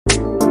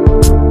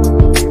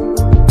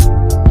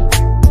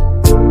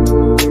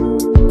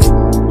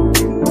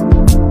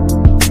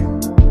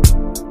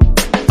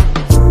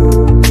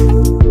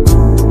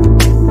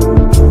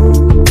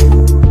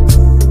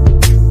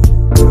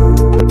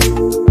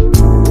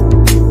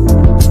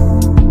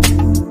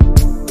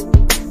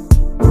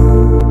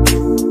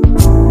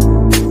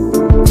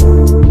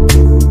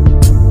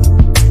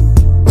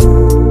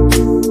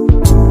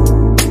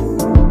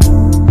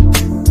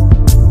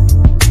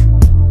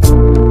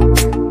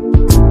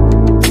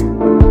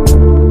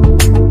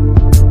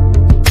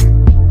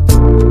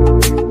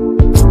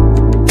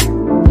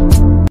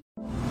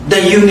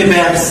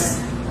universe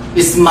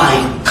is my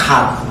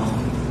cup.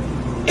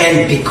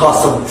 And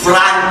because of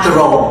front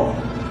row,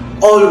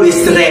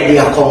 always ready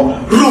akong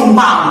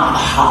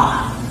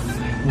rumampa.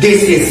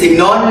 This is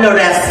Sinon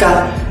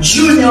Loresca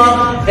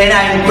Jr. and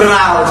I'm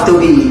proud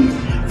to be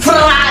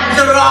front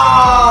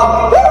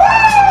row!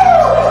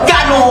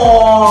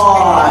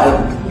 Ganon!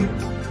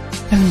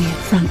 Only at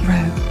front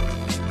row.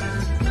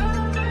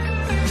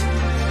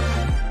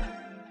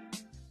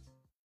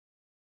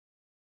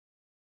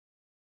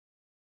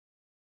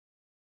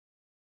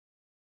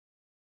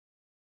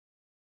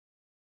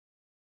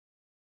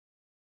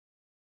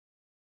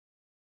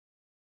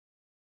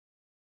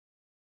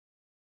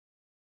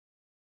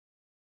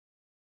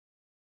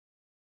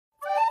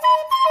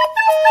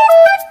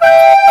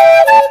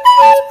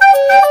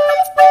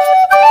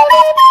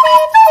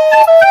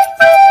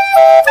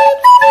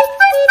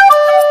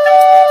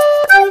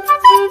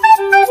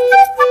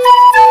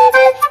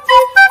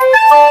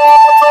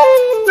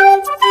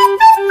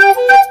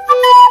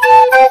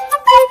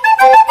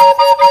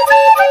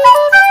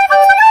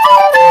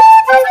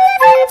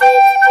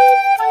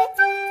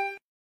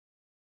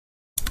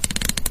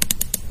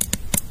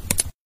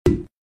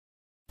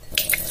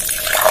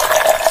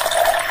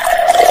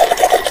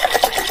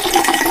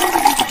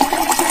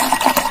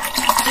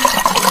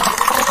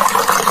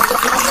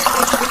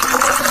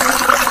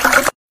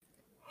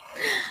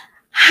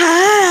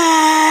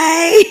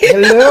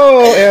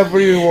 Hello,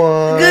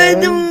 everyone!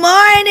 Good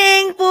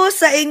morning po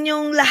sa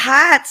inyong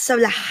lahat, sa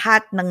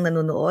lahat ng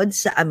nanonood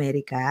sa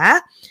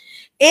Amerika.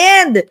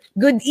 And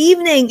good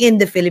evening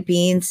in the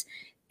Philippines.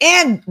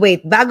 And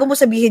wait, bago mo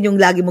sabihin yung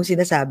lagi mong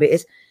sinasabi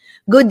is,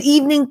 good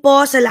evening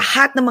po sa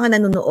lahat ng mga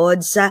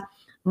nanonood sa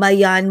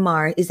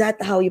Myanmar. Is that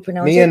how you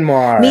pronounce it?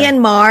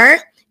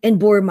 Myanmar and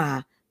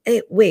Burma.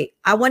 Eh, wait,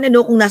 I want to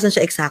know kung nasan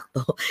siya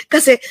eksakto.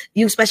 Kasi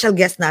yung special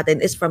guest natin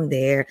is from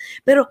there.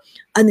 Pero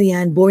ano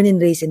yan, born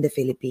and raised in the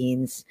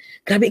Philippines.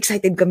 Grabe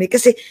excited kami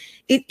kasi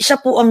siya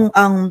po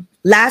ang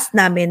last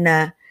namin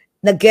na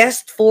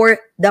guest for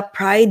the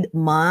Pride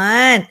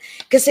Month.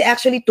 Kasi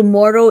actually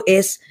tomorrow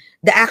is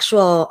the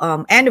actual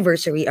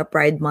anniversary of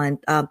Pride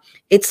Month.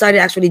 It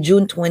started actually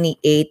June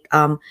 28.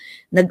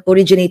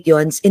 Nag-originate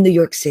yon in New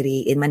York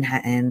City, in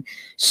Manhattan.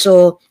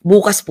 So,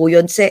 bukas po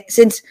yun.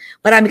 Since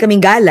marami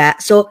kaming gala,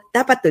 so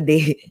dapat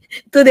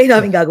today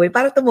namin gagawin.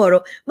 Para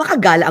tomorrow,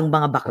 makagala ang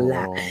mga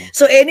bakla. Oh.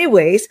 So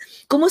anyways,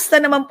 kumusta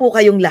naman po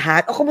kayong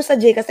lahat? O kumusta,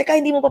 Jay? Kasi kaya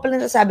hindi mo pa pala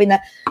nasasabi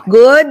na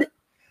good?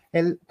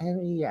 Good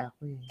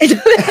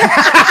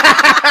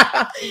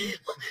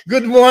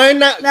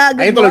morning.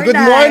 Good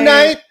morning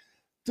night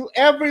to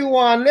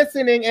everyone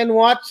listening and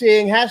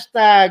watching.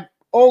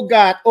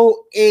 #OGAT,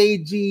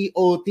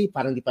 O-A-G-O-T.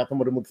 Parang di pa ito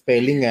marunong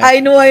mag-spelling.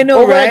 I know,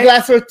 over right? A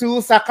glass or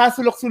two sa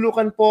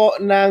kasulok-sulukan po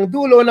ng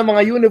dulo ng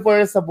mga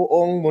universe sa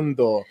buong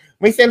mundo.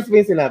 May sense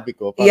ba yung sinabi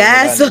ko?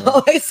 Yes,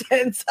 may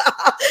sense.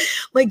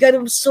 My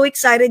God, I'm so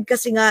excited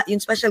kasi nga yung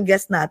special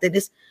guest natin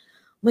is,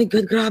 my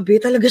God, grabe.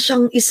 Talaga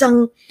siyang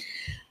isang,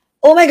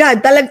 oh my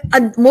God,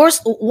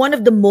 one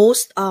of the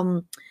most,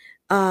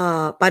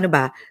 paano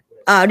ba?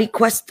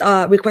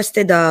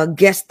 Requested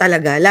guest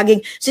talaga. Laging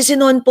si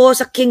Sinon po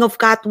sa King of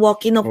Catwalk.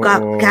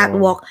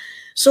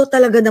 So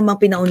talaga namang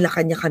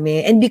pinaunlakan niya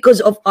kami. And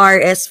because of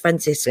R.S.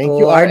 Francisco, thank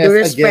you, our RS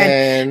dearest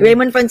friend,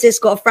 Raymond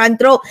Francisco of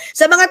Front Row.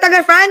 Sa mga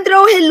taga Front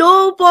Row,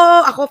 hello po!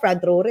 Ako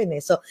Front Row rin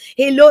eh. So,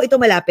 hello, ito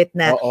malapit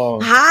na.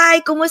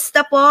 Hi,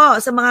 kumusta po?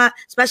 Sa mga,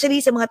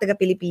 especially sa mga taga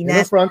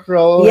Pilipinas. Hello, Front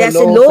Row. Yes,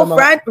 hello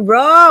Front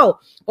Row!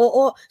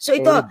 Oo. So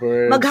ito,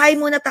 mag-hi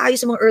muna tayo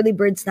sa mga early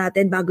birds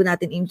natin bago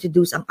natin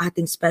introduce ang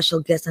ating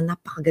special guest na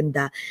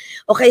napakaganda.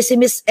 Okay, si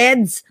Miss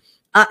Eds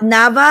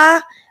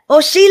Nava.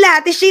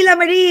 Sheila, Ate Sheila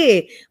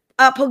Marie.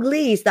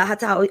 Puglis,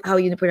 that's how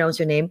you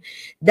pronounce your name.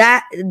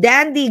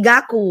 Dandy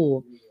Gaku.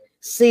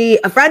 Si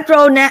Front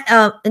Row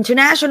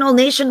International,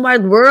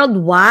 Nationwide,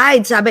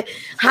 Worldwide. Sabi,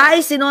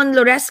 hi, Sinon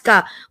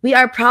Loresca. We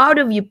are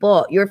proud of you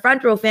po. Your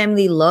Front Row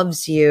family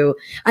loves you.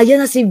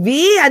 Ayan na si V.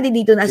 Andi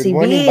dito na si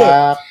V.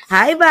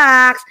 Hi,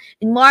 Bax.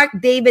 And Mark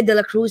David de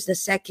la Cruz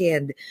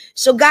II.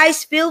 So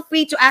guys, feel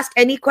free to ask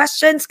any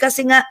questions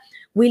kasi nga,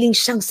 willing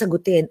siyang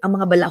sagutin ang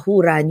mga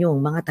balahura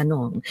niyong mga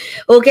tanong.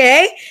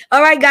 Okay?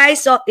 Alright guys,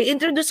 so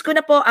i-introduce ko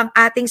na po ang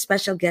ating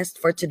special guest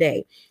for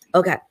today.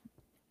 Okay.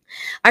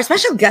 Our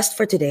special guest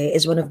for today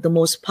is one of the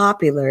most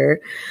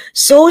popular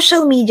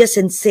social media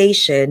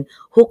sensation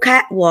who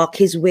catwalked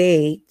his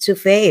way to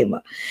fame.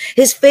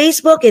 His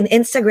Facebook and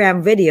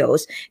Instagram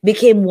videos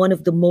became one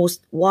of the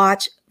most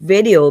watched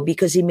video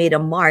because he made a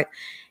mark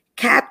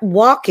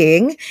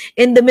catwalking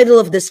in the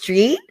middle of the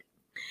street,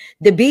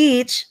 the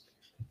beach,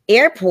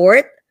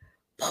 airport,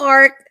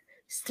 park,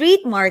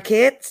 street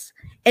markets,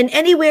 and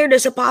anywhere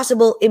there's a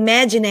possible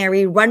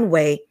imaginary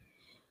runway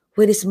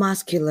with his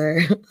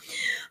muscular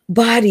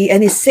body and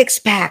his six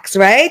packs,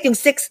 right? Yung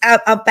six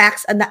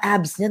packs and the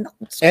abs niya.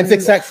 And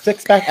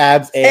six-pack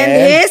abs. And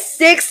his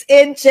 6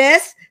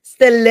 inches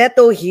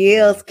stiletto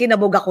heels.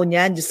 Kinabog ako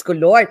niyan, Diyos ko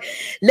Lord.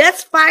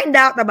 Let's find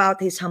out about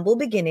his humble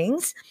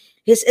beginnings,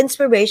 his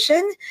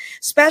inspiration,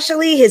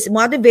 especially his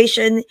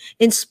motivation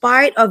in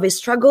spite of his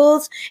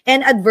struggles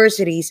and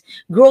adversities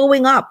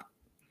growing up.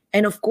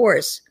 And of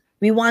course,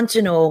 we want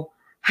to know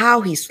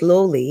how he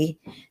slowly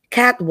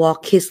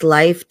catwalked his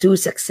life to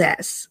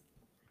success.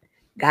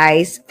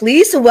 Guys,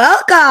 please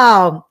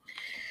welcome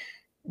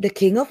the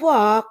King of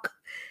Walk,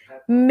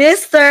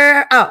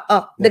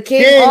 the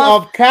King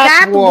of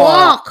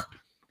Catwalk,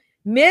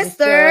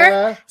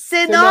 Mr.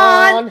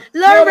 Sinon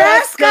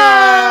Laresca!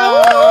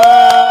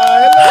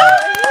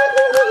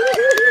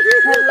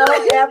 Hello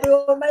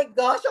everyone! Oh my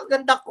gosh, ang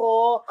ganda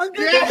ko! Ang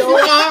ganda Hello!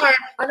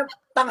 Ano,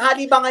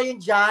 tanghali ba ngayon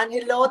dyan?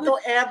 Hello to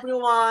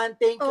everyone!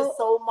 Thank you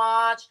so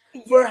much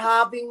for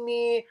having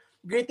me.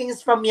 Greetings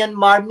from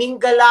Myanmar.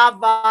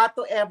 Mingalava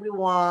to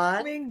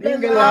everyone.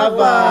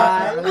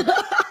 Mingalava!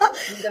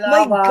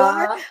 My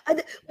God!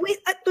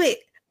 Wait.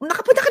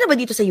 Nakapunta ka na ba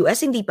dito sa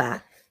US? Hindi pa?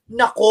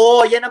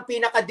 Nako, yan ang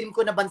pinaka-dream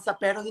ko na bansa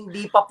pero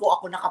hindi pa po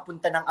ako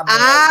nakapunta ng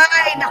Amerika.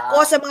 Ay,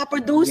 nako, sa mga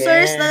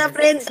producers na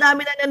friends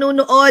namin na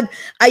nanonood,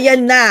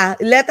 ayan na.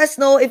 Let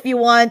us know if you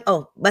want.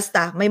 Oh,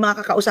 basta, may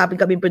mga kakausapin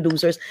kaming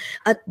producers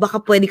at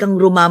baka pwede kang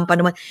rumampa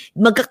naman.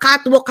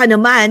 Magka-catwalk ka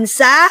naman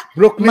sa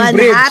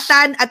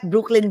Manhattan at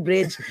Brooklyn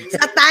Bridge.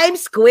 Sa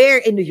Times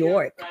Square in New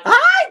York.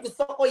 Ay,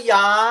 gusto ko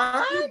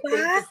yan. Diba?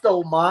 Thank you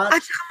so much.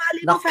 At saka mali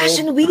mo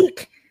Fashion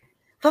Week.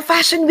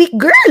 Fashion Week,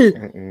 girl!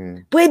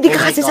 Pwede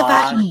ka kasi sa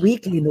Fashion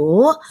Week,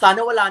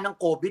 Sana wala ng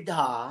COVID,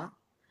 ha?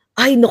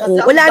 Ay,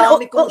 naku. Wala na.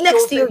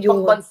 Next year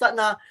yun. Bansa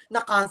na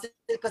na-cancel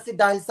kasi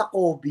dahil sa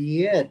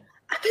COVID.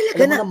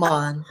 Talaga na.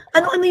 Naman.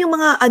 Ano yung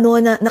mga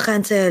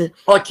na-cancel?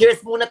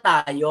 Cheers muna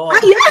tayo.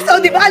 Yes!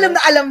 Di ba alam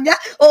na alam niya?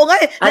 Oo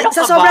nga.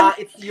 Sa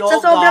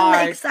sobrang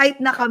na-excite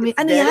na kami.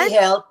 Ano yan? Very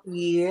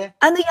healthy.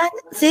 Ano yan,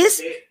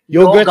 sis?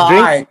 Yogurt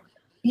drink?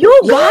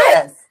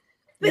 Yogurt? Yes.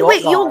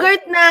 Wait,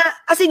 yogurt na,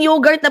 as in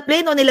yogurt na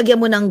plain o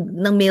nilagyan mo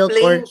ng milk?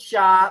 Plain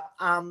siya,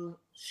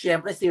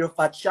 syempre zero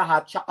fat siya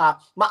ha, tsaka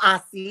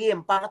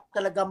maasim, para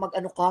talaga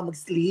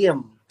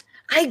mag-slim.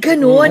 Ay,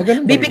 ganun.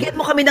 Bibigyan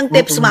mo kami ng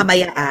tips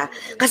mamaya,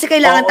 Kasi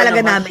kailangan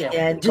talaga namin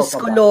yan. Diyos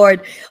ko,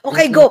 Lord.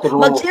 Okay, go.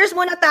 Mag-cheers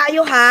muna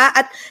tayo, ha?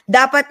 At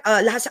dapat,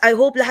 I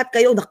hope lahat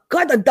kayo,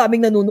 God, ang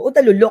daming nanonood.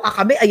 Naluloka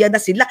kami. Ayan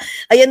na sila.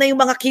 Ayan na yung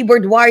mga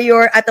keyboard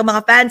warrior at ang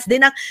mga fans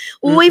din ng,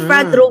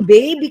 front row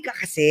baby ka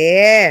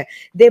kasi.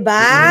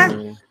 Diba?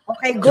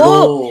 Okay,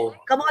 go.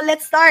 Come on,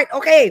 let's start.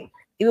 Okay.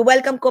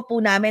 I-welcome ko po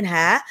namin,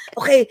 ha?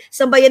 Okay,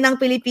 sambayan ng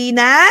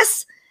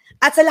Pilipinas.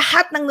 At sa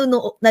lahat ng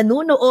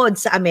nanonood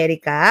sa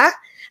Amerika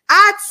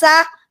at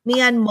sa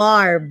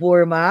Myanmar,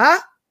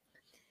 Burma,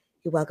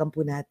 i-welcome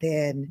po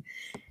natin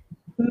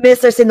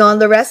Mr.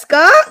 Sinon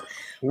Laresca.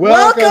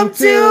 Welcome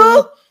to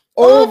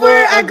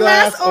Over a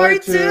Glass or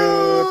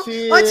Two.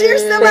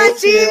 Cheers naman.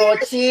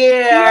 Cheers.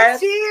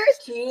 Cheers.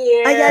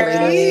 Ayan,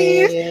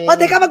 cheers.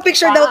 Teka,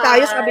 mag-picture daw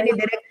tayo, sabi ni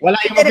Derek. Wala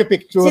yung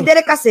mag-picture. Si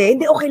Derek kasi,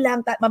 hindi okay lang,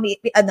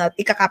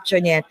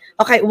 ika-capture niya yan.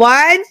 Okay,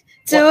 1,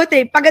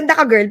 2, 3. Paganda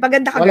ka, girl.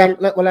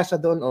 Wala siya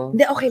doon,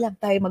 Hindi, okay lang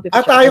tayo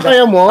mag-picture. Tayo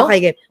kaya mo?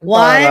 Okay, game.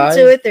 1,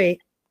 2,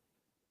 3.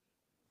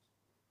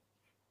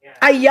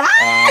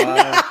 Ayan!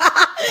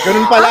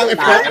 Ganun pala ang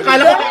effect.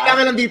 Akala ko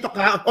kailangan nandito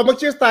ka.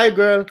 Mag-cheers tayo,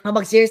 girl.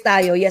 Mag-cheers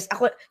tayo, yes.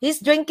 He's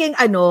drinking,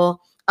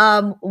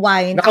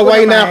 wine.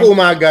 Naka-wine na ako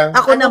umaga.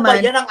 Ako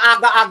naman. Yan ang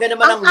aga-aga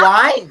naman ng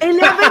wine.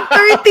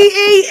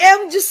 11:30 a.m.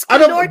 Just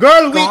Lord.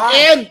 Girl,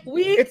 weekend.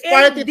 It's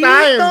party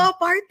time.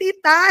 Party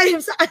time.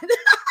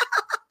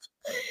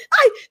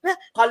 Ay,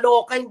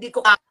 kaloka, hindi ko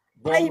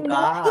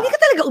hindi ka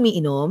talaga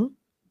umiinom?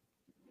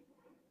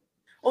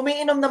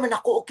 Umiinom naman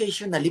ako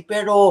occasionally,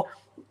 pero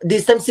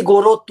this time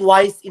siguro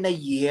twice in a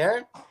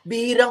year.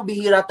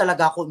 Bihirang-bihira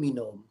talaga ako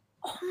uminom.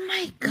 Oh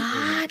my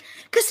God.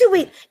 Kasi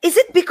wait, is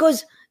it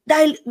because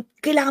dahil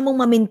kailangan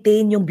mong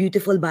ma-maintain yung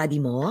beautiful body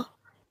mo?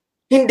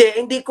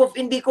 Hindi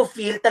ko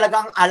feel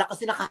talaga ang alak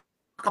kasi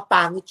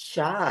nakakapangit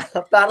siya.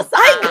 Para sa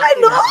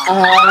gano'n!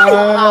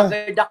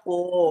 Nakagad ako.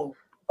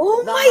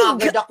 Oh my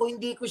God! Ako,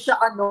 hindi ko siya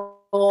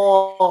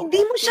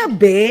Hindi mo siya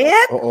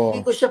bet?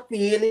 Hindi ko siya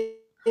feel.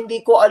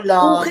 Hindi ko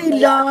alam. Okay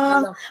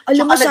lang.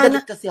 Alam mo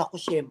sana. Kasi ako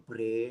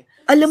syempre.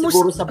 Alam mo,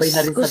 siguro sabay na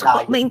rin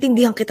sa diet.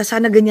 Maintindihan kita.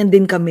 Sana ganyan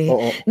din kami.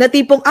 Na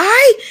tipong,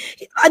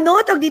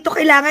 tawag dito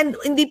kailangan,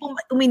 hindi po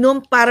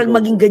uminom parang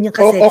maging ganyan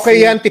ka-sexy. Okay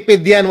yan,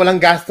 tipid yan. Walang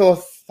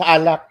gastos sa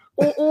alak.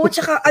 Oo,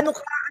 tsaka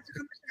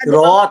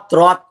Trot.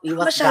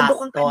 Masyado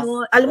kang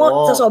alam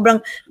mo, sa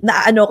sobrang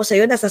ko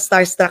sa'yo, nasa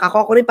starstruck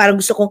ako. Ako rin parang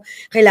gusto kong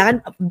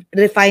kailangan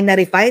refine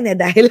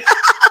dahil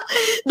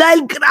dahil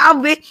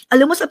grabe.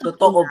 Alam mo sa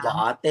totoo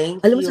ba? Thank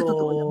you. Alam mo sa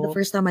totoo lang, the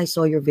first time I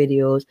saw your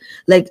videos,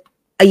 like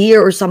a year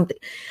or something,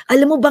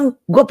 alam mo bang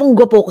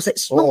gwapong-gwapo ko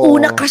nung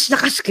una, crush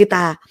na crush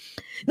kita.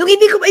 Nung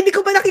hindi ko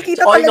pa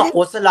nakikita talaga.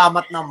 Naku,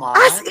 salamat naman.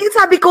 As in,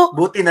 sabi ko,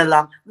 buti na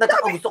lang.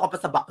 Gusto ka pa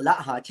sa bakla,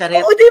 ha?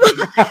 Charet. Oo, diba?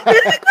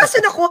 Pero may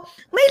question ako,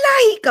 may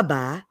lahi ka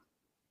ba?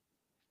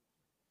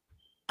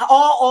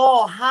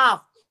 Oo,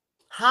 half.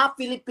 Half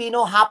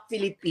Filipino, half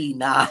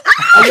Filipina.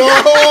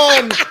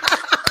 Ayun!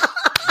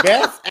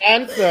 Best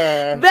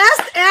answer.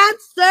 Best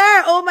answer!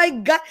 Oh my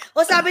God!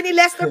 O sabi ni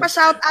Lester pa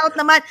shout out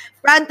naman.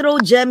 Front row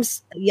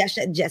gems. Yes,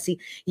 Jessie.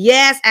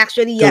 Yes,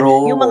 actually, yeah.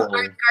 True. Yung mga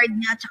art card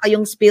niya tsaka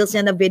yung spills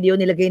niya na video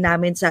nilagay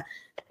namin sa...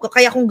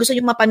 Kaya kung gusto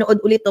nyo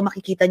mapanood ulit to,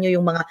 makikita nyo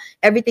yung mga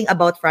everything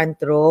about front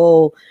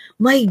row.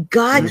 My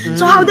God!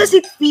 So how does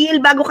it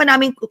feel? Bago ka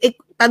namin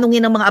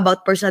tanungin ng mga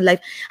about personal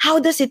life, how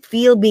does it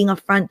feel being a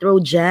front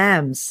row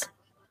gems?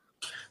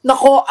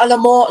 Nako, alam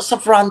mo, sa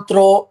front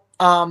row,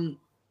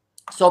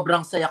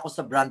 sobrang saya ko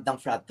sa brand ng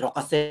front row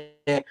kasi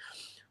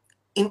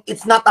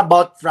it's not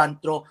about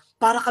front row.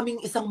 Para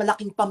kaming isang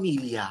malaking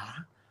pamilya.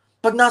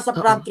 Pag nasa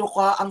front row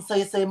ka, ang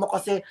saya-saya mo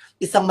kasi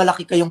isang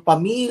malaki kayong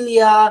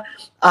pamilya,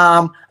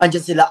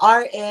 andyan sila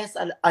RS,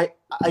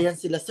 ayan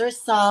sila Sir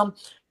Sam.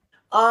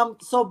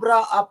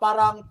 Sobra,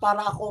 para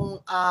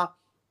akong,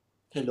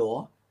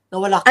 hello?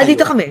 Nawala kayo?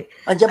 Andito kami.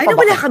 Andyan Ay,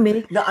 nawala kami.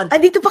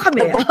 Andito pa kami.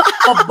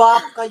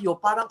 Pabak kayo,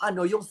 parang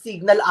yung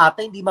signal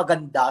ata hindi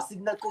maganda.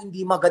 Signal ko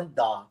hindi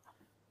maganda.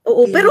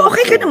 Oo, pero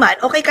okay ka naman.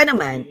 Okay ka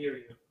naman.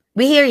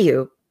 We hear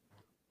you.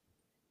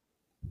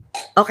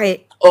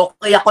 Okay.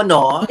 Okay ako,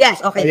 no? Yes,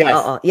 okay. Yes.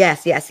 Oo.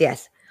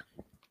 Yes.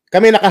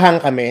 Kami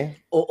nakahang kami.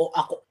 Oo,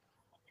 ako.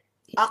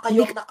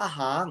 Kayo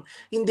nakahang.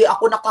 Hindi,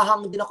 ako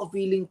nakahang din ako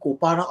feeling ko.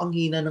 Parang ang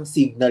hina ng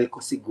signal ko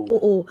siguro.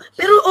 Oo.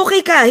 Pero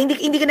okay ka. Hindi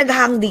ka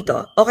naghahang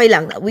dito. Okay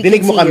lang. We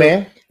Dinig mo can see kami?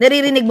 you.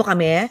 Naririnig mo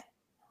kami?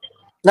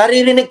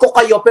 Naririnig ko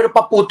kayo pero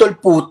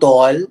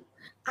paputol-putol.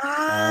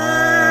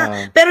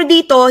 Pero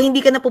dito, hindi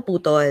ka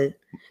napuputol.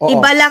 Oo.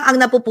 Iba lang ang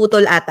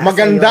napuputol ata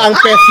Maganda sa'yo. ang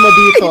test mo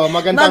dito.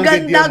 Maganda ang video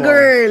Maganda, mo.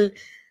 girl.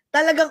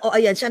 Talagang,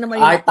 ayan, siya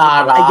naman Ay,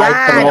 taray, Ayan,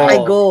 true. okay,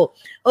 go.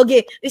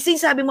 Okay, yung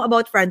sabi mo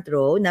about front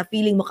row, na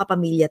feeling mo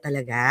kapamilya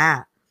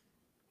talaga.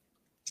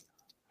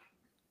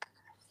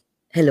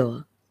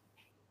 Hello?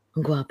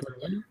 Ang gwapo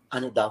niya.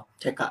 Ano daw?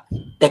 Teka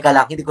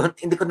lang, hindi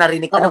ko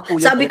narinig. Ano po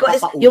yun? Sabi ko,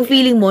 yung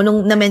feeling mo,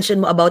 nung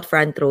na-mention mo about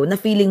front row, na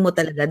feeling mo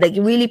talaga, like,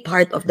 really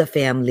part of the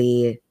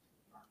family.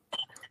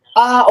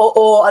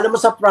 Oo. Alam mo,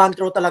 sa front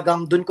row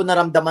talagang doon ko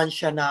naramdaman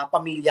siya na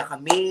pamilya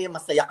kami,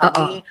 masaya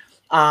kami.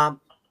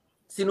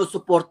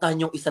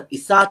 Sinusuportahan yung isa't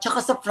isa.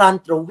 Tsaka sa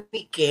front row,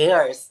 we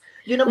cares.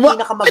 Yun ang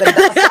pinakamaganda.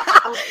 Kasi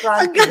ang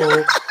front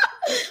row,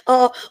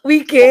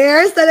 We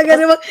cares. Talaga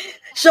naman,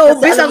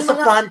 showbiz ang sa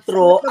mga... front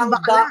row,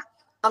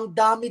 ang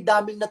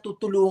dami-daming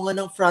natutulungan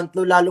ng front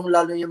row,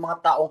 lalong-lalo yung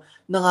mga taong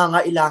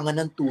nangangailangan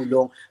ng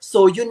tulong.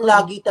 So, yun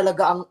lagi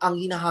talaga ang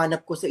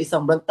hinahanap ko sa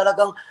isang brand.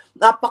 Talagang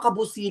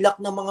napakabusilak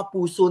ng mga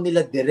puso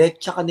nila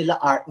direct, tsaka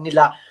nila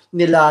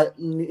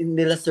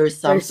Sir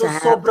Sam. So,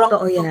 sobrang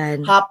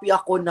happy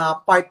ako na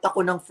part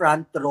ako ng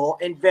front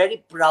row and very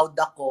proud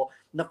ako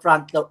na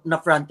front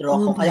row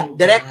ako. Kaya,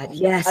 direct,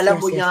 alam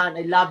mo yan,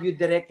 I love you,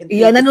 direct.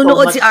 And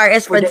nanonood si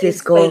RS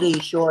Francisco. For the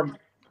inspiration.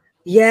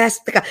 Yes,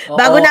 teka.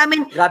 Bago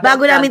namin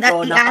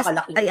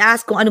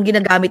i-ask kung anong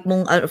ginagamit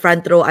mong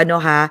front row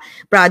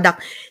product.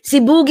 Si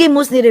Boogie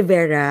Mus ni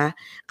Rivera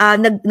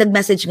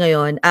nag-message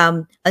ngayon,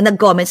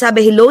 nag-comment.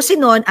 Sabi, hello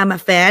Sinon, I'm a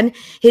fan.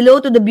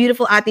 Hello to the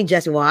beautiful Ate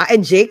Jeswa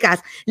and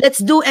JCas.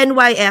 Let's do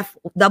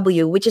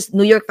NYFW, which is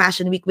New York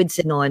Fashion Week with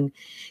Sinon.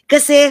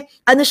 Kasi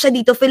siya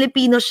dito,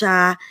 Filipino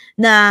siya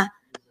na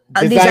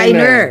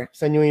designer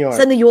sa New York.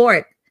 Sa New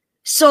York.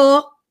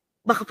 So,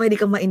 baka pwede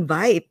kang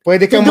ma-invite.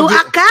 Pwede kang do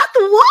a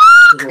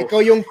catwalk! Ikaw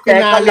yung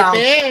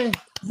pinalite.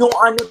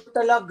 Yung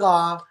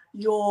talaga,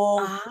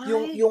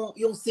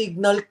 yung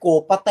signal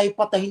ko,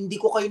 patay-patay, hindi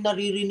ko kayo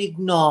naririnig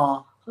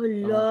na.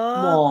 Hala.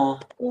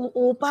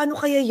 Oo, paano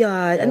kaya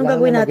yan? Anong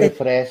gagawin natin?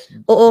 Refresh.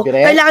 Oo,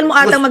 kailangan mo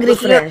atang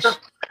mag-refresh.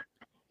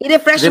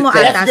 I-refresh mo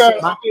ata.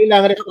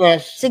 Kailangan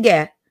refresh.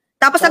 Sige.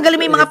 Tapos tanggalin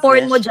mo yung mga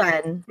porn mo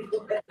dyan.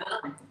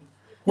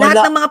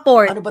 Lahat ng mga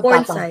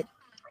porn site.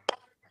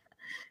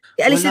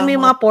 Ialisin mo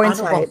yung mga porn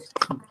site.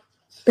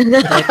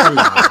 Teka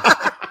lang.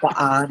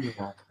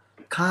 Paano?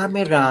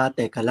 Camera,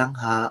 teka lang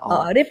ha.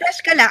 Refresh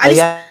ka lang.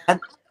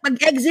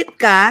 Mag-exit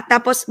ka,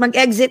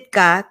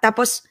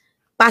 tapos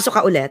pasok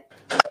ka ulit.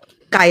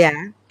 Kaya?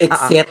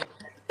 Exit.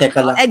 Teka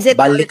lang. Exit.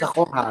 Balik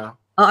ako ha.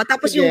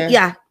 Tapos yung,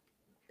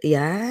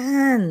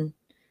 Yan.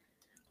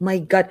 My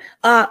God.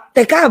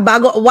 Teka,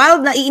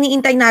 while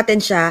iniintay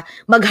natin siya,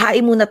 mag-hi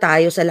muna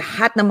tayo sa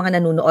lahat ng mga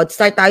nanonood.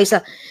 Start tayo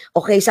sa,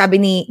 sabi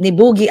ni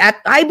Boogie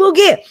hi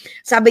Boogie!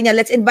 Sabi niya,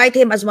 let's invite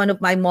him as one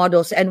of my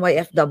models sa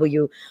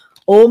NYFW.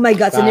 Oh my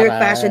God, sa New York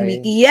Fashion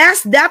Week.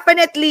 Yes,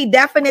 definitely.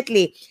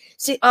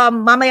 Si,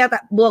 mamaya,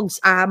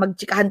 Bogs,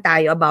 magchikahan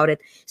tayo about it.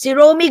 Si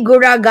Romy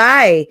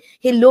Guragay.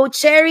 Hello,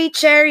 Cherry.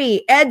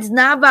 Eds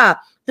Nava.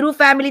 True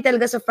family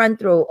talaga sa front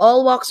row.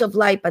 All walks of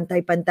life,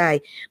 pantay-pantay.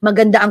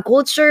 Maganda ang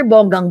culture,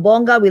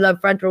 bonggang-bongga. We love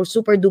front row,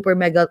 super duper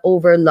mega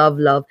over, love.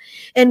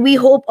 And we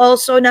hope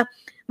also na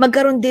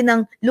magkaroon din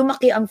ng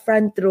lumaki ang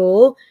front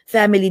row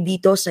family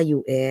dito sa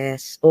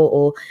US.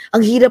 Oo.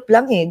 Ang hirap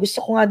lang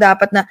Gusto ko nga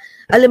dapat na,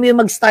 alam mo yung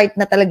mag-start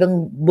na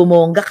talagang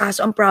bumongga.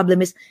 Kaso ang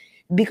problem is,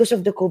 because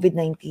of the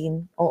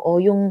COVID-19. Oo,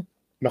 yung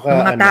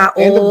mga tao.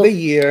 End of the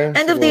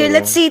year.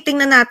 Let's see,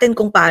 tingnan natin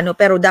kung paano.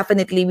 Pero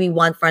definitely, we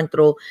want front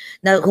row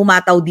na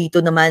humataw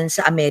dito naman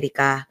sa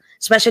Amerika.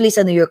 especially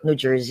sa New York, New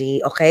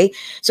Jersey. Okay?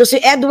 So si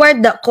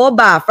Edward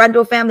Koba, front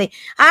row family.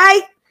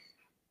 Hi!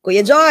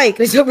 Kuya Joy,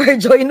 Christopher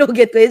Joy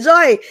Nugget, Kuya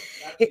Joy.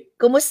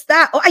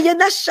 Kumusta? Oh, ayan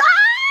na siya!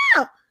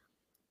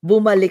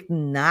 Bumalik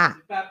na.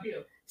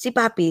 Si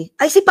Papi.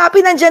 Ay, si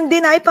Papi nandyan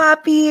din. Hi,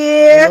 Papi.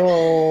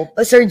 Hello.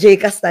 Oh, Sir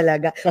Jcas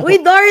talaga.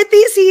 Uy,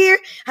 Dorothy's here.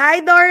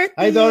 Hi, Dorothy.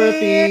 Hi,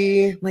 Dorothy.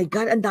 My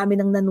God, ang dami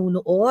nang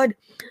nanunood.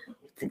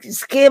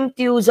 Skim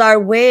Tuzar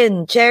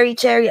Win. Cherry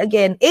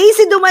again.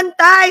 AC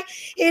Dumantay.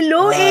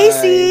 Hello, Hi.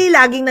 AC.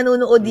 Laging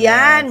nanunood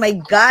yan. My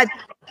God.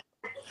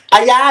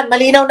 Ayan,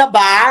 malinaw na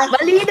ba?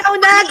 Malinaw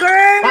na,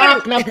 girl.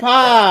 Pak na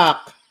pak.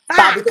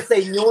 Sabi ko sa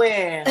inyo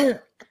eh.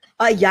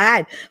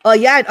 Ayan. O,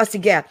 yan. O,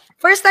 sige.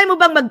 First time mo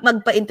bang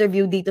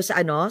magpa-interview dito sa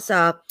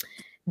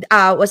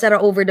was that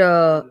over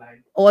the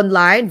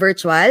online,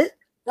 virtual?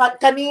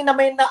 Kanina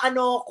may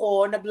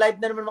nag-live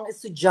na naman mga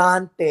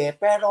estudyante,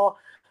 pero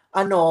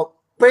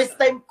first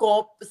time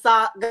ko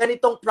sa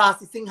ganitong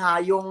processing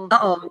yung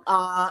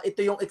ito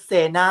yung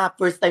eksena,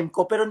 first time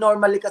ko, pero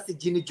normally kasi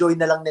gini-join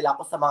na lang nila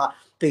ako sa mga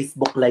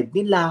Facebook live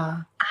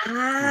nila.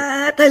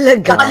 Ah,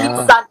 talaga.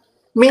 Saka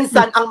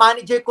minsan ang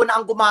manager ko na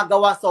ang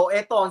gumagawa, so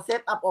eto ang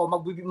setup,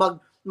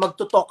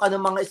 magtutok ka ng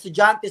mga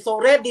estudyante, so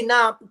ready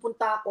na,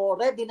 pupunta ako,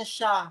 ready na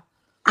siya.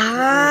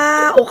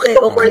 Ah, okay.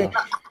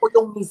 Ako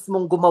yung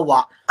mismong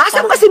gumawa.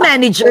 Asan pa si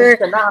manager?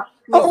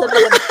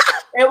 Minsan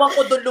ewan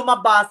ko doon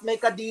lumabas,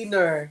 may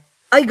ka-dinner.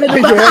 Ay,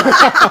 gano'n ba?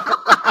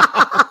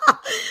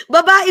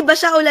 Babae ba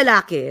siya o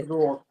lalaki?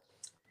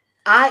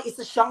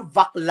 Isa siyang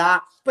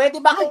bakla.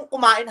 Pwede ba akong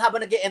kumain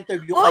habang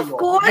nag-i-interview kayo? Of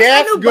course,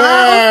 Yes, ano ba?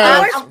 girl! Of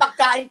course. Ang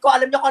pagkain ko,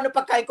 alam niyo kung ano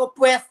pagkain ko,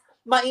 pues,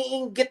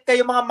 maiinggit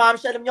kayo mga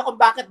moms. Alam niyo kung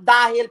bakit?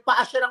 Dahil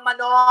paa siya ng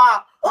manok.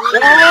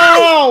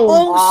 Wow!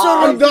 Ang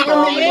sarap Ang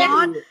dami.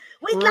 naman.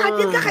 Wait, lahat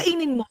yan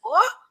kakainin mo?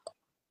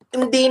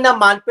 Hindi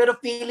naman, pero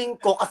feeling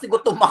ko kasi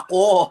gutom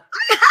ako.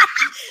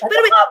 Pero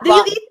wait, do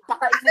you eat?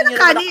 Pakainin Asan ang niyo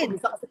naman kanin? ako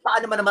minsan kasi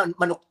paano naman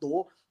manok to?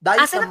 Dahil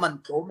Asan naman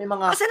to, may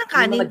mga... Asan ang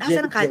kanin? may mga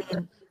Asan ang jelly-jelly.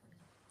 kanin?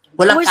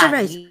 Walang Where's the kanin.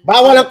 rice?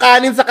 Bawal ang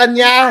kanin sa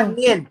kanya.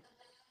 Kanin.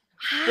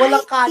 Ay,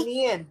 Walang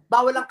kanin.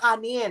 Bawal ang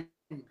kanin.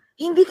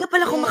 Hindi ka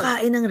pala Yes.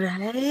 kumakain ng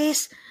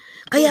rice.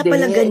 Kaya Hindi,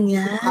 pala hindi ko kanin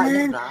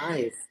ganyan.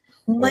 rice.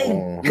 Oh my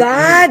Oo.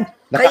 God!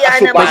 Kaya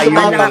Nakakasuba naman yun.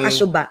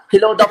 nakakasuba.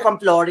 Hello daw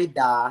from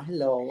Florida.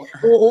 Hello.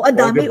 Oo, ang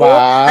dami. diba?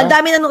 Oh, ang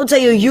dami nanonood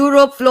sa'yo.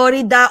 Europe,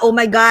 Florida. Oh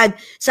my God.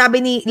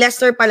 Sabi ni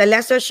Lester pala.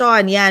 Lester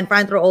Sean. Yan.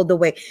 Front row all the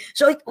way.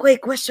 So, okay,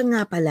 question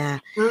nga pala.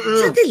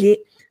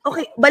 Sandali.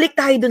 Okay, balik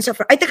tayo dun sa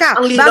front. Ay, teka.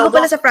 Ang linaw Bago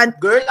pala daw. sa front.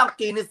 Girl, ang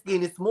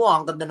kinis-kinis mo.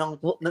 Ang ganda ng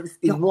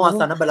skin mo. Naku.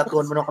 Sana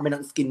balatuan mo na kami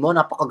ng skin mo.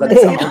 Napakaganda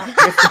sa mga.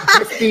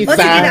 O,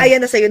 sige na. Ayan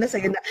na sa'yo na.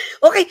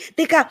 Okay,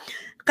 teka.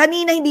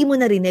 Kanina hindi mo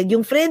narinig.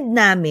 Yung friend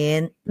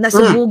namin na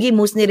si Boogie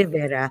Moose ni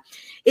Rivera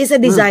is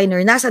a designer.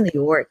 Nasa New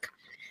York.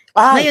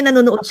 Ngayon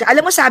nanonood siya.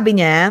 Alam mo, sabi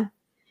niya,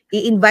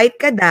 i-invite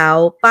ka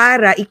daw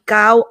para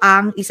ikaw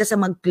ang isa sa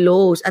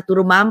mag-close at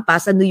rumampa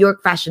sa New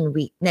York Fashion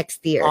Week next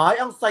year. Ay,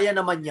 ang saya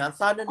naman yan.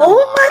 Sana naman.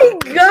 Oh my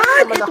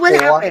God! Naman It will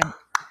ako. happen.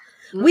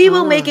 We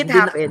will make it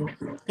happen.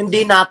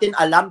 Hindi natin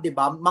alam, di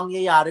ba?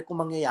 Mangyayari kung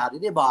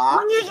mangyayari, di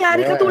ba?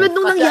 Mangyayari Yeah. katulad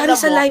nung Kasi nangyari alam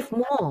sa mo, life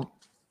mo.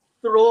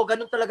 True,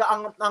 ganun talaga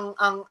ang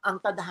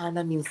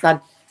tadhana minsan.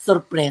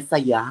 Sorpresa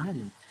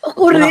yan. Oh, Mga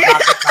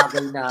correct.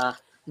 bagay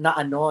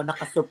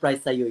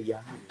naka-surprise sa'yo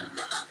yan.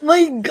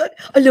 My God.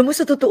 Alam mo,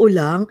 sa totoo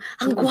lang,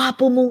 ang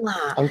gwapo mo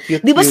nga. Ang cute.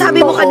 Di ba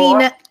sabi mo Oo.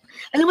 kanina,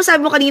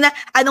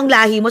 anong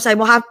lahi mo? Sabi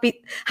mo, half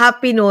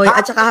Pinoy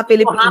at saka half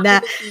Filipina.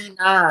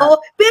 Oo,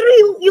 pero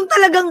yung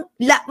talagang,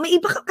 may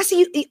iba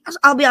kasi,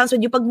 I'll be honest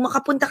with you, pag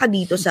makapunta ka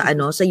dito sa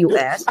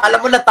US, Alam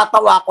mo,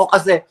 natatawa ako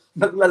kasi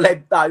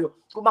nagla-live tayo.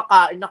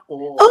 Kumakain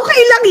ako.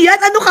 okay lang yan.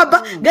 Ano ka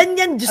ba?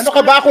 Ganyan, Diyos Ano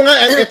ka ba? Ako nga,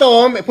 ito,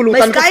 may May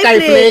pulutan ko Skyflix.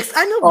 Skyflix.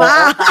 Ano Oo, ba?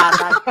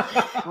 taray.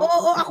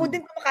 Oo, ako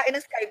din kumakain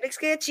ng Skyflix,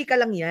 kaya chika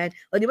lang yan.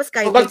 O, di ba Ang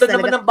Skyflix ganda naman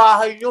talaga? ng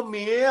bahay nyo,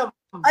 Mim.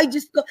 Ay,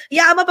 Diyos ko.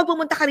 Yaman, pag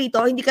pumunta ka rito,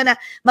 hindi ka na,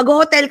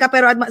 mag-hotel ka,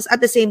 pero at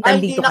the same time, Ay,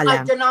 hindi dito ka na lang.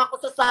 kahit dyan lang ako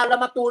sa sala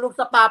matulog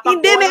sa papa ko.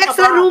 Hindi, may Ano ka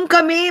extra ba? room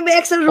kami. May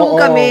extra room Oo.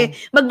 kami.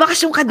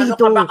 Magbakasyon ka Ano dito.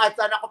 ka ba? Kahit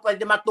saan ako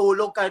pwede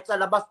matulog, kahit sa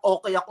labas,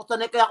 okay ako.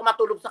 Sanay kaya ako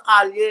matulog sa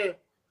kalye.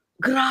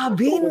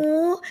 Grabe,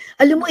 no?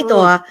 Alam mo ito,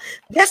 ha?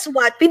 Guess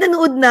what?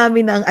 Pinanood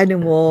namin ang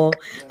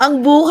ang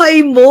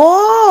buhay mo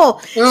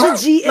sa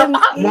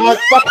GMA.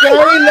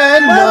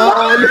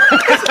 Magpakailanman.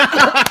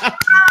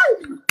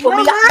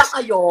 Umiyak na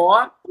kayo?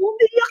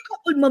 Umiyak ka.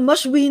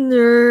 Mamash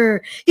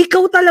winner.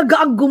 Ikaw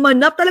talaga ang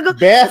gumanap. Talaga,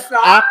 Best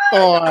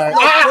actor.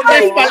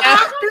 Actress pala.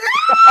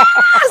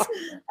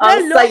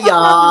 Ang Naloka saya.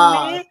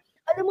 kami.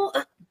 Alam mo,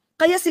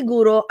 kaya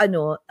siguro,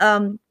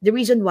 the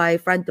reason why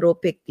Front Row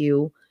picked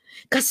you,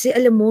 kasi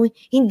alam mo,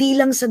 hindi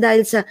lang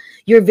dahil sa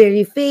you're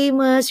very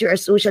famous, you're a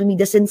social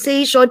media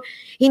sensation,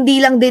 hindi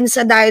lang din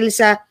dahil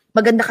sa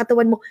maganda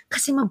katawan mo,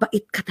 kasi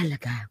mabait ka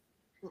talaga.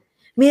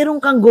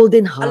 Meron kang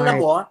golden heart. Alam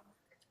mo,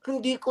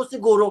 hindi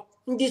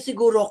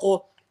siguro ako,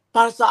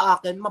 para sa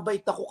akin,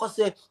 mabait ako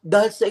kasi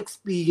dahil sa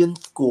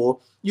experience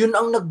ko, yun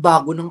ang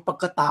nagbago ng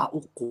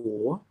pagkatao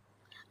ko.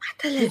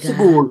 Talaga?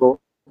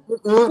 Siguro.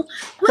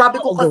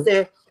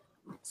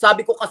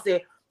 Sabi ko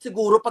kasi,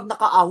 siguro pag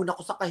nakaahon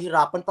ako sa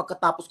kahirapan,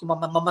 pagkatapos ko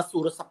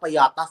mamasura sa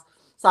payatas,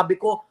 sabi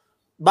ko,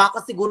 baka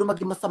siguro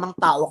maging masamang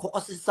tao ako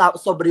kasi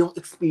sobre yung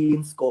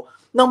experience ko.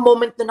 Nang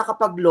moment na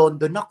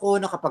nakapag-London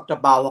ako,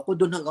 nakapagtrabaho ako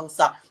doon hanggang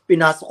sa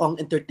pinasok ang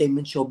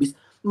entertainment showbiz,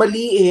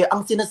 mali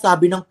ang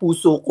sinasabi ng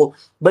puso ko,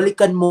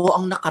 balikan mo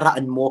ang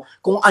nakaraan mo.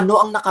 Kung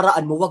ano ang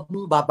nakaraan mo, wag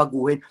mong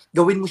babaguhin.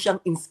 Gawin mo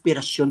siyang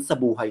inspirasyon sa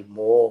buhay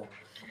mo.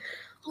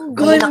 Ang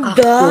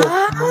ganda!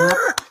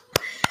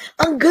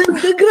 Ang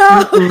ganda,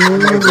 grabe!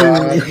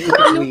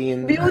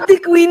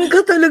 Beauty queen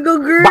ka talaga,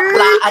 girl!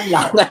 Baklaan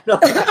lang.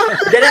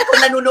 Direk,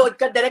 kung nanonood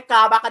ka, Direk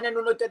ka, baka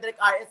nanonood ka, Direk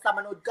RS,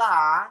 manood ka,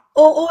 ha?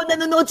 Oo,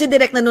 nanonood si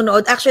Direk,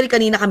 nanonood. Actually,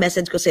 kanina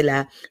ka-message ko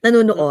sila,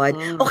 nanonood.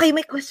 Okay,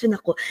 may question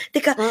ako.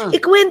 Teka,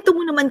 ikwento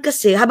mo naman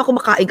kasi, habang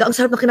kumakain ka, ang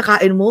sarap ng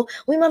kinakain mo.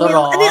 Uy, mami,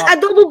 ano yung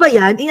adobo ba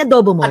yan?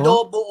 Inadobo mo?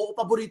 Adobo, oo,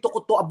 paborito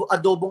ko to,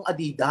 adobong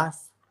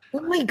Adidas.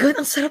 Oh my God,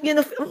 ang sarap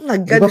yan.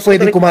 Di ba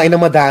pwede kumain ng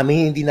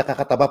madami, hindi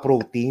nakakataba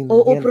protein?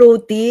 Oo, yan.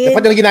 Protein.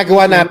 Dapat yung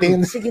ginagawa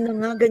natin. Sige na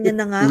nga, ganyan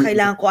na nga.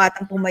 Kailangan ko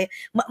atang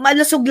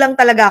malusog lang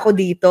talaga ako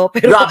dito.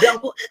 Pero, grabe,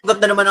 ang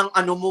ganda naman ng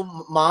ano mo,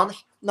 ma'am,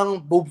 ng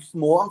boobs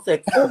mo, ang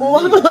sexy.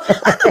 Oo, ano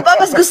ba?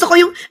 Mas gusto ko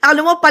yung,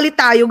 alam mo, palit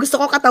tayo. Gusto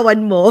ko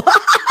katawan mo.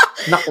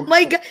 Naku.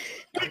 My God.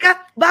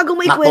 Teka, bago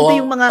mo ikwento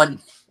yung mga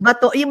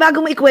bago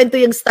mo ikwento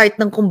yung start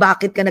ng kung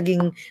bakit ka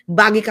naging,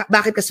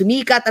 bakit ka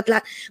sumikat at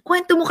lahat.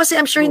 Kwento mo kasi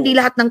I'm sure hindi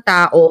lahat ng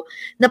tao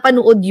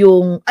napanood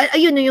yung,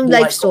 ayun yung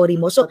life story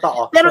mo. So,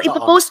 pero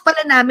ipopost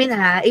pala namin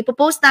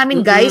ipopost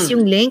namin guys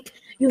yung link,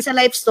 yung sa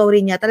life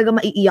story niya, talaga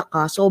maiiyak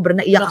ka.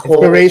 Sobrang naiyak ako.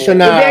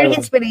 Inspirational. Very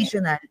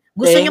inspirational.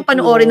 Gusto niyong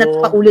panoorin at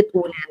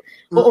paulit-ulit.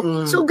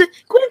 Oo. So,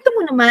 kwento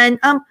mo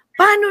naman,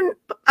 paano,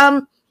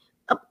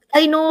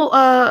 I know,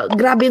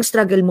 grabe yung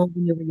struggle mo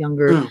when you were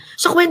younger.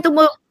 So, kwento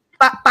mo,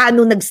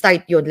 paano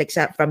nag-start yun? Like,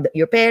 from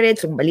your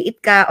parents, kung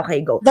maliit ka,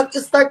 okay, go.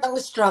 Nag-start ang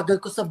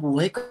struggle ko sa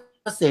buhay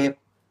kasi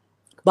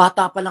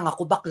bata pa lang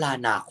ako, bakla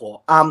na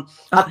ako.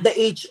 At the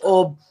age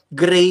of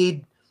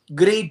grade 4,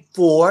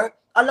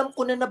 alam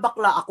ko na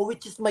bakla ako,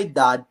 which is my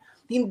dad,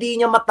 hindi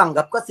niya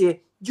matanggap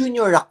kasi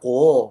junior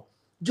ako.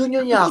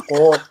 Junior niya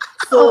ako.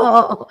 So,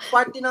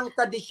 parte ng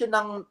tradisyon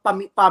ng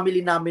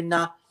family namin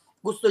na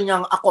gusto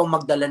niyang ako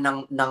magdala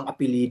ng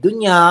apelido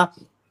niya.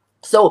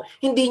 So,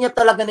 hindi niya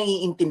talaga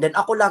naiintindihan.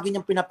 Ako lagi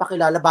niyang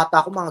pinapakilala.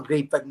 Bata ako, mga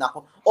grade 5 na ako.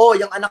 Oh,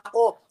 yung anak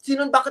ko.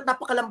 Sino, bakit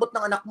napakalambot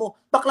ng anak mo?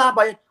 Bakla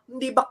ba yan?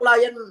 Hindi bakla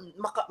yan.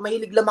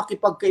 Mahilig lang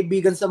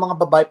makipagkaibigan sa mga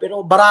babae.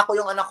 Pero barako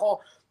yung anak ko.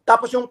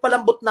 Tapos yung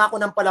palambot na ako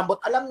ng palambot,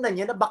 alam na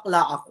niya na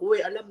bakla ako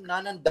eh. Alam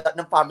na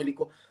ng family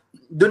ko.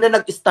 Doon na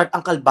nag-start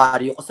ang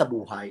kalbaryo ko sa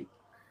buhay.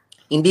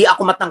 Hindi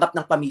ako matanggap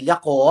ng pamilya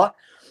ko.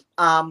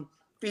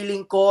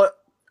 Feeling ko,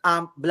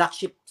 black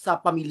sheep sa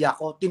pamilya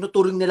ko.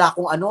 Tinuturing nila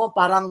akong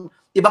parang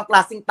ibang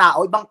klaseng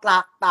tao,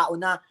 tao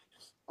na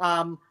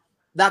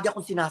lagi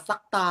akong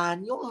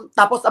sinasaktan.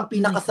 Tapos ang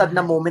pinakasad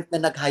na moment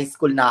na nag-high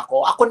school na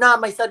ako, ako na,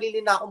 may sarili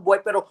na akong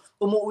buhay, pero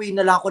umuwi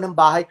na lang ako ng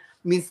bahay.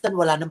 Minsan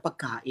wala nang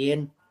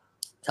pagkain.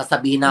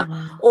 Sasabihin na,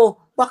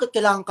 bakit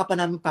kailangan ka pa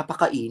namin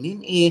papakainin?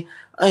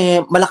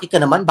 Malaki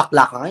ka naman,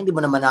 bakla ka nga, hindi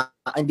mo naman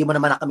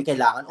na kami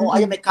kailangan.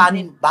 Ayan, may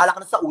kanin, bahala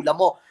ka na sa ulam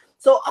mo.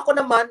 So ako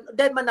naman,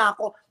 dead man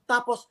ako.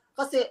 Tapos,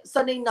 kasi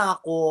sanay na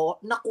ako,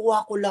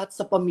 nakuha ko lahat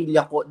sa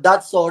pamilya ko. Dad,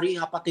 sorry,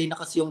 patay na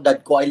kasi yung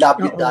dad ko. I love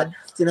you, Dad.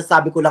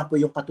 Sinasabi ko lang po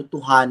yung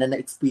katotohanan na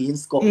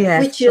experience ko.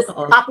 Yes, which is,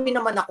 happy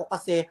naman ako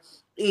kasi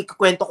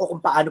ikukwento ko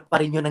kung paano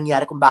pa rin yun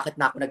nangyari, kung bakit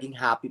na ako naging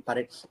happy pa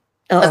rin.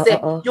 Kasi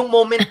yung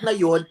moment na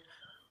yun,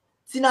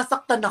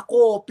 sinasaktan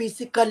ako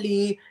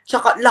physically,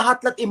 tsaka lahat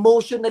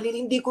emotionally,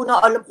 hindi ko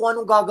na alam kung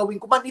anong gagawin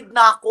ko. Manhid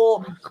na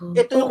ako.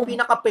 Ito yung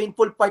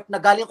pinaka-painful part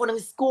na galing ko ng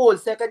school,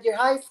 second year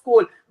high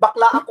school,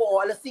 bakla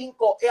ako, alas 5,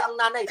 ang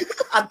nanay,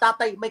 ang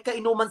tatay, may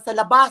kainuman sa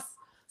labas.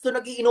 So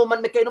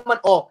nagiinuman, may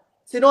kainuman,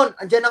 Sinon,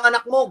 andyan ang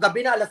anak mo,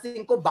 gabi na, alas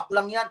 5,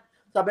 baklang yan.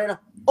 Sabi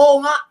na, oo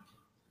nga,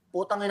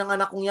 putang ina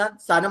ng anak kong yan,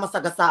 sana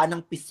masagasaan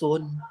ng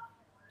pison.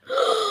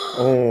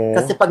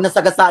 Kasi pag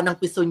nasagasaan ng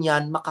pison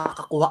yan,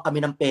 makakakuha kami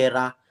ng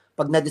pera.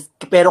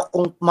 Pero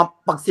kung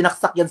pag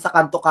sinaksak yan sa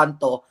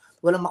kanto-kanto,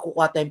 walang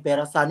makukuha tayong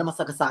pera, sana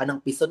masagasaan ng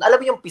pison.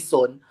 Alam mo yung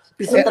pison?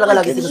 Pison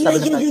talaga lagi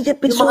sinasabi na yung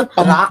mga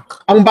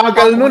truck. Ang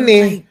bagal nun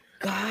eh.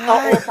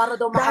 God. Para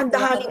daw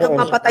dahan-dahanin kang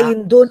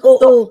papatayin doon.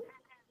 Oo.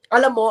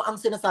 Alam mo, ang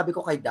sinasabi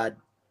ko kay Dad,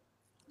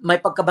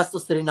 may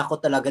pagkabastos rin ako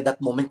talaga that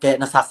moment, kaya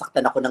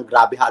nasasaktan ako ng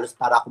grabe, halos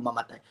para ako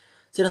mamatay.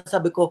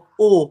 Sinasabi ko,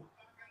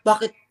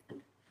 bakit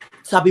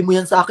sabi mo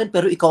yan sa akin,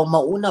 pero ikaw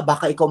mauna,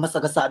 baka ikaw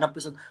masagasaan ng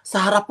prison.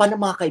 Sa harapan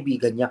ng mga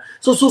kaibigan niya.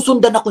 So,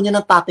 susundan ako niya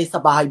ng tatay sa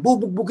bahay.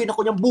 Bubugbugin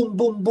ako niya, boom,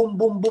 boom, boom,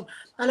 boom, boom.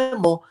 Alam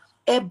mo,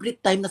 every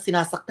time na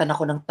sinasaktan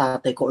ako ng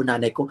tatay ko o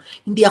nanay ko,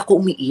 hindi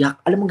ako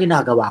umiiyak. Alam mo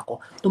ginagawa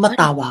ko?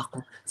 Tumatawa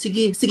ako.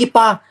 Sige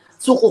pa.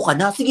 Suko ka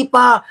na. Sige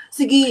pa.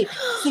 Sige.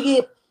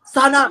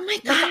 Sana,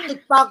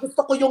 masakit pa.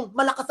 Gusto ko yung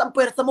malakas ang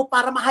puwersa mo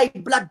para ma-high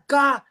blood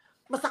ka.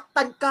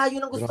 Masaktan ka.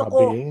 Yun ang gusto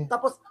ko.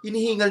 Tapos,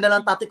 hinihingal na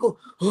lang tatay ko.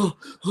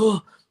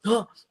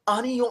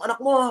 Ani, yung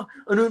anak mo,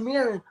 ano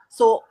yan?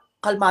 So,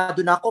 kalmado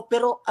na ako.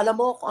 Pero alam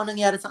mo kung anong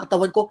nangyari sa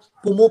katawan ko,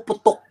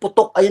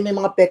 pumuputok-putok. Ayun, may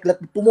mga peklat.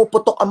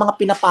 Pumuputok ang mga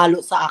pinapalo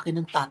sa akin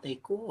ng tatay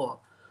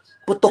ko.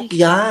 Putok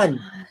yan.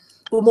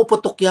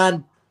 Pumuputok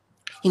yan.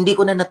 Hindi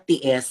ko na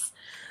natiis.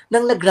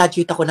 Nang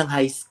nag-graduate ako ng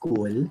high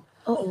school.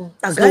 Oo.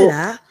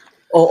 Tagal,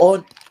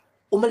 Oo.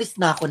 Umalis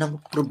na ako ng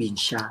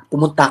probinsya.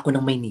 Pumunta ako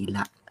ng Maynila.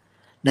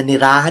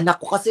 Nanirahan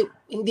ako kasi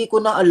hindi ko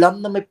na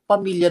alam na may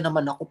pamilya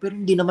naman ako pero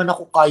hindi naman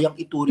ako kayang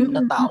ituring na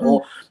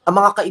tao. Ang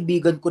mga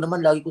kaibigan ko naman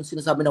lagi kong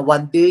sinasabi na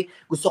one day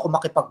gusto ko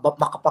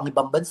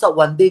makapangibang bansa,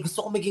 one day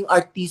gusto ko maging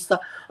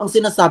artista. Ang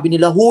sinasabi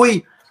nila,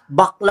 huy,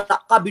 bakla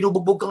ka,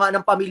 binubugbog ka nga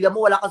ng pamilya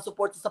mo, wala kang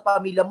support sa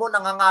pamilya mo,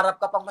 nangangarap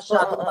ka pang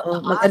masyadong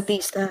mataas.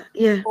 Mag-artista.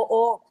 Yeah.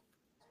 Oo.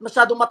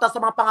 Masyadong mataas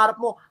sa mga pangarap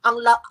mo. Ang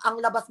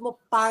labas mo,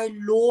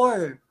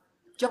 parlor.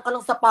 Diyan ka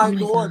lang sa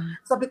parlor.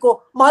 Sabi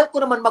ko, mahal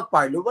ko naman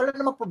mag-parlor. Wala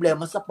namang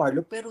problema sa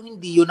parlor, pero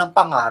hindi yun ang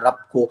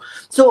pangarap ko.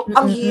 So,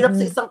 ang hirap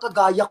sa isang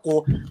kagaya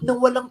ko na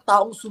walang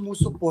taong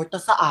sumusuporta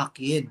sa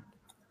akin.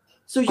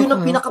 So, yun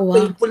ang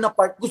pinaka-painful na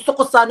part. Gusto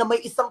ko sana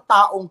may isang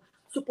taong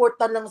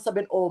suportan lang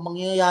sabihin,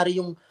 mangyayari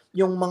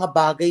yung mga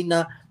bagay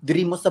na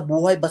dream mo sa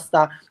buhay,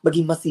 basta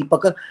maging masipag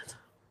ka.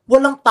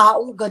 Walang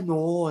taong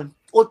ganun.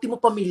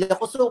 Ultimo pamilya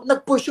ko. So,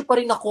 nag-pursue pa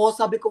rin ako.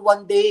 Sabi ko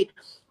one day,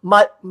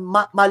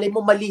 malay mo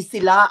mali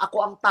sila.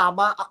 Ako ang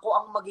tama. Ako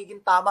ang magiging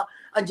tama.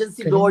 Andyan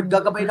si Lord.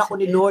 Gagabayin ako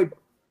ni Lord.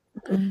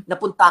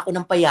 Napunta ako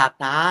ng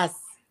Payatas.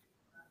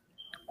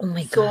 Oh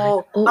my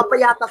God. So, ang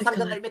Payatas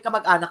hanggang ngayon, may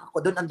kamag-anak ako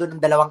doon. Andun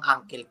ang dalawang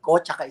uncle ko,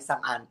 tsaka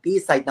isang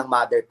auntie, side ng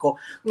mother ko.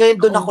 Ngayon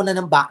doon ako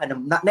nanambakan.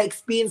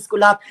 Na-experience ko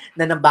lahat.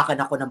 Nanambakan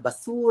ako ng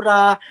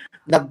basura.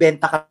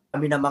 Nagbenta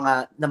kami ng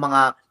mga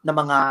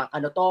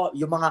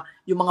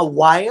yung mga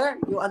wire,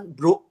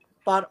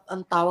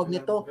 ang tawag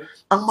nito.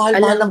 Ang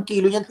mahal-mahal ng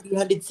kilo niyan,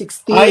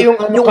 360.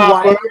 Yung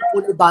wire,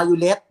 kulay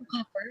violet.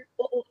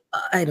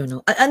 I don't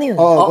know. Ano yun?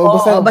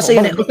 Basta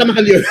yun. Basta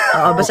mahal yun.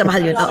 Basta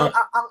mahal yun.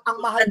 Ang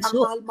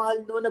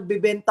mahal-mahal noon,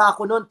 nagbebenta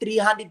ako noon,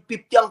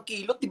 350 ang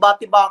kilo,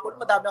 tiba-tiba ako,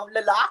 madami akong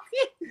lalaki.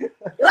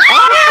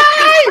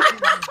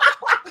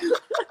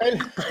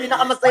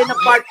 Pinakamasaya na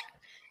part.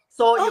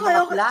 So, yung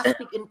mga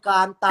plastic in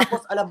can,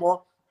 tapos alam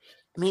mo,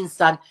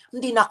 minsan,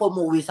 hindi na ako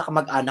umuwi sa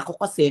kamag-anak ko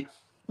kasi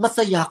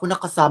masaya ako na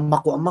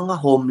kasama ko ang mga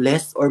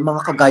homeless or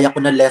mga kagaya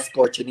ko na less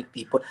fortunate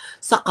people.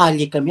 Sa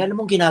kalye kami, alam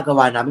mo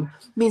ginagawa namin?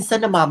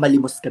 Minsan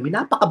namamalimos kami,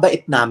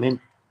 napakabait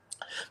namin.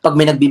 Pag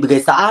may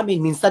nagbibigay sa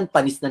amin, minsan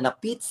panis na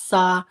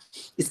pizza,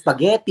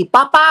 spaghetti,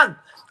 papag!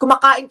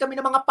 Kumakain kami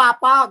ng mga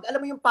papag. Alam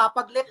mo yung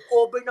papag,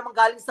 leftover naman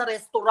galing sa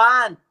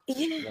restaurant.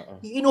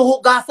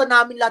 Hinuhugasan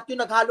namin lahat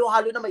yun,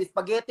 naghalo-halo na may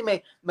spaghetti,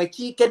 may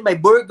chicken, may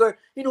burger.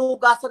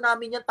 Hinuhugasan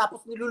namin yan,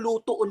 tapos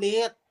niluluto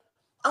ulit.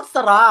 Ang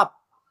sarap.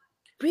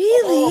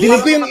 Really?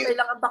 Dinig ko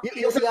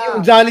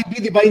yung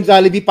Jollibee, di ba? Yung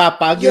Jollibee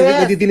papag.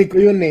 Yes. Nadidinig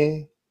ko yun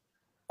eh.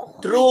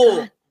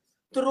 True.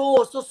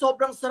 So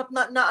sobrang sarap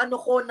na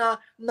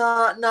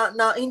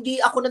hindi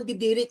ako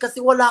nandidiri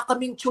kasi wala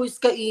kaming choice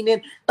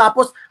kainin.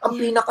 Tapos ang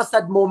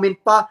pinaka-sad moment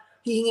pa,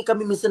 hihingi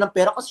kami minsan ng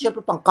pera kasi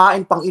syempre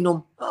pangkain,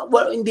 pang-inom.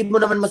 Hindi mo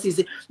naman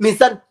masisi.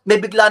 Minsan may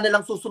bigla na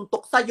lang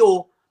susuntok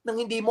sa'yo nang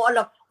hindi mo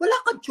alam. Wala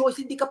kang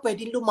choice, hindi ka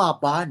pwedeng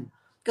lumaban.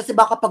 Kasi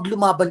baka pag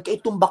lumaban ka,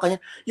 itumba ka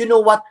yan. You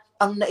know what?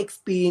 Ang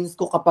na-experience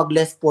ko kapag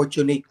less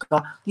fortunate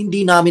ka,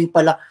 hindi namin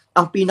pala,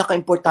 ang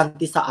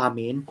pinaka-importante sa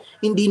amin,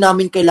 hindi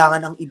namin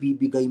kailangan ang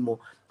ibibigay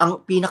mo. Ang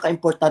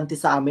pinaka-importante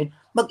sa amin,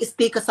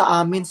 mag-stay ka sa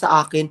amin,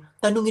 sa akin,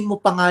 tanungin mo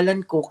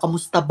pangalan ko,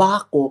 kamusta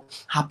ba ako,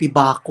 happy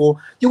ba ako,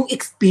 yung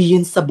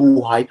experience sa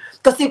buhay.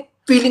 Kasi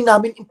feeling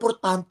namin,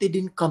 importante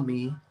din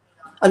kami.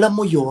 Alam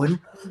mo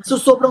yon? So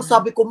sobrang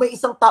sabi ko, may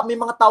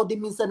mga tao din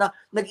minsan na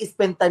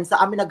nag-spend time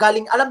sa amin na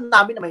galing, alam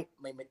namin na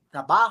may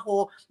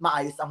trabaho,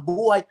 maayos ang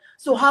buhay.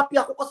 So happy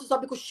ako kasi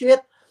sabi ko,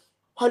 shit,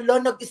 hala,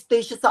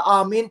 nag-stay siya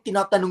sa amin,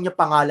 tinatanong niya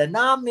pangalan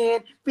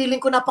namin.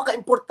 Feeling ko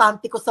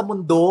napaka-importante ko sa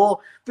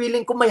mundo.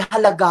 Feeling ko may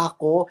halaga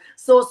ako.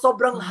 So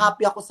sobrang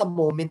happy ako sa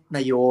moment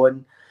na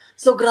yon.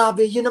 So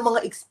grabe, yun ang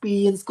mga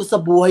experience ko sa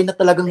buhay na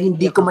talagang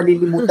hindi ko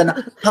malilimutan na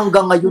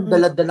hanggang ngayon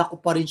dala-dala ko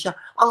pa rin siya.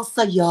 Ang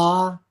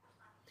saya.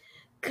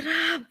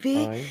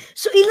 Grabe.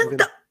 So ilang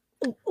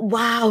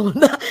wow.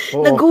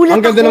 Nagulat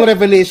ang ganda ng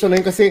revelation na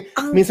yun kasi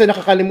minsan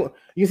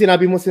yung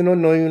sinabi mo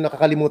yung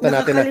nakakalimutan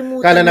natin na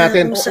kala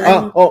natin,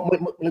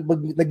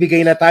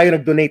 nagbigay na tayo,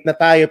 nag-donate na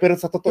tayo, pero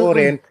sa totoo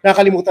rin,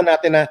 nakakalimutan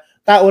natin na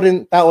tao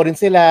rin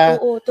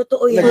sila. Oo,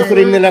 totoo yan. Gusto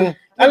rin nilang,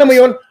 alam mo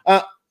yun,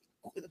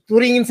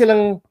 turingin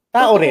silang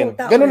tao rin.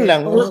 Ganun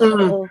lang.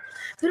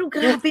 Pero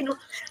grabe, no.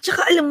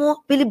 Tsaka alam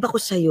mo, bilib ako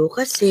sa'yo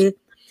kasi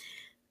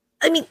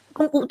I mean,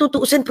 kung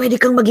tutuusin, pwede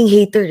kang maging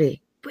hater eh.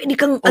 Pwede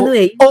kang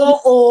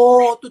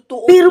totoo.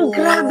 Pero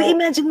grabe,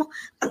 imagine mo,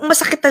 ang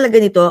masakit talaga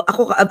nito,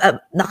 ako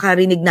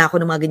nakarinig na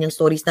ako ng mga ganyang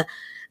stories na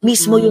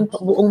mismo yung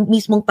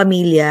mismong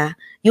pamilya,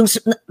 yung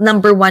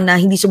number one na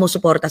hindi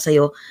sumusuporta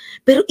sa'yo.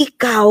 Pero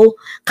ikaw,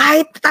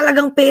 kahit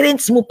talagang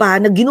parents mo pa,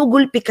 na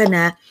ginugulpi ka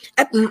na,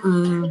 at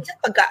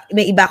pag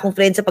may iba akong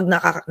friends, pag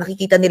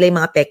nakikita nila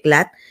yung mga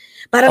peklat,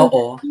 parang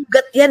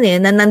ugat yan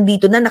na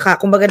nandito na,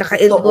 kumbaga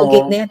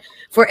naka-elongate na yan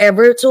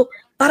forever. So,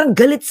 parang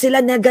galit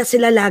sila, nega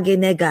sila lagi,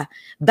 nega.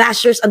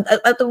 Bashers,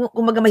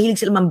 kumaga mahilig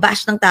sila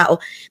mambash ng tao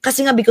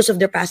kasi nga because of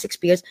their past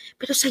experience.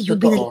 Pero sa'yo,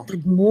 Totoo.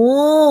 binaliktad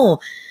mo.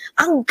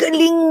 Ang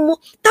galing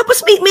mo.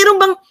 Tapos meron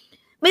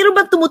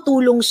bang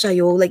tumutulong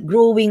sa'yo, like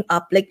growing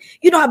up, like,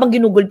 habang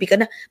ginugulpi ka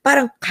na,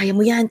 parang, kaya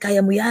mo yan.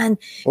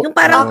 Yung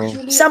parang,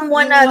 Actually,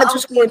 someone yun na nga ang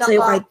nagsusupport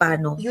sa'yo pinaka- kahit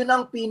paano. Yun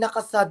ang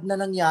pinaka-sad na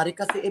nangyari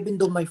kasi even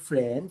though my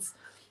friends,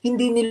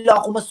 hindi nila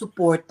ako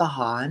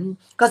masuportahan.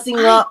 Kasi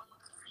nga,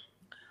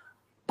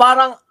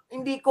 parang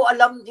hindi ko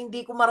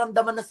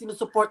maramdaman na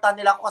sinusuportahan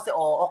nila ako kasi,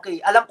 okay,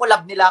 alam ko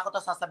love nila ako,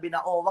 tapos sasabihin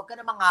na, wag ka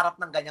na mangarap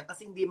ng ganyan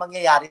kasi hindi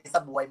mangyayari sa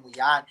buhay mo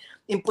yan.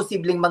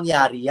 Imposibleng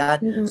mangyari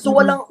yan. So,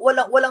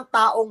 walang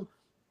taong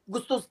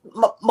gusto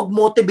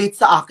mag-motivate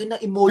sa akin na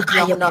emoji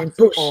Kaya ako na, mo yan,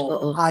 push.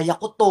 Oo. kaya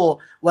ko to,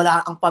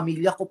 wala ang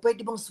pamilya ko,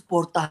 pwede bang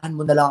suportahan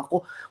mo na lang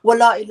ako?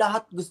 Wala,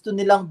 lahat gusto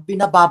nilang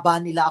binababa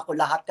nila ako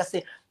lahat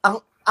kasi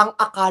ang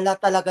akala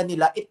talaga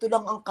nila, ito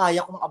lang ang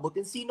kaya kong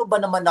abutin. Sino ba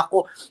naman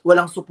ako?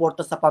 Walang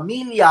suporta sa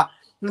pamilya,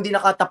 hindi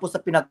nakatapos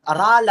sa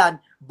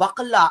pinag-aralan,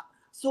 bakla.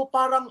 So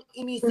parang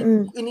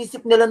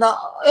inisip nila na,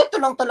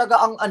 ito lang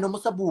talaga ang mo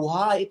sa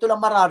buhay, ito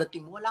lang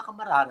mararating mo, wala kang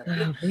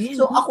mararating.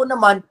 So ako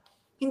naman,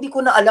 hindi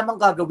ko na alam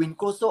ang gagawin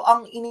ko. So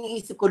ang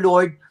iniisip ko,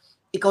 Lord,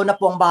 ikaw na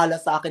po ang bahala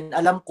sa akin.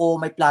 Alam ko,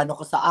 may plano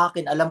ko sa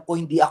akin. Alam ko,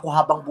 hindi ako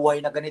habang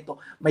buhay na ganito.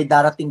 May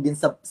darating din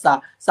sa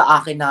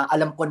akin na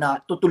alam ko na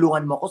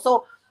tutulungan mo ko.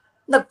 So,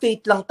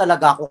 nag-faith lang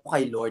talaga ako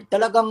kay Lord.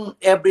 Talagang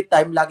every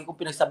time, lagi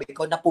kong pinagsabi,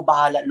 ikaw na po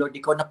bahala, Lord.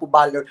 Ikaw na po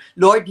bahala.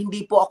 Lord,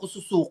 hindi po ako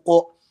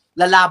susuko.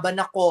 Lalaban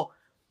ako.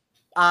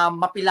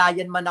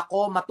 Mapilayan man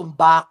ako,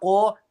 matumba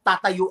ako,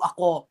 tatayo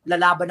ako.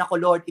 Lalaban ako,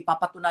 Lord.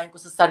 Ipapatunayan ko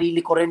sa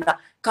sarili ko rin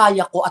na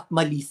kaya ko at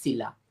mali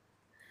sila.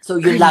 So,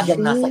 yun lagi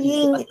ang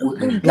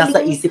nasa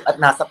isip at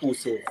nasa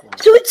puso ko.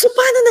 So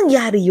paano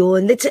nangyari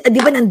yun? Let's say,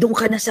 di ba nandun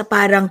ka na sa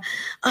parang,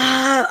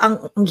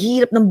 ang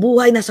hirap ng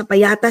buhay, nasa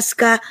payatas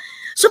ka.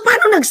 So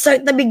paano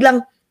nag-start na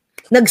biglang,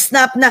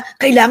 nag-snap na,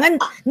 kailangan,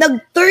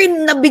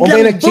 nag-turn na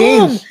biglang,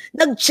 boom!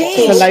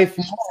 Nag-change. Sa life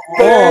mo.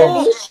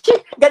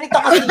 Ganito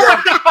kasi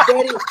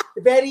yun.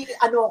 Very,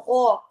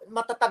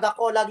 matatag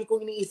ako. Lagi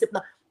kong iniisip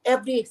na,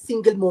 every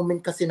single moment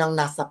kasi nang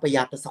nasa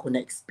payatas ako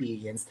na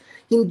experience,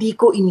 hindi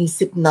ko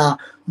inisip na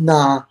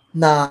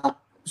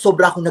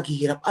sobra akong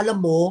naghihirap.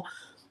 Alam mo,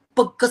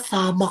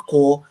 pagkasama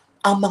ko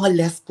ang mga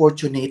less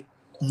fortunate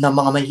na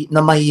mga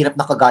mahirap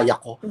na kagaya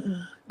ko,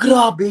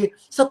 grabe,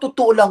 sa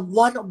totoo lang,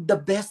 one of the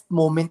best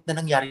moment na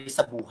nangyari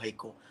sa buhay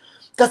ko.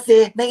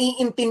 Kasi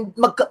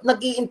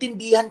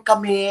nag-iintindihan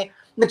kami,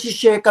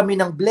 nag-share kami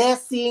ng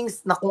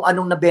blessings, na kung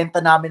anong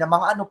nabenta namin ng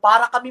mga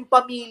para kaming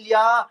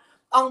pamilya.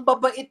 Ang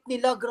babait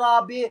nila,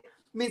 grabe.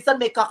 Minsan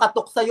may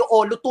kakatok sa'yo,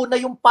 luto na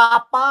yung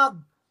papag.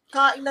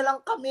 Kain na lang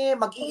kami,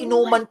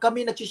 mag-iinuman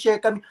kami, nag-share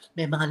kami.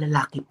 May mga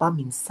lalaki pa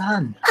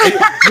minsan.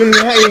 Yun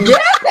nga eh.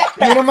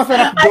 Yun ang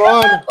masarap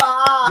doon. Diba?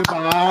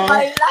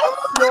 My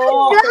life, no.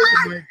 Oh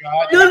my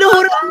God.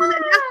 Luluhuran mo na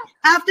lang.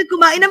 After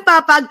kumain ng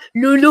papag,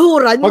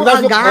 luluhuran mo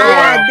Pagdasok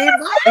agad. mo.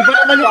 Diba? Iba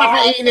naman yung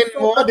kakainin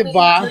mo,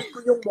 diba? Ko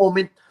yung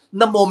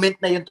moment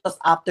na yun. Tapos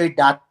after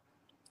that,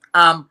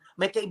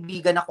 may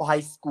kaibigan ako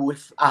high school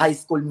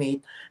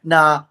mate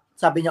na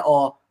sabi niya,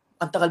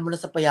 ang tagal mo na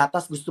sa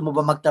payatas, gusto mo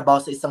ba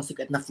magtrabaho sa isang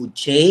sikat na food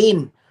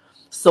chain?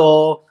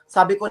 So,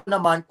 sabi ko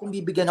naman, kung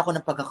bibigyan ako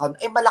ng pagkakataon,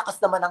 malakas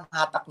naman ang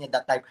hatak niya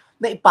that time,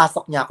 na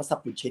ipasok niya ako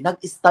sa food chain.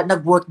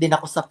 Nag-work din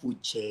ako sa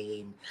food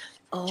chain.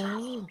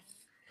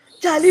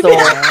 Jollibee.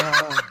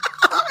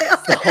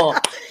 So,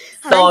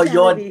 Hi, yun.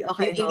 Jollibee.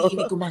 Okay,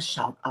 Hindi ko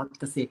ma-shout out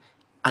kasi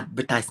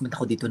advertisement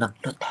ako dito ng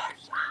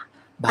Loteria.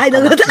 Ay,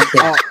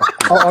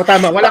 Oo,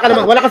 tama. Wala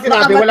ka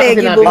sinabi.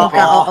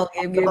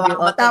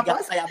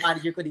 Tapos, kaya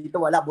manager ko dito,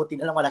 buti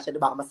na lang wala siya,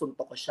 baka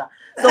masuntok ko siya.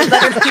 So,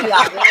 ganun sila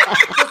ako.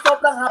 So,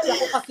 sobrang happy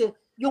ako kasi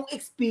yung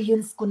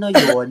experience ko na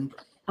yun,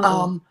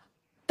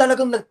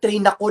 talagang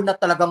nag-train ako na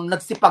talagang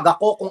nagsipag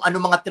ako kung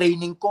ano mga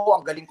training ko.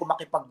 Ang galing ko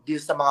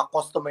makipag-deal sa mga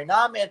customer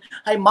namin.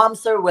 Hi, ma'am,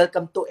 sir,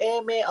 welcome to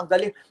Eme.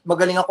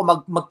 Magaling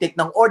ako mag-take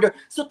ng order.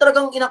 So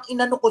talagang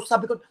inano ko,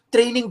 sabi ko,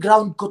 training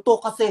ground ko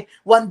to kasi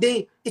one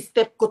day,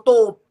 step ko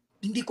to.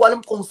 Hindi ko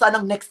alam kung saan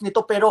ang next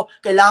nito, pero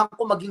kailangan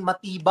ko maging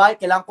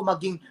matibay, kailangan ko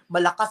maging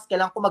malakas,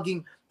 kailangan ko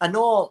maging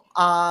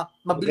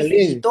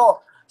mabilis dito.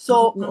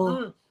 So,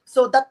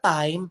 so that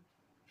time,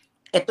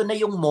 eto na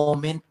yung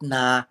moment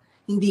na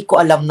hindi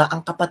ko alam na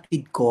ang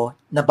kapatid ko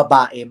na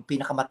babae,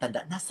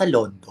 pinakamatanda, nasa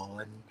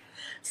London.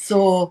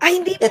 So,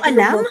 hindi mo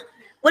alam?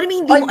 What do you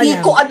mean hindi mo alam? Hindi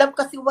ko alam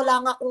kasi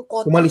wala nga akong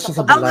contact. Umalis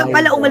sa balay. nga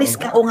pala, umalis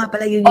ka. nga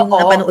pala, yun yung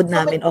napanood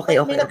namin. Okay.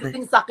 May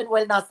nagtitin sa akin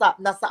while nasa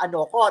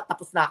ko,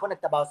 tapos na ako,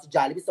 nagtrabaho sa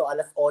Jollibee, so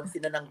alas 11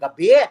 na ng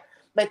gabi.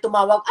 May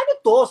tumawag, ano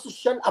to?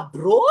 Social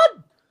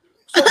abroad?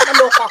 So,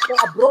 naloka ako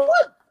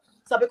abroad.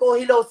 Sabi ko,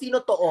 hello,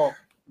 sino to?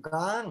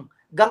 Gang.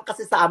 Gang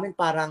kasi sa amin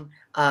parang,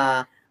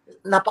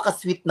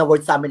 napaka-sweet na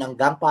word sa amin ang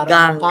gang.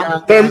 Parang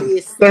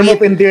term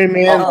of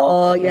endearment.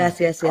 Yes.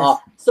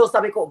 So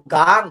sabi ko,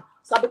 gang.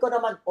 Sabi ko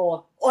naman,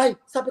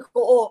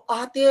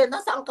 ate,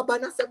 nasaan ka ba?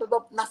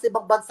 Nasa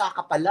ibang bansa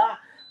ka pala.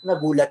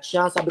 nagulat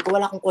siya. Sabi ko,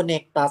 wala akong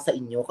konekta sa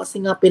inyo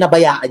kasi nga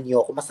pinabayaan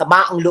niyo ako.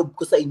 Masama ang loob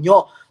ko sa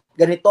inyo.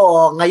 Ganito,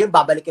 ngayon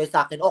babalik kayo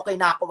sa akin. Okay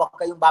na ako, wag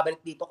kayong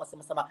babalik dito kasi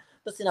masama.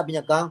 Tapos sinabi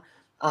niya, Gang,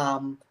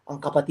 ang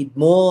kapatid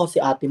mo, si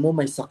ate mo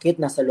may sakit.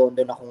 Nasa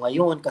London ako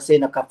ngayon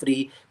kasi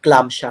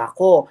nagka-pre-eclampsia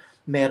ako.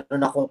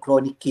 Meron akong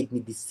chronic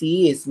kidney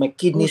disease. My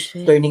kidneys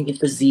turning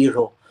into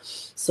 0.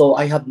 So,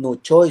 I have no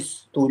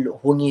choice.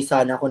 Hungi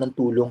sana ako ng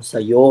tulong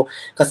sa'yo.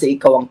 Kasi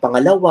ikaw ang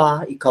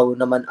pangalawa, ikaw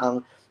naman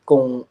ang,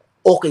 kung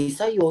okay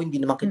sa'yo, hindi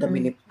naman kita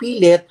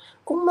binipilit,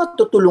 kung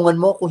matutulungan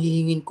mo ako,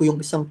 hihingin ko yung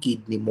isang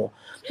kidney mo.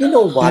 You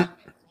know what?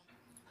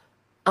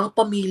 Ang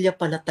pamilya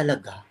pala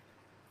talaga,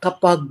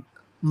 kapag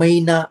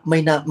may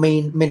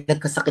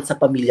nagkasakit sa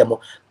pamilya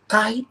mo,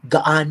 kahit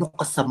gaano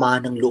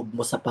kasama ng loob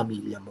mo sa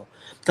pamilya mo,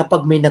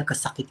 kapag may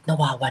nagkasakit,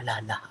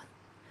 nawawala lahat.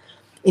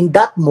 In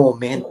that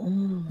moment,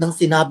 nang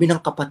sinabi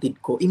ng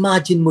kapatid ko,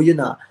 imagine mo yun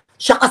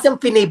siya kasi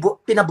ang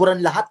pinaburan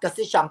lahat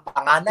kasi siya ang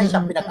panganay, siya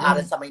ang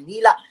pinag-aaral sa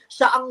Maynila,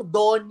 siya ang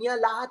donya,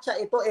 lahat siya,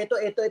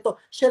 ito,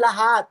 siya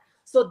lahat.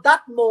 So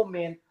that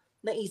moment,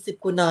 naisip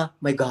ko na,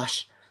 my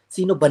gosh,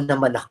 sino ba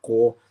naman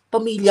ako?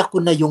 Pamilya ko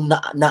na yung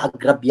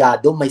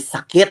naagrabyado, may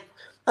sakit.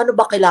 Ano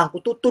ba kailangan ko?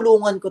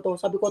 Tutulungan ko to.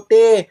 Sabi ko,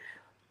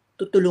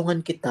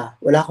 tutulungan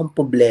kita. Wala akong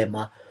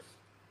problema.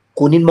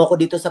 Kunin mo ako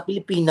dito sa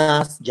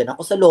Pilipinas, dyan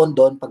ako sa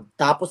London,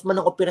 pagtapos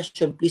man ng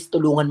operasyon, please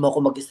tulungan mo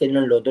ako mag-stay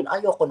ng London.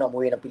 Ayoko na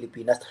umuwi ng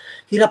Pilipinas.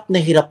 Hirap na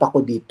hirap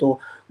ako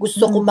dito.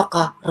 Gusto ko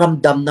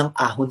makaramdam ng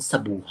ahon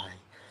sa buhay.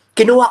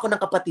 Kinuha ko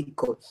ng kapatid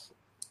ko.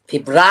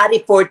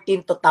 February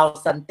 14,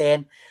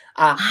 2010,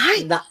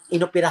 na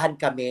inoperahan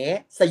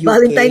kami sa UK.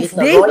 Valentine's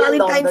sa Day, Royal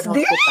Valentine's London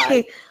Day.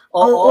 Hospital.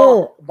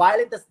 Oo.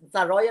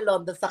 Sa Royal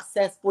London,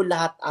 successful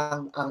lahat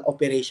ang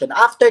operation.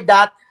 After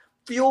that,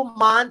 few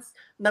months,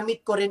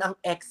 na-meet ko rin ang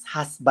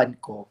ex-husband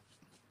ko.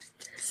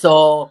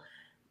 So,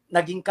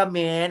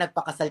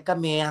 nagpakasal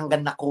kami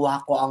hanggang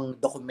nakuha ko ang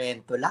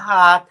dokumento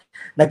lahat.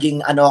 Naging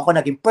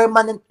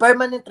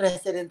permanent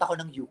resident ako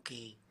ng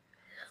UK.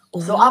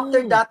 So,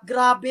 after that,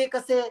 grabe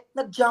kasi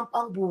nag-jump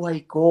ang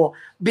buhay ko.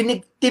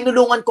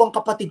 Tinulungan ko ang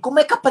kapatid ko.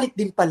 May kapalit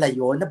din pala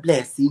yun na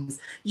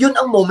blessings. Yun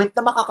ang moment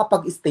na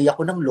makakapag-stay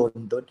ako ng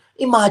London.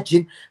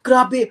 Imagine,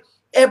 grabe,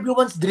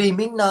 everyone's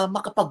dreaming na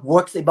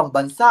makapag-work sa ibang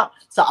bansa,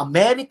 sa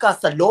Amerika,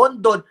 sa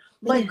London.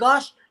 My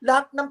gosh,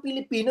 lahat ng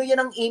Pilipino, yan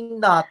ang aim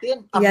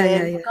natin.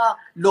 Amerika,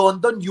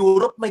 London,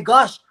 Europe, my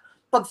gosh.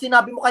 Pag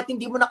sinabi mo, kahit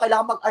hindi mo na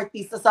kailangan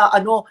mag-artista sa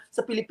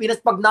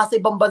Pilipinas, pag nasa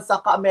ibang bansa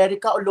ka,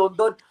 Amerika o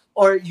London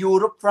or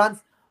Europe,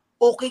 France,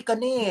 okay ka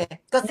na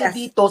Kasi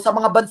dito, sa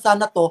mga bansa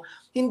na to,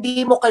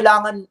 hindi mo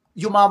kailangan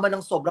yumaman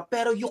ng sobra,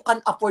 pero you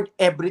can afford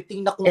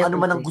everything na kung ano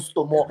man ang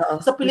gusto mo.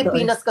 Sa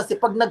Pilipinas kasi,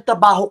 pag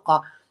nagtrabaho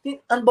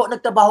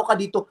ka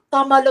dito,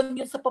 tama lang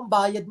yun sa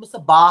pambayad mo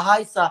sa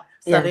bahay, sa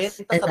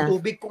renta, sa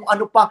tubig, kung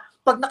ano pa.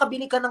 Pag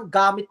nakabili ka ng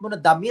gamit mo na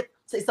damit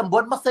sa isang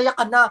buwan, masaya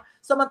ka na.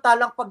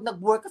 Samantalang pag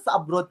nag-work ka sa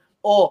abroad,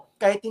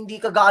 kahit hindi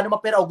ka gaano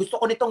mapera, gusto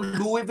ko nitong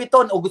Louis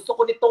Vuitton, gusto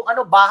ko nitong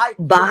bahay,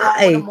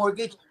 ng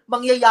mortgage,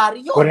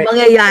 mangyayari yun. Correct.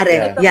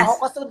 Mangyayari, yes.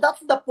 So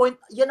that's the point,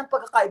 yan ang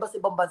pagkakaiba sa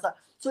ibang bansa.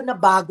 So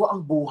nabago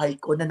ang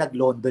buhay ko na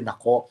nag-London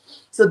ako.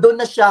 So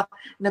doon na siya,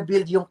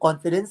 na-build yung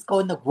confidence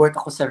ko, nag-work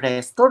ako sa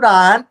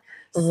restaurant.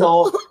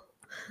 So,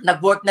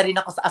 nag-work na rin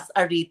ako as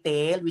a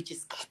retail, which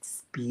is Kate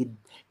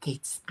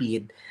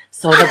Speed.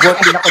 So,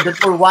 nag-work din ako doon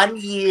for 1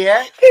 year.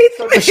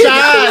 So,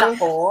 Social!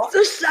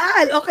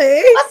 Social, okay.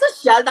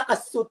 Social,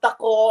 nakasuit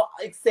ako,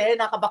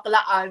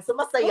 nakabaklaan. So,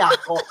 masaya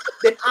ako.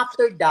 Then,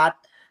 after that,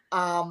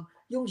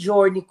 yung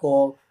journey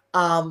ko,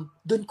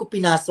 doon ko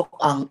pinasok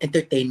ang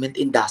entertainment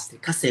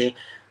industry. Kasi,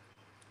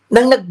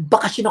 nang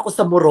nagbakasyon ako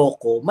sa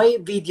Morocco, may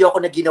video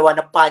ako na ginawa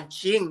na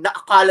punching, na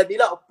akala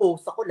nila,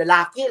 post ako,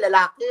 lalaki.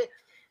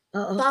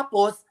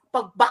 Tapos,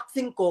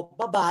 pag-boxing ko,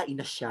 babae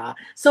na siya.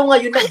 So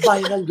ngayon,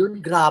 nag-viral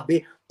yun,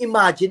 grabe.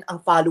 Imagine,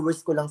 ang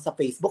followers ko lang sa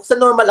Facebook. Sa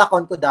normal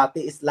account ko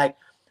dati is like,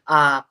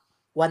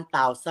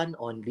 1,000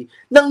 only.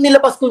 Nang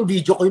nilabas ko yung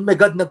video ko, my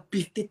God,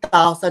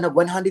 nag-50,000,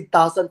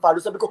 nag-100,000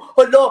 followers. Sabi ko,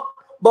 hala,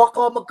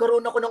 baka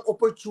magkaroon ako ng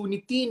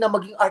opportunity na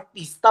maging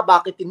artista.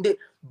 Bakit hindi?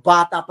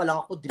 Bata pa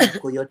lang ako, dream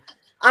ko yun.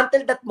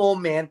 Until that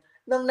moment,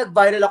 nang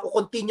nag-viral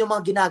ako, continue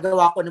mga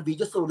ginagawa ko ng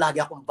video, so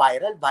lagi akong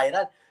viral.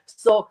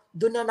 So,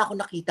 doon na ako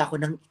nakita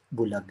ko ng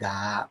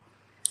Bulaga.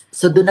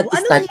 So, doon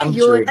nag-start ang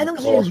journey ko. Anong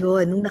year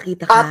yun nung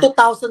nakita ka?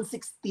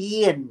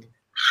 2016.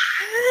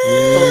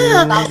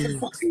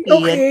 So,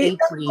 2016,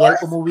 April,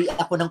 umuwi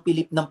ako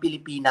ng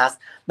Pilipinas.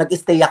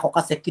 Nag-stay ako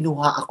kasi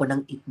kinuha ako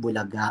ng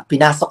Itbulaga.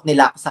 Pinasok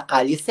nila ako sa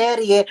Kalye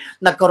Serye.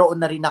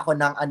 Nagkaroon na rin ako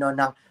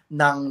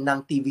ng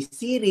TV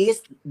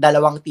series,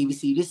 2 TV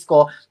series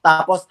ko.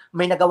 Tapos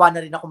may nagawa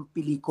na rin akong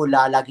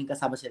pelikula, laging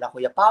kasama sila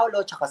Kuya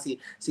Paolo, tsaka si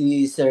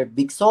Sir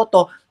Vic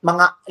Soto.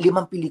 Mga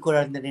 5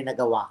 pelikula na rin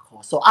nagawa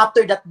ko. So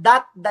after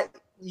that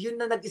yun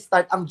na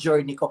nag-start ang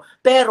journey ko.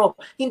 Pero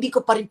hindi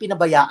ko pa rin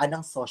pinabayaan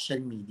ang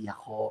social media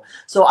ko.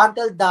 So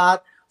until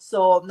that,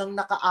 nang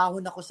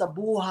nakaahon ako sa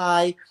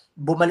buhay,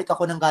 bumalik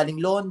ako ng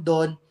galing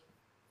London,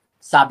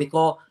 sabi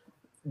ko,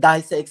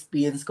 dahil sa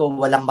experience ko,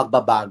 walang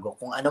magbabago.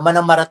 Kung ano man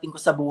ang marating ko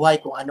sa buhay,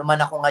 kung ano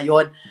man ako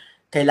ngayon,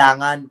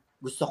 kailangan,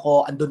 gusto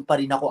ko, andun pa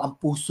rin ako, ang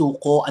puso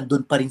ko,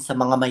 andun pa rin sa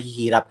mga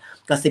mahihirap.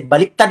 Kasi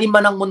baliktarin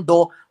man ang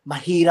mundo,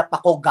 mahirap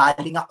ako,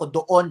 galing ako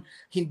doon,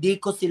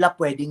 hindi ko sila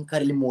pwedeng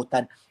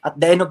kalimutan. At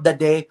the end of the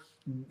day,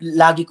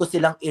 lagi ko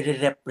silang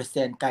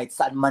i-represent kahit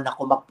saan man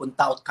ako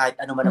magpunta o kahit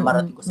ano man ang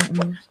marating ko sa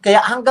buhay. Kaya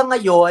hanggang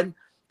ngayon,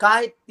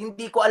 kahit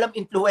hindi ko alam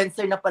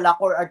influencer na pala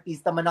ako or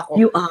artista man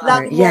ako,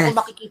 lagi mo ako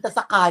makikita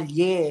sa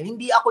kalye.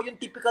 Hindi ako yung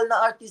typical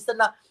na artista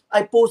na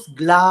I post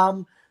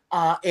glam,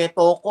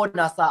 eto ko,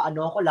 nasa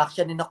ano ako,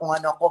 laksyanin ako,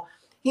 ano ako.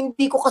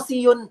 Hindi ko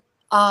kasi yun,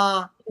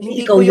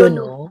 hindi ko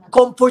yun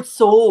comfort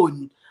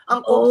zone.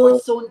 Ang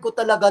comfort zone ko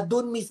talaga,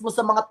 dun mismo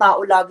sa mga tao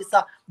lagi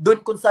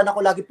dun kung saan ako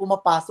lagi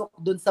pumapasok,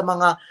 dun sa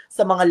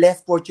mga less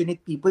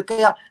fortunate people.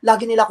 Kaya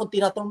lagi nila akong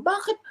tinatanong,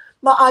 bakit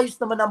maayos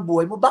naman ang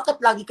buhay mo?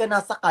 Bakit lagi ka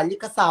nasa kalye,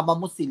 kasama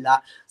mo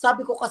sila?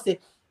 Sabi ko kasi,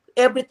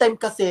 every time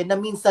kasi na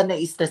minsan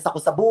na-stress ako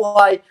sa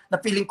buhay,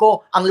 na feeling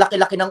ko, ang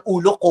laki-laki ng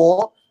ulo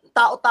ko,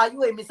 tao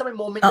tayo eh. Minsan may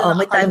moment na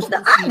may times na,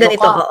 ganito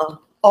ka.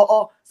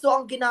 Oo. So,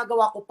 ang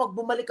ginagawa ko, pag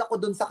bumalik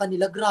ako dun sa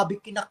kanila, grabe,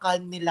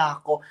 kinakalm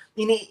nila ako.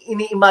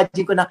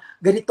 Ini-imagine ko na,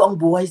 ganito ang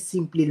buhay,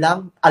 simple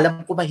lang.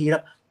 Alam ko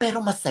mahirap,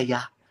 pero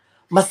masaya.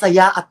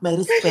 Masaya at may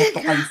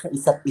respeto kayo sa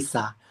isa't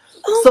isa.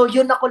 So,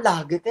 yun ako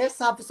lagi. Kaya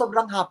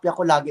sobrang happy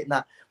ako lagi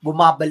na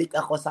bumabalik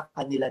ako sa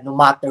kanila no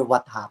matter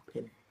what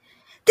happened.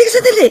 Teka,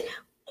 sandali.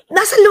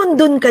 Nasa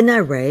London ka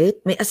na,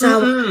 right? May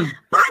asawa.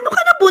 Paano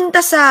ka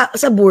napunta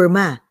sa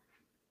Burma?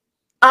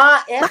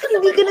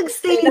 Bakit hindi ka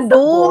nagstay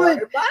doon?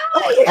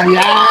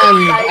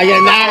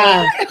 Ayan na.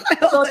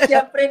 So,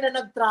 siyempre na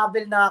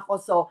nag-travel na ako.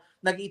 So,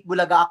 nag-eat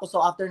bulaga ako.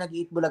 So, after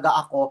nag-eat bulaga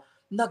ako,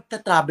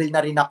 nagta-travel na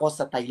rin ako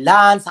sa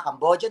Thailand, sa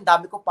Cambodia. Ang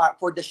dami ko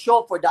for the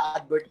show, for the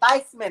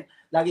advertisement.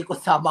 Lagi ko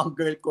sama ang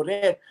girl ko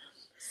rin.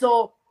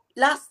 So,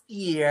 last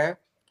year,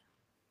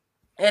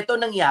 eto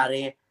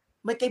nangyari,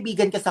 may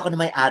kaibigan kasi ako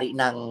na may-ari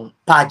ng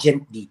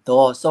pageant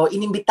dito. So,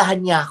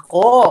 inimbitahan niya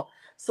ako.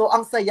 So,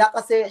 ang saya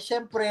kasi,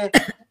 syempre,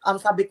 ang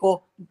sabi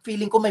ko,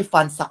 feeling ko may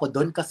fans ako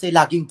doon kasi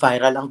laging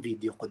viral ang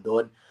video ko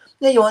doon.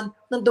 Ngayon,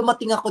 nang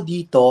dumating ako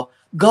dito,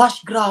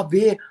 gosh,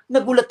 grabe,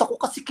 nagulat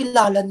ako kasi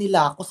kilala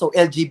nila ako. So,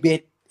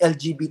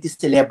 LGBT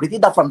celebrity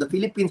from the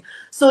Philippines.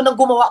 So, nang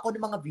gumawa ako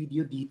ng mga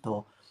video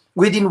dito,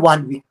 within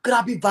 1 week,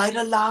 grabe,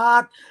 viral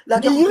lahat.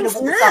 Lagi ako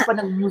pinag-uusapan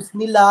ng news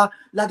nila,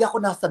 lagi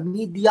ako nasa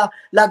media,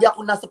 lagi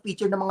ako nasa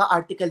picture ng mga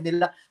article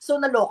nila. So,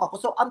 naloka ko.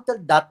 So, until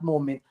that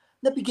moment,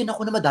 nabigyan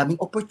ako ng madaming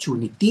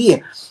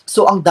opportunity.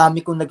 So, ang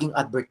dami kong naging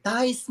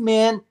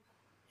advertisement,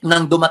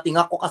 nang dumating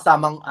ako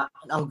kasamang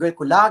ang girl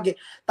ko lagi.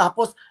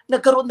 Tapos,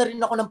 nagkaroon na rin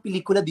ako ng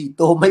pelikula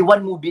dito. May 1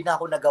 movie na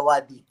ako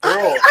nagawa dito.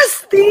 Ay,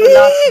 astig!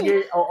 Last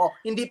year,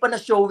 hindi pa na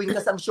showing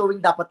kasi ang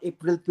showing dapat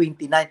April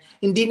 29.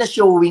 Hindi na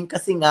showing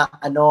kasi nga,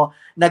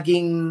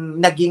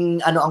 naging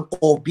ang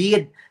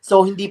COVID.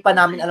 So, hindi pa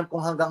namin alam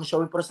kung hanggang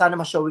showing, pero sana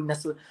ma-showing na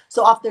soon.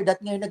 So, after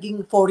that, ngayon,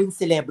 naging foreign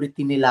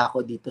celebrity nila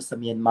ako dito sa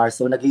Myanmar.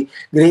 So,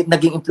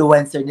 naging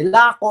influencer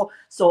nila ako.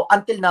 So,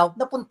 until now,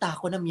 napunta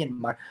ako na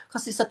Myanmar.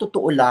 Kasi sa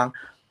totoo lang,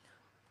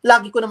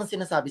 lagi ko naman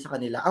sinasabi sa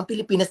kanila, ang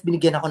Pilipinas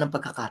binigyan ako ng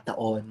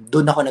pagkakataon.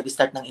 Doon ako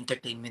nag-start ng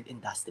entertainment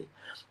industry.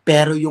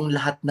 Pero yung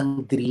lahat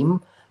ng dream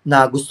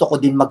na gusto ko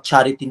din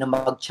mag-charity.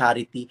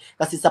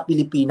 Kasi sa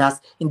Pilipinas,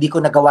 hindi ko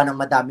nagawa ng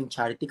madaming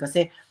charity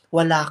kasi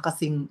wala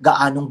kasing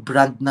gaanong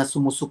brand na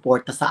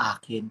sumusuporta sa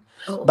akin.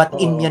 But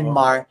in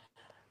Myanmar,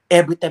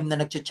 every time na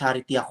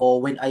nag-charity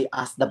ako, when I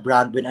ask the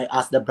brand,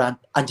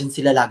 andyan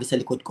sila lagi sa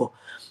likod ko.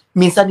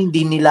 Minsan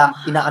hindi nila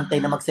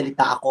inaantay na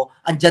magsalita ako.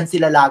 Andyan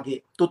sila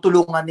lagi.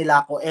 Tutulungan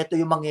nila ako. Eto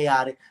yung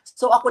mangyayari.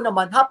 So ako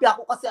naman, happy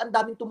ako kasi ang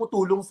daming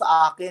tumutulong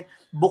sa akin.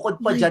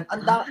 Bukod pa dyan,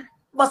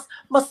 mas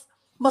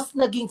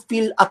naging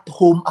feel at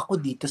home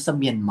ako dito sa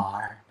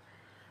Myanmar.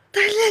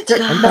 Talaga?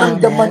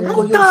 Naramdaman ko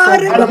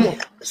yung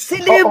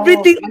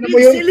celebrity.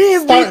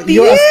 Celebrity.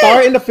 You're a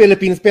star in the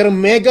Philippines, pero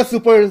mega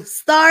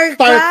superstar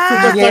ka.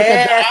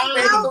 Yes.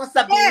 Pwede kong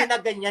sabihin na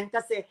ganyan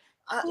kasi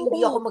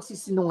hindi ako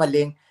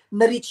magsisinungaling.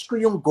 Na-reach ko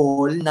yung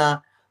goal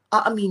na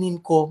aaminin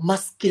ko,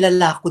 mas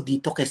kilala ko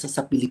dito kaysa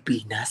sa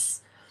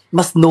Pilipinas.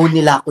 Mas known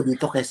nila ako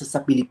dito kaysa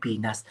sa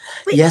Pilipinas.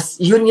 Yes,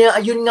 yun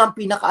nga ang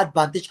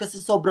pinaka-advantage kasi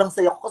sobrang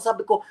saya ko.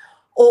 Sabi ko,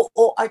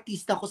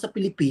 artista ko sa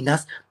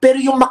Pilipinas, pero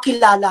yung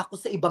makilala ko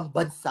sa ibang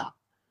bansa,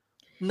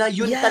 na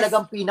yun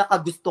talagang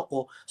pinaka-gusto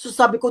ko. So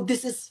sabi ko,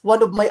 this is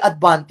one of my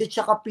advantage,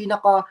 saka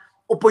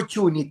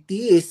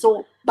pinaka-opportunity.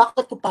 So,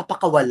 bakit ko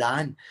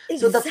papakawalan? Exactly.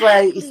 So that's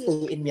why I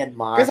stay in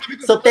Myanmar.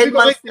 So 10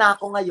 months na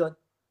ako ngayon.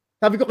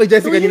 Sabi ko kay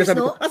Jessie kanina,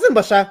 sabi ko, asan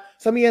ba siya?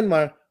 Sa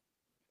Myanmar.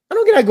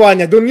 Anong ginagawa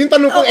niya doon? Yung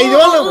tanong ko,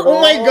 oh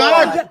my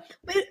God!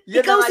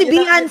 Ikaw si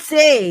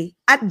Beyonce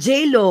at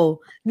J-Lo,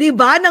 di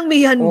ba, ng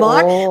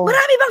Myanmar?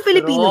 Marami bang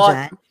Filipino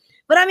dyan?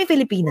 Maraming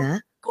Filipina?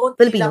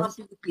 Konti lang ang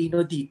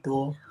Filipino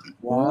dito.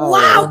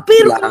 Wow!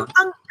 Pero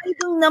ang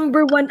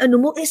number 1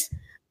 mo is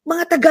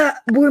mga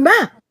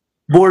taga-Burma.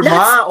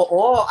 Burma,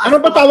 oo. Ano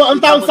ba tawag?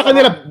 Ang tawag sa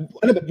kanila?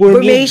 Ano ba?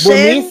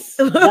 Burmese?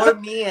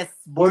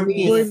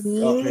 Burmese.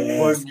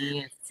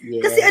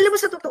 yes. Kasi alam mo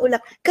sa totoo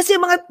lang, kasi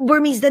yung mga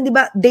Burmese din, di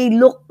ba, they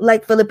look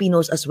like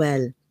Filipinos as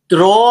well.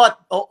 Truth.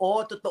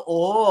 Oo, totoo.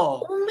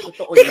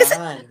 Totoo Kasi,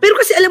 yan. pero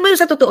kasi alam mo yung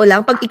sa totoo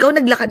lang, pag ikaw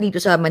naglakad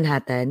dito sa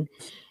Manhattan,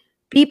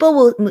 people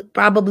will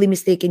probably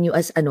mistaken you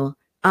as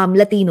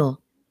Latino.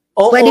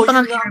 Oo, Pwede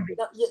pa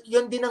yun,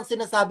 yun din ang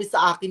sinasabi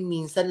sa akin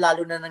minsan,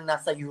 lalo na nang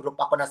nasa Europe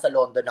ako, nasa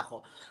London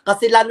ako.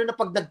 Kasi lalo na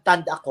pag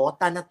nagtanda ako,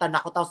 tana-tana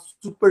ako, tapos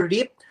super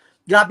ripped.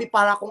 Grabe,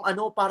 para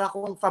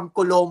akong from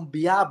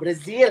Colombia,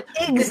 Brazil.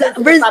 Kasi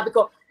sabi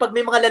ko, pag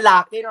may mga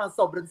lalaki na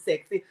sobrang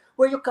sexy,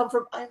 where you come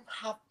from? I'm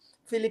half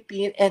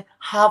Philippine and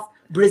half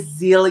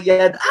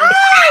Brazilian.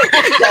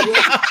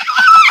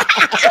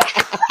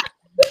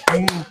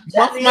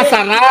 Mas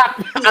masarap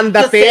ang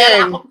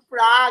dating. Akong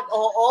Prague,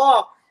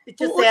 oo.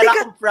 Itchusera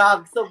akong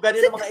Prague. So,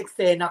 ganun ang mga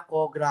eksena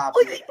ko. Grabe.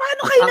 Uy,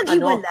 paano kayo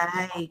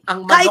naghiwalay? Ang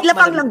Kahit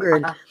lapang lang,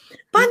 girl.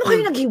 Paano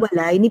kayo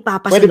naghiwalay ni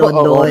Papa sa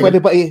London?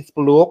 Pwede ba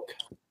i-explore?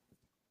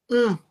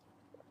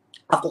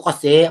 Ako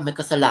kasi, may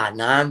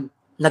kasalanan.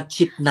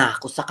 Nag-cheat na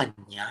ako sa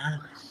kanya.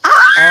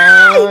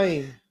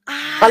 Ay!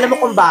 Alam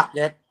mo kung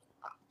bakit?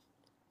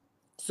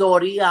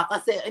 Sorry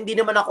kasi hindi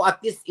naman ako,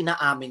 at least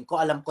inaamin ko.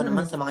 Alam ko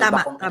naman sa mga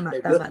iba kong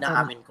interview,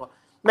 inaamin ko.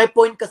 May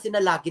point kasi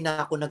na lagi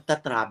na ako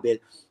nagta-travel.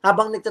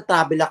 Habang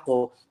nagta-travel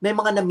ako, may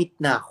mga na-meet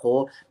na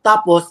ako.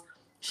 Tapos,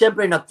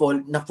 syempre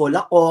na-fall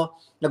ako,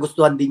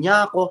 nagustuhan din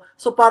niya ako.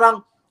 So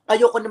parang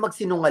ayoko na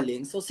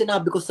magsinungaling. So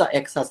sinabi ko sa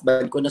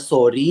ex-husband ko na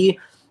sorry,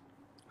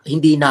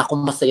 hindi na ako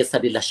masaya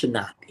sa relasyon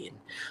natin.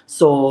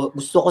 So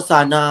gusto ko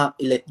sana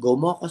i-let go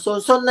mo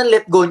ako. So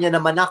na-let go niya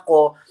naman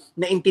ako,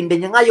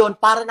 naintindihan niya ngayon,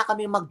 para na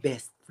kami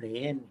mag-best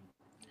friend.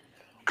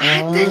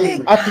 At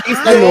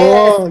least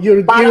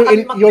you're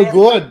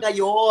good.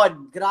 Ngayon.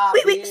 Grabe.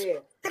 Wait.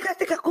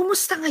 Teka,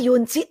 kumusta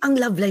ngayon ang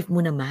love life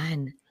mo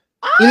naman?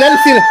 Ilan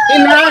sila?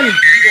 Ilan?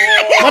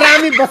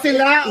 Marami ba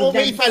sila? O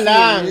may isa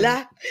lang?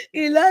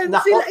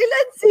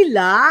 Ilan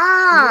sila?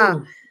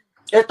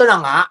 Ito na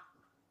nga.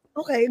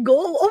 Okay, go.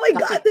 Oh my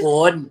God. Kasi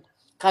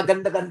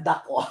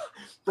kaganda-ganda ko.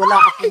 Wala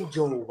akong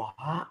jowa.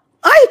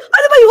 Ay,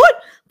 ano ba yun?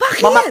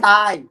 Bakit?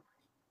 Mamatay.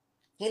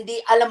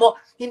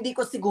 Hindi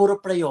ko siguro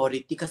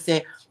priority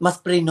kasi mas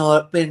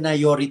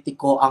priority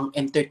ko ang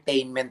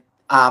entertainment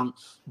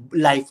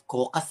life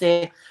ko.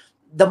 Kasi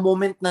the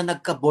moment na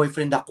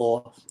nagka-boyfriend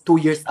ako, 2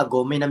 years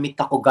ago, may na-meet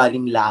ako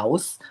galing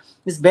Laos.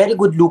 He's very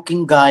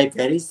good-looking guy,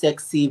 very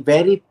sexy,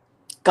 very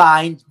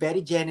kind,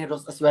 very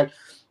generous as well.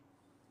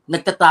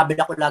 Nagtatravel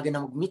ako lagi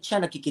na mag-meet siya,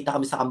 nakikita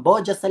kami sa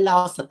Cambodia, sa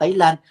Laos, sa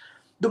Thailand.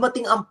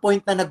 Dumating ang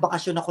point na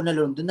nagbakasyon ako na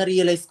London,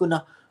 na-realize ko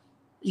na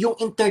yung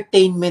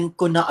entertainment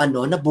ko na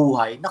na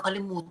buhay,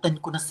 nakalimutan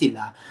ko na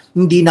sila.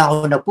 Hindi na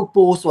ako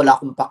nagpo-post, wala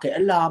akong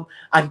pakialam,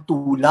 I'm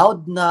too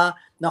loud na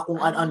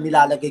kung ano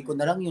nilalagay ko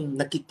na lang yung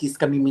nakikiss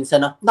kami minsan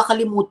na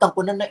nakalimutan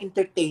ko na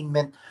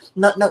entertainment,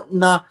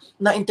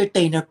 na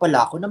entertainer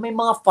pala ako, na may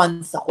mga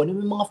fans ako, na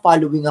may mga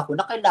following ako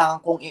na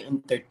kailangan kong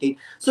i-entertain.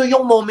 So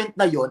yung moment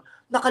na yon,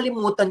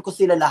 nakalimutan ko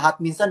sila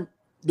lahat. Minsan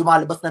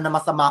dumalabas na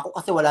masama ako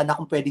kasi wala na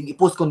akong pwedeng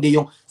i-post kundi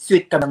yung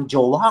sweet ka ng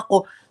jowa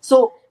ko.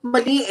 So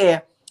mali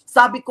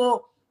Sabi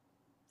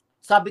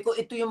ko,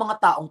 ito yung mga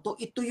taong to,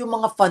 ito yung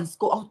mga fans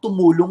ko ang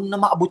tumulong na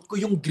maabot ko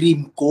yung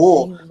dream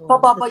ko.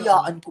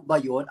 Pababayaan ko ba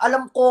yun?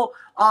 Alam ko,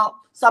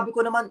 sabi ko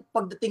naman,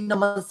 pagdating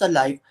naman sa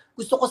life,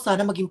 gusto ko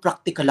sana maging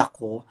practical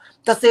ako.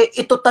 Kasi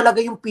ito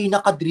talaga yung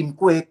pinaka-dream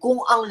ko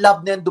Kung ang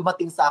love na yan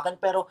dumating sa akin,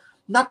 pero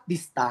not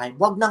this time.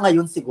 Wag na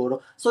ngayon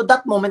siguro. So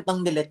that moment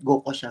nang nilet go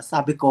ko siya,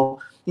 sabi ko,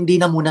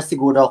 hindi na muna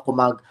siguro ako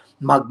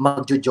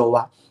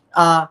magjojowa.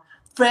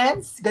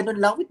 Friends, ganun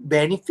lang with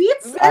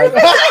benefits. Ano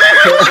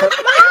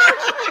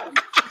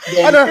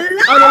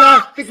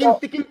lang,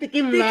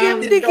 tikim lang.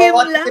 Tikim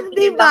lang,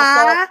 di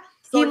ba?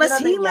 So,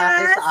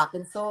 Himas-himas. Sa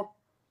akin. So,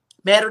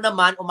 meron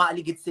naman,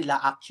 umaaligid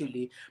sila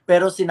actually.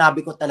 Pero sinabi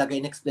ko talaga,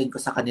 in-explain ko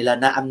sa kanila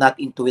na I'm not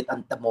into it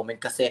at the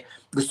moment kasi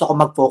gusto ko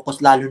mag-focus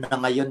lalo na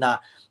ngayon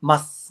na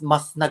mas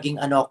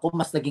naging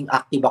mas naging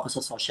active ako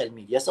sa social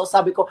media. So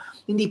sabi ko,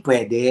 hindi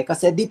pwede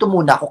kasi dito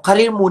muna ako.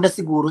 Career muna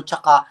siguro,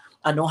 tsaka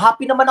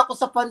happy naman ako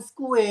sa fans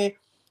ko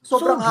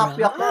Sobrang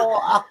happy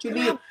ako.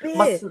 Actually,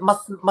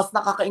 mas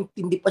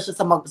nakakaintindi pa siya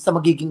sa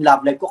magiging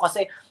love life ko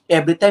kasi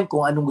every time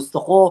kung anong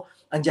gusto ko,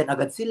 andyan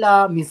agad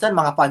sila. Minsan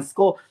mga fans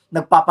ko,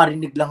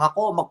 nagpaparinig lang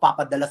ako,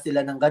 magpapadala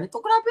sila ng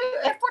ganito. Grabe,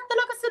 effort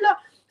talaga sila.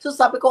 So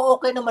sabi ko,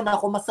 okay naman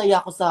ako, masaya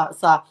ako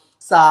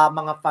sa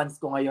mga fans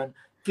ko ngayon.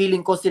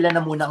 Feeling ko sila na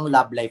muna ang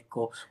love life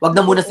ko. Wag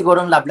na muna siguro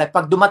ang love life.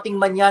 Pag dumating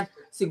man yan,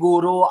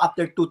 siguro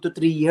after 2 to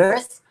 3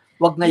 years,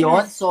 wag na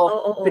yon. So,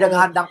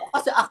 pinaghahandaan ko.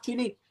 Kasi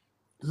actually,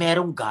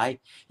 merong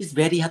guy, he's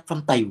very hot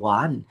from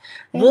Taiwan.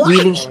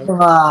 Willing siya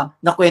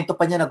nakwento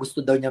pa niya na gusto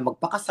daw niya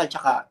magpakasal,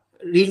 tsaka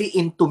really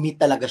into me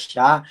talaga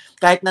siya.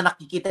 Kahit na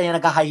nakikita niya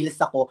nag-high heels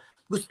ako,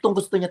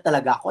 gustong-gusto niya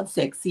talaga ako. Ang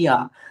sexy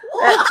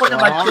ako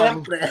naman,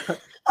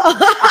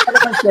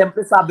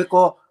 syempre, sabi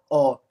ko,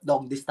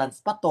 long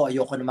distance pa to,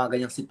 ayoko na mga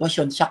ganyang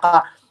sitwasyon.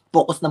 Tsaka,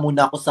 focus na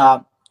muna ako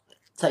sa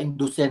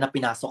industriya na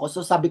pinasok ko. So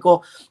sabi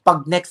ko,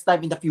 pag next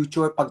time in the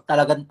future, pag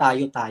talagang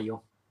tayo,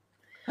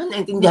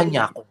 naintindihan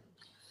niya ako.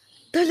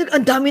 Talaga,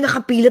 ang dami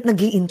nakapilat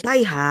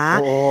nag-iintay,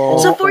 ha? Oo.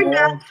 So for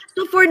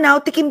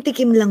now,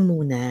 tikim-tikim lang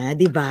muna,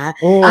 di ba?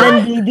 Oo.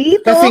 Landi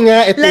dito, Kasi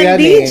nga, ito yan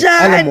landi eh.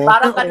 dyan. Alam mo,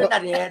 Parang gano'n na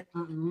rin.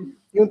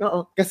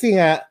 kasi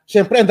nga,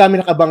 syempre, ang dami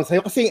nakabang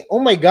sa'yo. Kasi,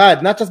 oh my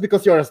God, not just because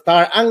you're a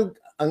star, ang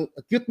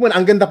cute mo,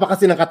 ang ganda pa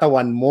kasi ng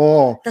katawan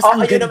mo. Tas Oh,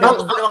 ang ayun ganda. naman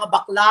gusto ng mga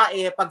bakla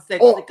eh. Pag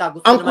sexy ka,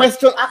 gusto ang naman.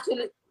 question-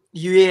 Actually,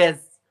 yes.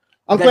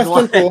 Ang Ganon.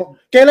 question ko,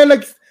 kailan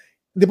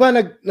di ba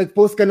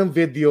nag-post ka ng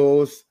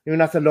videos,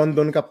 yung nasa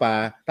London ka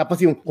pa, tapos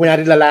yung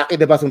kunyari lalaki,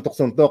 di ba,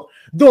 suntok-suntok.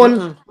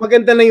 Doon,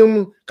 maganda na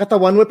yung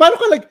katawan mo. Paano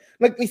ka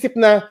nag-isip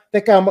na,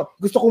 teka,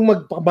 gusto kong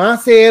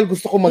magpa-muscle,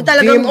 gusto kong Yung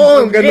talagang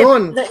mag-gym, grip.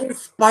 ganon.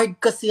 Na-inspired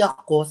kasi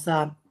ako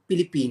sa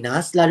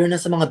Pilipinas, lalo na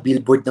sa mga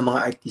billboard ng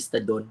mga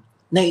artista doon.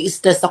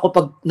 Nai-stress ako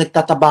pag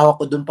nagtatabaho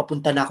ako doon,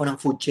 papunta na ako ng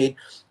food chain.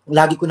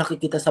 Lagi ko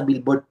nakikita sa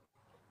billboard,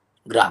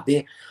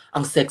 grabe,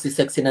 ang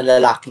sexy-sexy na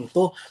lalaking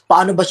to.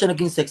 Paano ba siya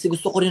naging sexy?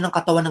 Gusto ko rin ng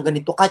katawan ng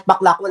ganito. Kahit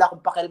bakla ko, wala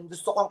akong pakialam.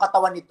 Gusto ko ang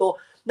katawan nito.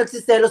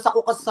 Nagsiselos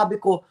ako kasi sabi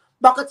ko,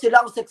 bakit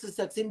sila ang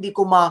sexy-sexy? Hindi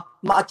ko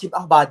ma-achieve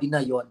ang body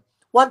na yon.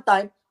 One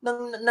time,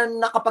 nang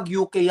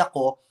nakapag-UK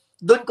ako,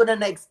 doon ko na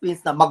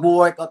na-experience na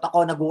mag-workout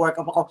ako,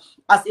 nag-workout ako.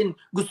 As in,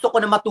 gusto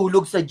ko na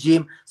matulog sa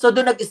gym. So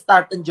doon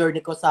nag-start ang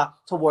journey ko sa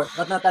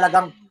workout na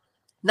talagang,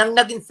 nang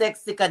naging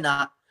sexy ka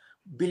na,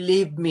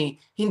 believe me,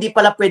 hindi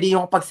pala pwede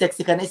yung pag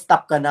sexy ka na,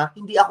 stop ka na.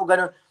 Hindi ako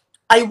ganun.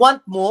 I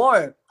want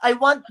more. I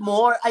want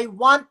more. I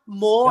want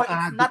more.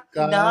 It's not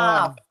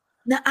enough.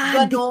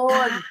 Na-addict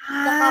Ganon.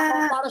 ka.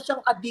 Para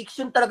siyang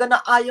addiction talaga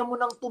na ayaw mo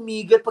nang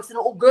tumigil. Pag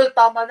sinabi, oh girl,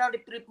 tama na,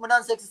 retreat mo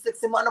na,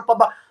 sexy-sexy mo, ano pa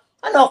ba?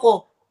 Ano ako?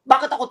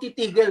 Bakit ako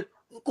titigil?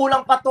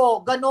 Kulang pa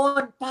to.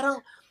 Ganon. Parang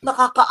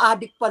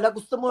nakaka-addict pala.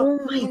 Gusto mo,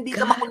 hindi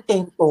ka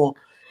makontento.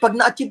 Pag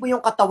na-achieve mo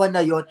yung katawan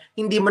na yon,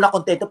 hindi mo na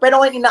kontento. Pero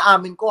ngayon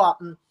inaamin ko,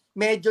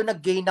 medyo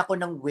nag-gain ako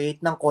ng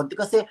weight ng konti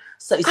kasi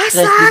sa stress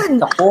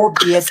sa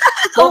COVID.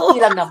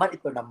 Konti lang naman.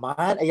 Ito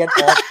naman. Ayan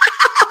po.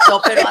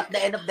 So, pero at the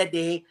end of the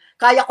day,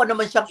 kaya ko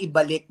naman siyang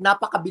ibalik.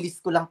 Napakabilis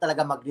ko lang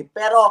talaga mag-grip.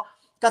 Pero,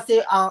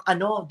 kasi,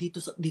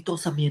 dito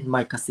sa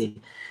Myanmar kasi,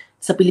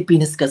 sa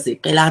Pilipinas kasi,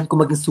 kailangan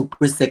ko maging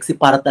super sexy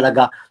para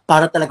talaga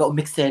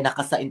umiksena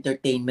ka sa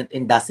entertainment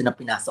industry na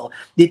pinasa ko.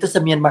 Dito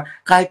sa Myanmar,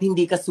 kahit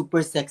hindi ka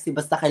super sexy,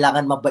 basta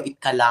kailangan mabait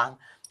ka lang,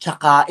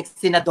 tsaka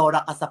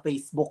senadora ka sa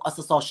Facebook,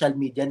 sa social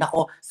media,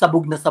 nako,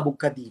 sabog na sabog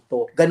ka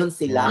dito. Ganon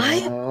sila.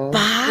 Ay,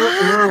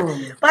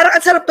 parang ang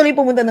sarap tuloy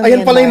pumunta ng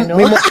Ayan Myanmar, pala yung,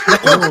 no?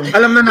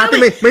 alam na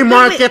natin, may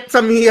market sa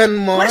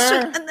Myanmar.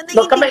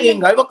 Huwag ka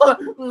maingay, wag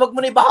mo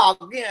na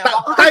ibahagi.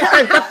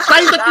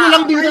 Tayo tatlo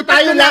lang dito,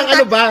 tayo lang,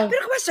 ano ba?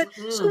 Pero question,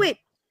 so wait,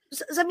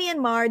 sa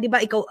Myanmar, di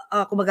ba ikaw,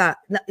 kumbaga,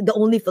 the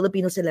only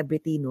Filipino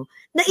celebrity, no?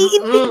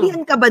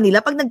 Naiintindihan ka ba nila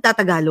pag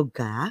nagtatagalog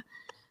ka?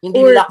 Hindi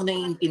nila ako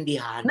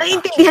naiintindihan.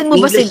 Naiintindihan mo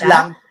ba English sila?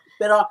 lang.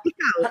 Pero,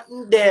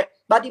 hindi.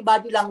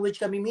 Body language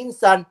kami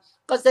minsan.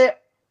 Kasi,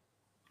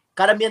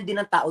 karamihan din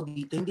ng tao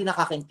dito, hindi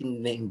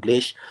nakakaintindi ng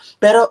English.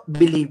 Pero,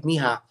 believe me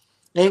ha,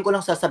 ngayon ko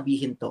lang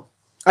sasabihin to.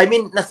 I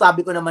mean,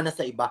 nasabi ko naman na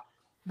sa iba,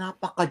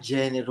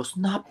 napaka-generous,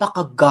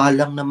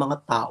 napakagalang ng mga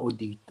tao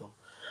dito.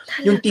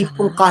 Talaga? Yung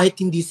tipong kahit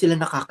hindi sila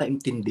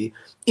nakakaintindi,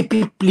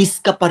 ipiplease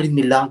ka pa rin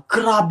nila.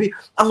 Grabe,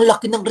 ang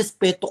laki ng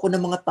respeto ko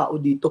ng mga tao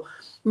dito.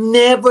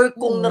 Never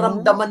kong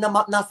naramdaman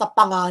na nasa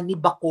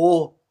panganib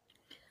ako.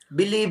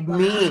 Believe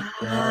me.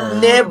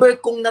 Never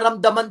kong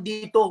naramdaman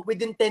dito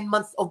within 10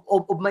 months of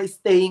my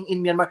staying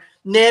in Myanmar.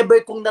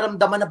 Never kong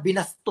naramdaman na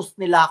binastos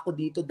nila ako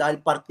dito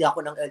dahil parte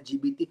ako ng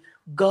LGBT.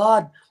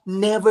 God,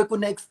 never ko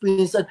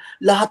na-experience.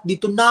 Lahat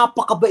dito,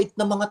 napakabait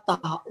na mga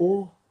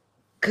tao.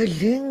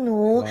 Galing,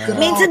 no? Wow.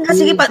 Minsan na,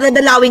 sige,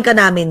 nadalawin ka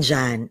namin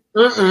dyan.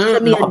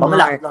 Sa Myanmar.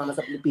 Malaki lang na sa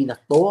Pilipinas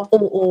to.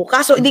 Oo.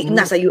 Kaso, hindi,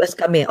 nasa US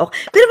kami.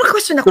 Okay. Pero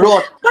mag-question ako,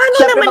 Trot. paano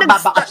Siyempre, naman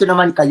magbabakasyon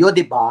naman kayo,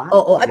 di ba?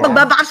 Oo. At Diba?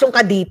 magbabakasyon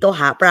ka dito,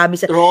 ha?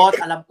 Promise. Trot,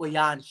 alam ko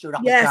yan. Sure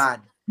ako Yes. yan.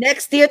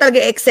 Next year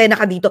talaga eksena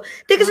ka dito.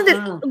 Teka,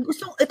 sandali.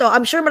 Ito,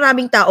 I'm sure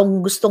maraming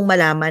taong gustong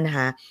malaman,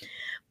 ha?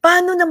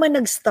 Paano naman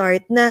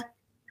nag-start na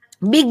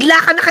bigla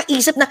ka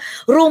nakaisip na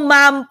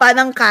rumampa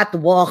ng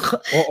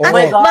catwalk? At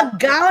my God.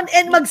 mag-gown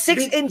and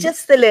mag-6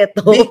 inches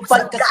stiletto. Big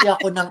fan kasi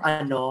ako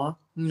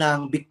ng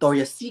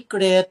Victoria's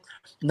Secret,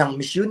 ng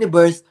Miss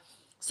Universe.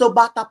 So,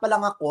 bata pa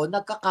lang ako,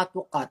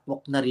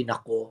 nagka-catwalk na rin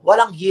ako.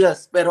 Walang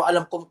heels, pero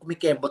alam kong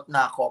kumikembot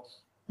na ako.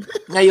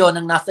 Ngayon,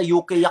 nang nasa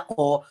UK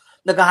ako,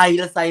 nag-high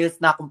heels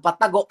na akong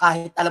patago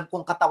kahit alam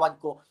kong katawan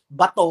ko,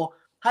 bato,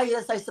 high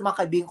heels sa mga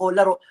kaibigan ko,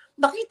 laro.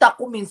 Nakita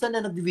ko minsan na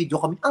nag-video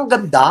kami. Ang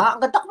ganda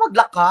ko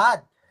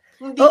maglakad.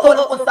 Hindi ko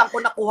alam kung saan ko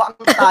nakuha ang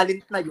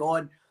talent na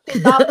yon.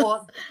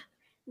 Tapos,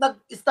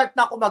 nag-start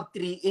na ako mag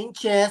 3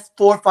 inches,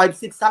 4, 5,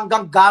 6,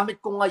 hanggang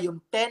gamit ko ngayon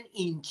 10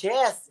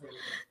 inches.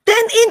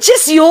 10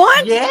 inches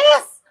yun?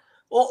 Yes!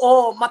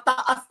 Oo,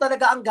 mataas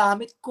talaga ang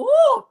gamit ko.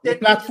 May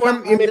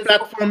platform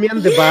yan,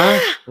 di ba?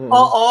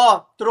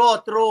 Oo,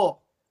 true.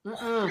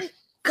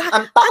 God,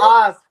 Ang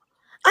taas.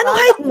 Anong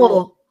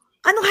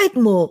height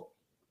mo?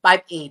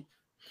 5'8". 5'8".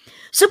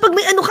 So pag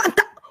may ano ka,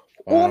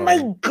 Oh my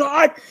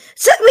God!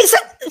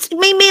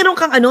 May meron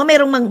kang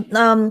merong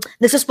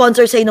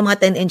nagsasponsor sa'yo ng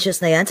mga 10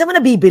 inches na yan? Saan mo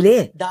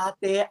nabibili?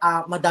 Dati,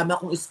 madami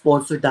akong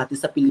sponsor dati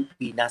sa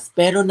Pilipinas.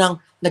 Pero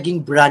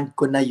naging brand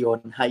ko na yon,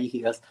 high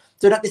heels.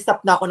 So,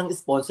 nag-stop na ako ng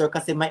sponsor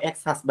kasi my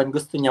ex-husband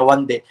gusto niya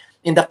one day,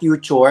 in the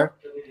future,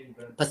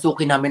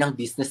 pasukin namin ang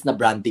business na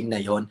branding na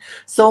yon.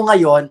 So,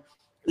 ngayon,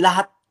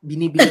 lahat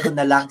binibili ko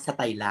na lang sa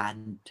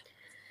Thailand.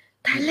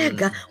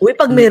 Talaga? Uy,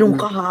 pag meron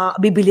ka ha,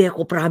 bibili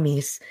ako,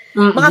 promise.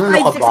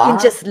 Mga 5-6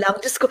 inches lang.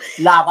 Diyos ko.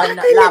 Laban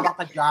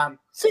ka dyan.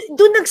 So,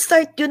 doon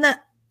nag-start yun na,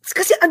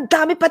 kasi ang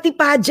dami pati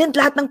pageant,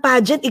 lahat ng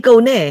pageant,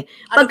 ikaw na eh.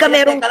 Pagka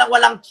merong... Teka lang,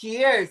 walang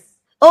cheers.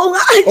 Oo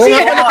nga,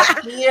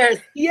 Cheers.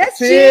 Yes,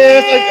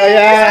 cheers.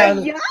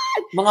 Ayan.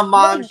 Mga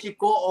mamshi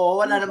ko,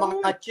 wala namang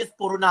cheers,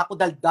 puro na ako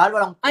daldal,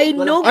 walang... I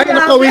know. Ay,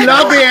 naku, we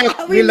love it.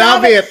 We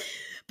love it.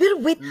 Pero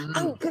wait,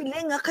 ang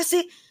galing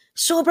kasi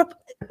sobra,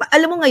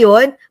 alam mo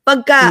ngayon,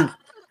 pagka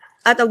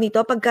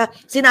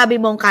sinabi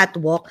mo ang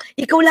catwalk,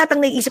 ikaw lahat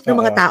ang naiisip ng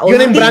mga tao.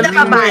 Yun Hindi brand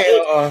na babae.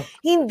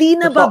 Hindi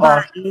na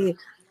babae.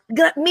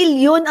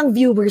 Milyon ang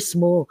viewers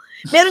mo.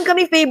 Meron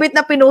kami favorite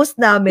na pinost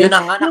namin. Yun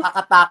na nga,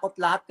 nakakatakot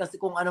lahat kasi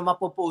kung ano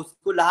mapopost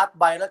ko, lahat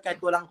viral kahit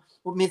walang,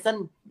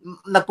 minsan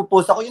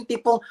nagpo-post ako yung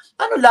tipong,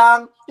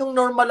 yung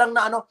normal lang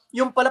na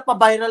yung pala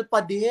pa-viral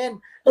pa din.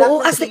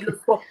 Oo, kasi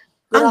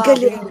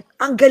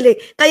ang galing.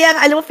 Kaya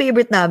alam mo,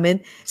 favorite namin,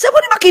 saan mo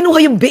naman kinuha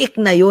yung biik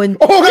na yun?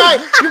 Oo nga,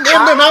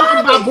 yung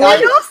naman, yung baboy.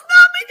 Pinost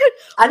namin yun.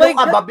 Ano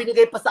ka ba,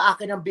 binigay pa sa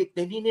akin ng biik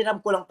na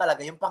hiniram ko lang talaga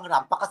yung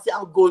pangrampa kasi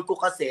ang goal ko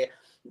kasi,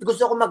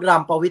 gusto ko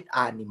magrampa with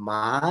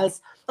animals.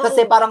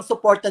 Kasi parang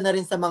suporta na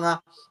rin sa mga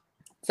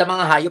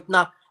hayop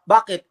na,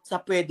 bakit sa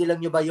pwede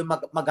lang nyo ba yung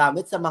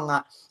magamit sa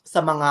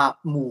mga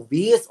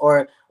movies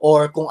or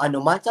kung ano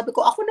man. Sabi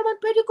ko, ako naman,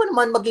 pwede ko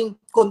naman maging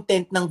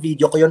content ng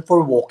video ko yun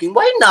for walking.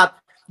 Why not?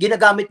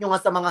 Ginagamit nyo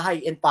nga sa mga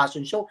high-end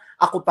fashion show.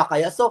 Ako pa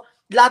kaya. So,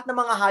 lahat ng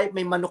mga hayop,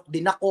 may manok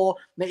din ako,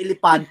 may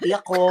elepante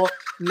ako,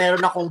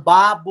 meron akong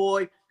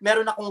baboy,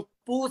 meron akong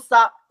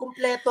pusa,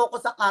 kumpleto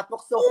ako sa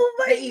catwalk. So,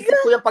 naisip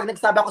ko yan pag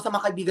nagsabi ako sa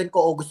mga kaibigan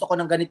ko, gusto ko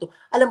ng ganito.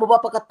 Alam mo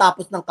ba,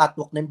 pagkatapos ng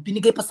catwalk na yun,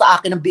 binigay pa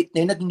sa akin ng biik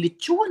na yun, naging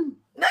lechon.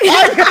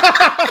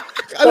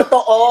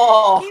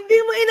 Totoo. Hindi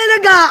mo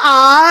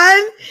inalagaan?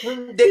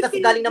 Hindi, kasi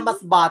galing na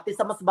Masbate.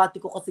 Sa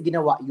Masbate ko kasi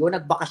ginawa yun.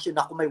 Nagbakasyon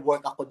ako, may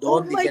work ako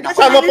doon.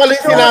 Sama pala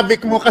yung sinabi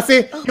mo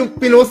kasi yung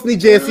pinost ni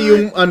Jessie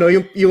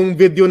yung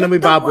video na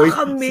may baboy.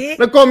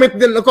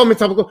 Nag-comment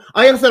sabi ko,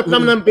 ay, ang sarap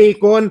naman ng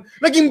bacon.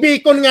 Naging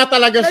bacon nga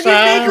talaga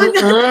siya.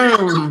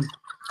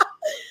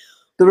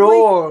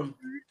 True.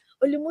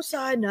 Alam mo,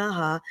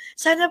 sana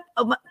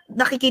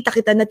nakikita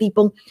kita na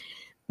tipong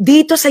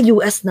dito sa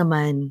US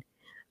naman,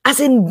 as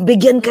in,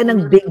 bigyan ka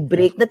ng big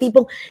break na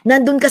tipong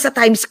nandun ka sa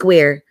Times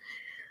Square.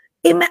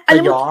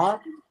 Alam mo,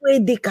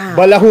 pwede ka.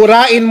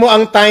 Balahurain mo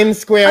ang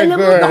Times Square,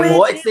 girl.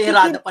 Ako,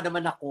 eksirada pa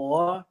naman ako.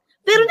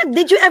 Pero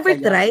did you ever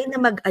try na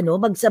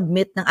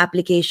mag-submit ng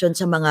application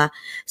sa mga,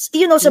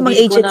 sa mga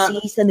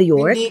agencies sa New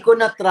York? Hindi ko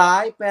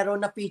na-try, pero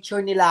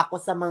na-feature nila ako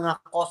sa mga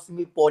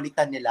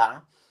Cosmopolitan nila.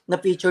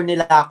 Na-feature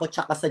nila ako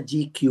tsaka sa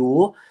GQ.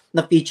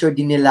 Na-feature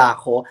din nila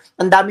ako.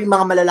 Ang daming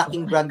mga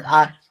malalaking brand,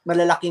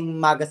 malalaking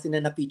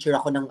magazine na na-feature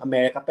ako ng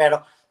Amerika.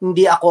 Pero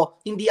hindi ako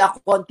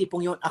ang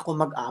tipong yun ako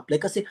mag-apply.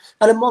 Kasi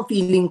alam mo, ang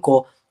feeling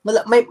ko,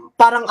 may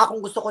parang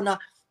akong gusto ko na,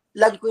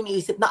 lagi ko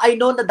iniisip na I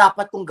know na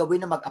dapat kong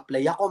gawin na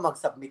mag-apply ako,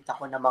 mag-submit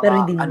ako ng mga... Pero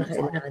hindi naman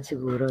kailangan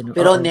siguro. No?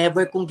 Pero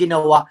never kong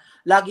ginawa.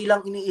 Lagi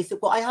lang iniisip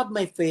ko, I have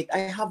my faith,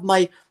 I have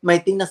my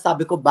thing na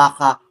sabi ko,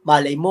 baka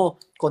malay mo,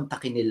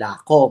 kontakin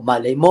nila ako.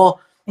 Malay mo,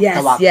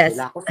 tawagin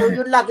nila ako. So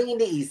yun laging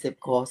iniisip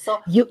ko.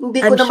 So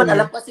hindi ko naman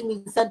alam kasi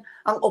minsan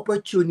ang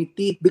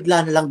opportunity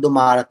bigla na lang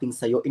dumarating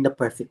sa'yo in the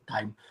perfect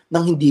time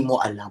nang hindi mo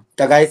alam.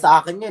 Kagaya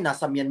sa akin ngayon,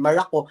 nasa Myanmar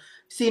ako,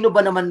 sino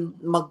ba naman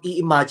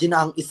mag-i-imagine na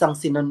ang isang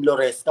Sinon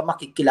Loresca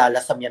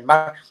makikilala sa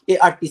Myanmar?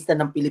 Artista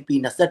ng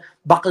Pilipinas.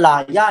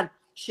 Bakla yan.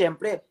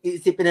 Siyempre,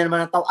 iisipin na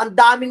naman ng tao, ang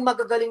daming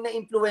magagaling na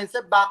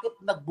influencer, bakit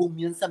nag-boom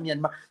yun sa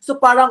Myanmar? So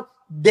parang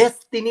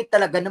destiny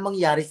talaga na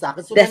mangyari sa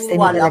akin. So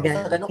naniniwala ako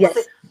sa ganun.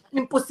 Kasi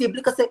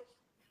imposible kasi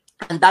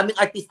ang daming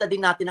artista din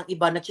natin ng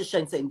iba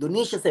nag-shine sa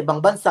Indonesia, sa ibang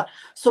bansa.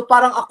 So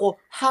parang ako,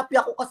 happy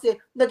ako kasi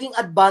naging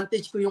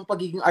advantage ko yung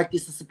pagiging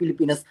artista sa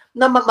Pilipinas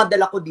na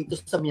madala ko dito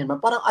sa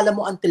Myanmar. Parang alam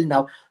mo, until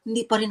now,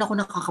 hindi pa rin ako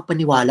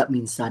nakakapaniwala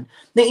minsan.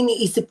 Na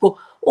iniisip ko,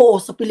 oo,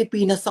 sa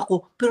Pilipinas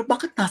ako, pero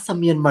bakit nasa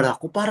Myanmar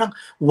ako? Parang,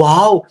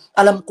 wow,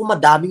 alam ko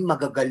madaming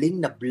magagaling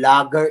na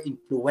vlogger,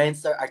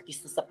 influencer,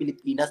 artista sa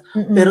Pilipinas,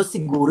 pero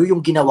siguro yung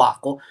ginawa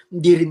ko,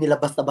 hindi rin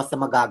nila basta-basta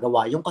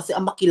magagawa yung kasi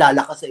ang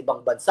makilala ka sa ibang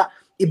bansa,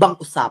 ibang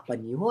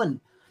usapan yun.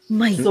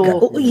 My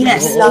God. Oh,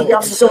 yes,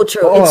 it's so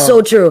true. It's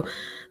so true.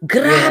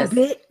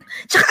 Grabe. Yes.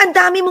 Tsaka ang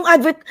dami mong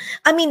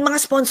mga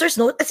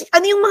sponsors, no?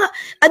 Ano yung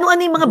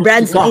mga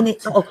brands na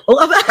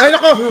Ay,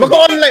 nako,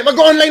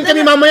 mag-online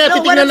kami mamaya.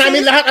 Titingnan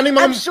namin lahat. Ano yung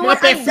mga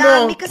pets mo? Ang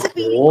dami kasi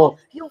feeling mo,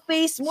 yung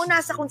face mo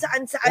nasa kung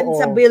saan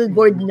sa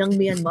billboard ng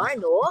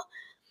Myanmar, no?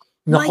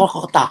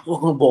 Nakakatakot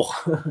ng buhok.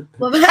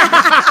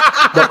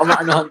 Baka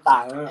maanohan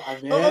tayo.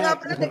 Oo nga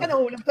pala, teka,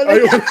 nahulog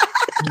tuloy.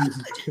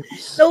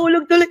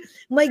 Nahulog tuloy.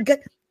 My God.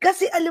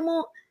 Kasi alam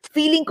mo,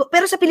 feeling ko,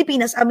 pero sa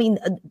Pilipinas, I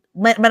mean,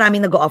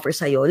 maraming nag-o-offer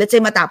sa'yo. Let's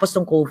say matapos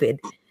ng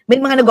COVID.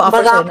 May mga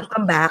nag-o-offer sa'yo na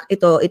come back.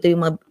 Ito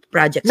yung mga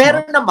projects mo.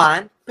 Meron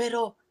naman,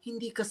 pero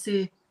hindi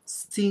kasi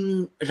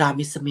sing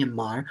rami sa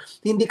Myanmar.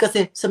 Hindi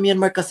kasi, sa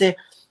Myanmar kasi,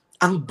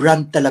 ang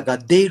brand talaga,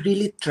 they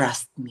really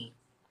trust me.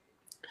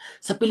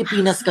 Sa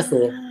Pilipinas kasi,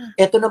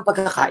 eto ng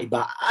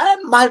pagkakaiba.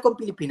 Mahal ko ang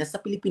Pilipinas.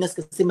 Sa Pilipinas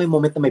kasi may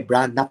moment na may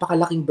brand.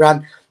 Napakalaking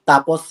brand.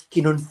 Tapos,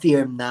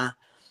 kinonfirm na.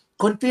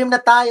 Confirm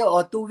na tayo.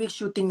 2 weeks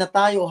shooting na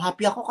tayo.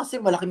 Happy ako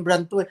kasi malaking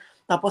brand to eh.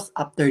 Tapos,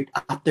 after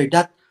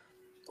that,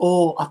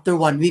 after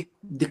 1 week,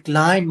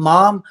 decline.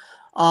 Ma'am,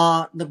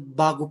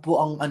 nagbago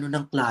po ang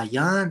ng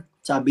client.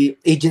 Sabi,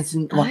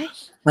 agency,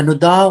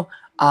 daw,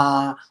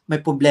 may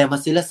problema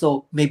sila.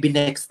 So, maybe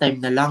next time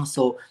na lang.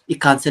 So,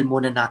 i-cancel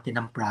muna natin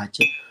ang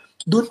project.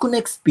 Doon ko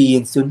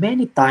na-experience yun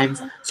many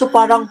times. So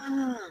parang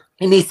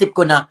inisip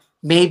ko na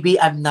maybe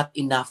I'm not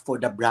enough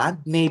for the brand.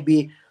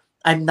 Maybe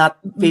I'm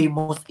not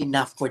famous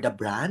enough for the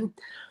brand.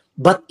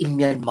 But in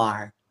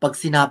Myanmar, pag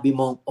sinabi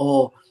mo,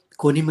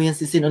 kunin mo yan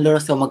si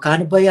Sinaloros,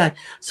 magkano ba yan?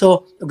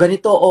 So,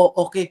 ganito,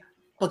 okay.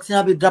 Pag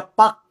sinabi, drop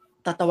pack,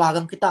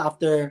 tatawagan kita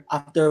after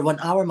 1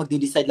 hour,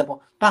 magde-decide lang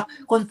po.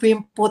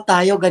 Confirm po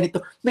tayo,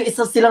 ganito. May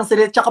isa silang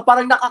sila. Tsaka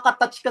parang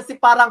nakaka-touch kasi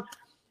parang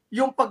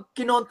yung pag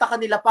kinonta ka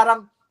nila,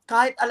 parang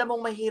kahit alam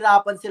mong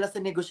mahirapan sila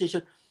sa negotiation,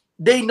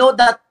 they know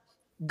that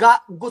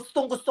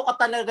gustong-gusto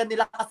ka talaga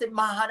nila kasi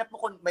mahanap mo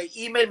kung may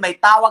email, may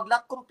tawag,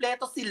 lahat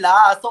kompleto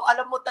sila. So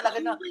alam mo talaga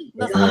na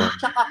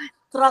tsaka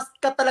trust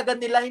ka talaga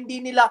nila,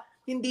 hindi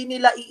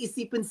nila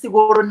iisipin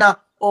siguro na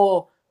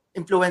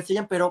influencer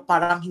yan pero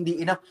parang hindi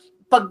enough.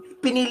 Pag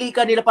pinili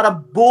ka nila para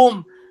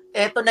boom,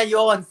 eto na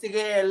yon,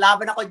 sige,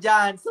 laban ako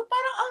dyan. So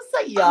parang ang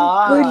saya.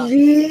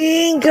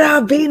 Galing,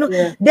 grabe. No?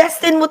 Yeah.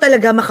 Destin mo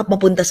talaga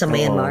makapapunta sa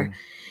Myanmar.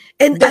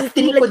 And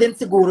destiny ko din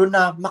siguro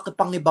na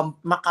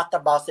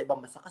makatrabaho sa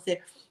ibang bansa.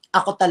 Kasi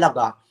ako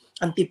talaga,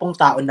 ang tipong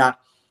tao na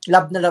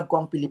love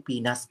ko ang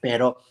Pilipinas,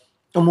 pero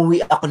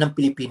umuwi ako ng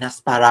Pilipinas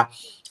para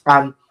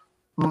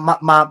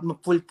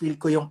ma-fulfill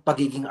ko yung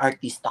pagiging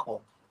artista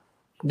ko.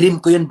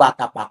 Dream ko yun,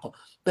 bata pa ako.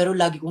 Pero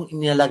lagi kong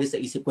inilalagay sa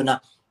isip ko na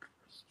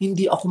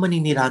hindi ako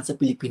maninirahan sa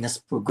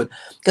Pilipinas for good.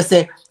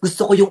 Kasi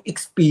gusto ko yung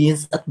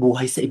experience at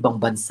buhay sa ibang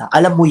bansa.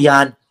 Alam mo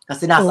yan,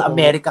 kasi nasa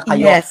Amerika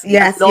kayo.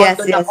 Yes.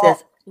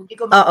 Hindi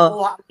ko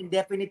makukuha ang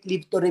indefinite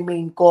leave to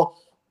remain ko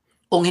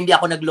kung hindi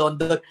ako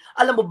nag-London.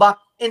 Alam mo ba,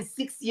 in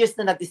 6 years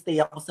na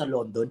nag-stay ako sa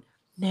London,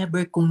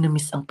 never kong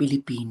na-miss ang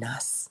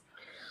Pilipinas.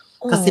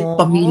 Kasi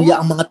pamilya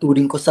ang mga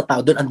turing ko sa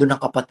tao doon, andun ang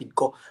kapatid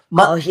ko.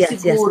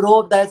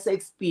 Siguro dahil sa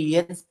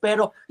experience,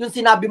 pero yung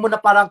sinabi mo na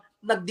parang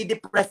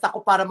nagdi-depress ako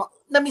para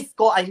na-miss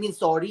ko,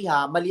 sorry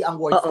ha, mali ang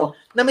words ko.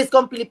 Na-miss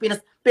ko ang Pilipinas,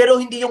 pero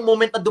hindi yung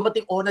moment na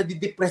dumating,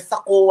 nadi-depress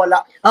ako,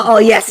 wala.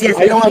 Yes.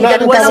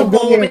 Walang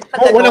moment na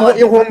gano'n. Walang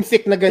yung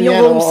homesick na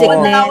ganyan. Yung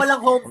homesickness. Walang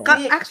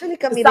homesick. Actually,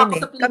 kami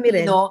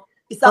rin.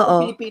 Isa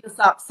ako Pilipino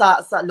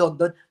sa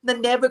London na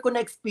never ko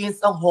na-experience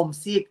ang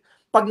homesick.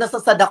 Pag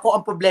nasasad ako,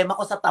 ang problema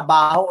ko sa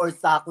trabaho or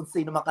sa kung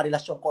sino man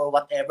karelasyon ko or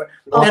whatever.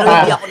 Pero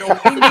hindi ako nung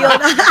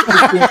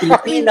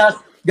Pilipinas.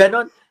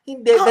 Ganon.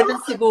 Hindi, ganon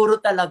siguro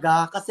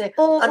talaga. Kasi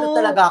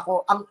talaga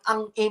ako,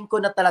 ang aim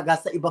ko na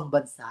talaga sa ibang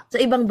bansa.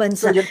 Sa ibang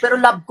bansa. So, yun. Pero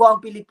love ko ang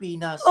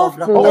Pilipinas.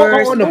 Sobrang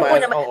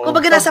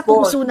Kumbaga nasa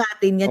puso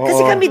natin yan.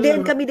 Kasi kami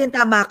din,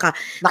 tama ka.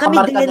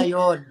 Nakamarka na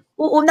yun.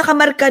 Oo,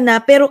 nakamarka na.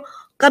 Pero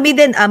kami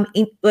din,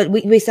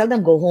 we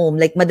seldom go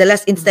home. Like,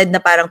 madalas, instead na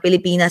parang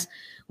Pilipinas,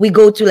 we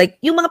go to like,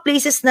 yung mga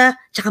places na,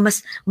 tsaka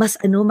mas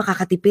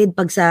makakatipid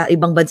pag sa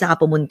ibang bansa ka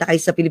pumunta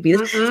kaysa sa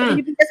Pilipinas. Sa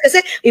Pilipinas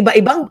kasi,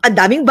 iba-ibang, ang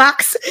daming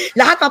box.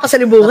 Lahat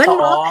papasalubungan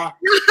mo.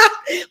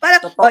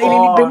 Parang,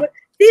 ililibre mo.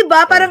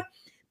 Diba? Parang,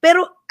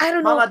 pero, I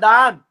don't know. Mama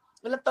Dan,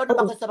 ilang taon na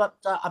ba ka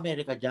sa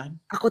Amerika dyan?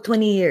 Ako, 20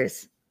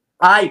 years.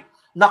 Ay,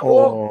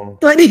 naku.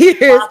 20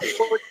 years.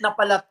 Passport na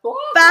pala to.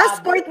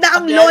 Passport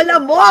na ang lola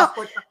mo.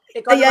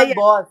 Ikaw naman,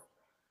 boss.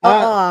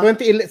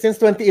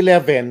 Since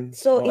 2011.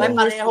 So,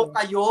 pareho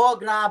kayo.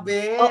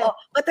 Grabe. Oo,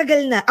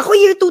 matagal na. Ako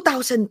year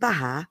 2000 pa,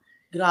 ha?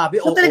 Grabe.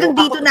 So, talagang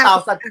dito na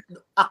ako.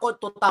 Ako,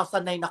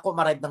 2009 ako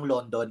arrive ng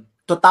London.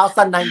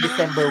 2009,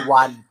 December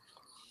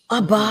 1.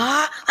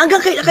 Aba,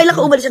 hanggang kailan ka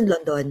umalis ng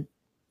London?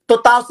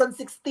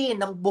 2016,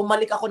 nang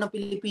bumalik ako ng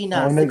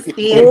Pilipinas.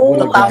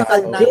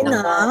 2009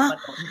 na.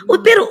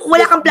 Pero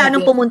wala kang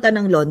planong pumunta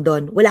ng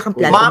London? Wala kang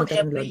planong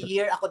pumunta ng London? Every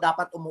year ako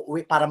dapat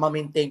umuwi para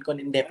ma-maintain ko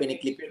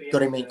indefinitely to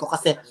remain ko.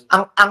 Kasi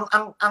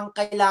ang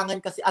kailangan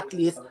kasi at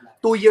least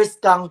 2 years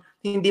kang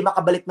hindi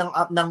makabalik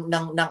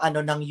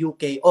ng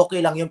UK. Okay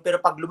lang yun. Pero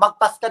pag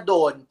lumagpas ka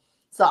doon,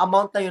 sa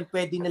amount na yun,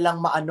 pwede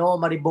nilang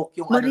ma-revoke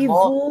yung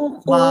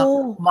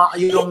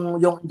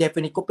yung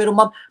indefinite ko. Pero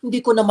ma'am, hindi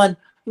ko naman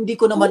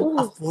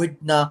afford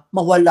na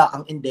mawala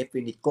ang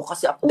indefinite ko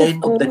kasi at the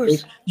end of the day,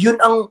 yun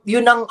ang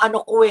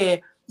ko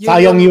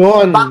sayang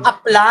yun. Backup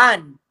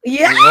plan.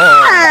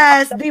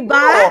 Yes!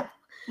 Diba?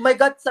 my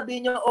God,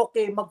 sabihin niyo,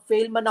 okay,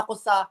 mag-fail man ako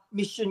sa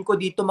mission ko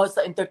dito,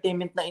 sa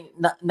entertainment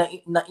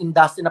na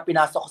industry na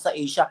pinasok ko sa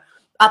Asia.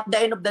 At the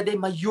end of the day,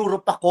 may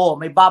Europe ako.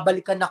 May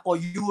babalikan ako.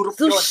 Europe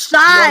yun.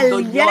 Social!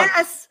 London yun.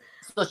 Yes!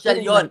 Social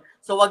yun.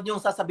 So, wag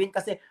niyong sasabihin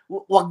kasi,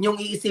 wag niyong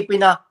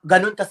iisipin na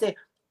ganun kasi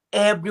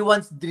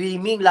everyone's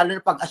dreaming, lalo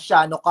na pag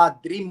Asyano ka,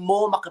 dream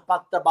mo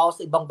makipagtrabaho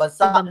sa ibang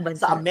bansa,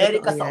 sa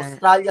Amerika, sa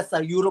Australia, sa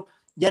Europe.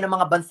 Yan ang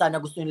mga bansa na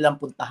gusto nilang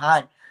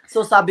puntahan.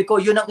 So sabi ko,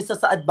 yun ang isa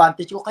sa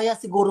advantage ko. Kaya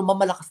siguro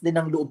mamalakas din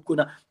ang loob ko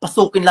na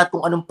pasukin lahat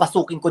kung anong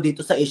pasukin ko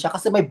dito sa Asia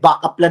kasi may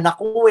backup plan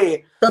ako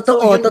eh.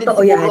 Totoo, so, totoo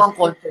yan. Ang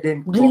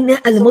confident ko.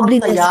 Alam mo,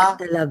 blines ka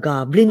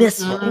talaga.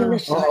 Blines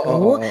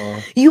mo.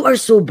 You are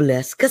so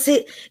blessed.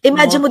 Kasi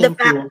imagine mo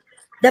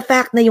the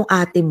fact na yung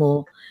ate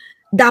mo,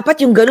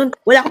 dapat yung ganun,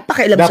 wala akong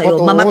pakialam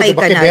sa'yo, mamatay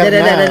ka na.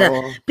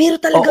 Pero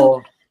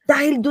talagang,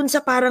 dahil dun sa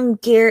parang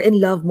care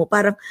and love mo,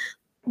 parang,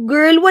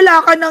 girl,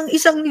 wala ka ng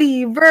isang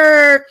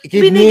liver.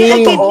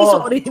 Binigay mo.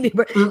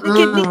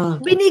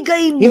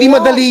 Hindi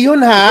madali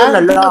yun, ha?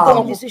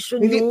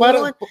 Hindi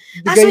parang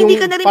so hindi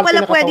ka na rin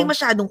pala pwedeng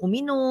masyadong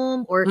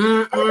uminom or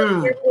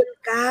careful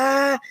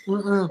ka.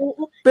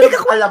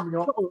 Pero alam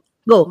nyo,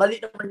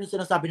 mali naman yung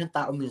sinasabi ng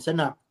tao minsan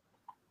na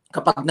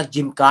kapag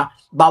nag-gym ka,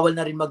 bawal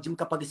na rin mag-gym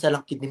kapag isa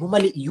lang kidney mo.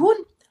 Mali yun.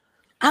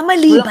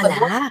 Mali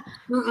pala.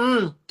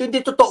 Hindi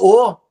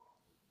totoo.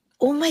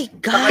 Oh my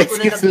God.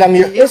 Excuse lang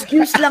yun.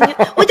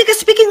 O, di ka,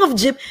 speaking of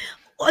gym,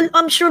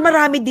 I'm sure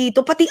marami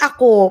dito, pati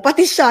ako,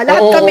 pati siya,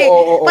 lahat kami,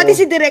 pati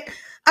si Direk,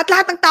 at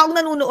lahat ng taong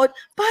nanonood,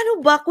 paano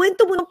ba?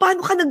 Kwento mo nung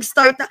paano ka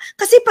nag-start na?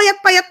 Kasi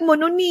payat-payat mo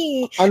nun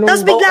eh.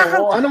 Tapos bigla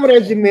kang, anong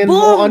regimen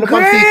mo? Ano pang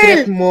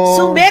secret mo?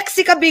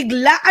 Sumexy ka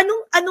bigla.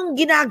 Anong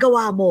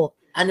ginagawa mo?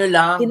 Ano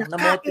lang,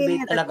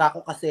 na-motivate talaga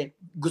ako kasi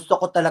gusto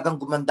ko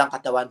talagang gumandang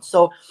katawan.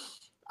 So,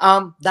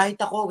 dahil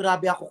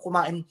grabe ako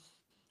kumain,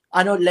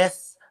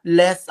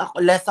 less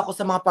ako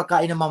sa mga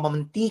pagkain ng mga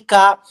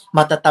mantika,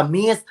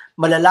 matatamis,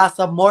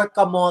 malalasa, more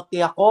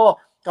kamote ako.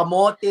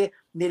 Kamote,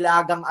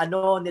 nilagang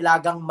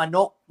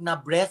manok na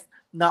breast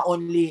na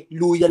only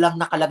luya lang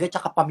nakalagay,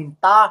 tsaka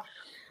paminta.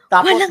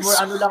 Tapos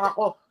more lang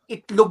ako,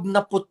 itlog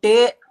na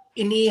puti,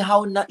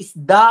 inihaw na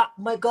isda.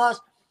 Oh my gosh,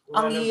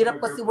 ang hirap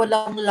kasi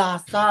walang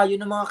lasa.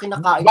 Yun ang mga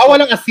kinakain.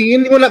 Walang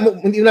asin? Hindi mo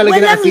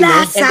nalagyan ng asin?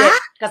 Walang lasa?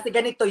 Kasi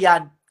ganito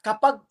yan,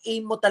 kapag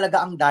aim mo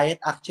talaga ang diet,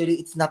 actually,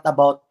 it's not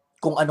about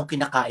kung anong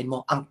kinakain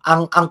mo.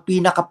 Ang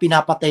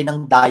pinaka-pinapatay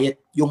ng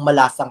diet, yung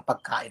malasang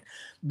pagkain.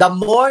 The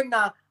more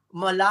na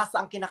malasa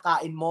ang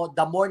kinakain mo,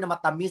 the more na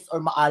matamis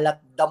or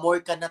maalat, the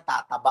more ka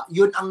natataba.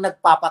 Yun ang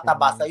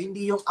nagpapataba sa'yo,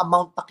 hindi yung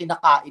amount na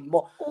kinakain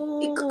mo.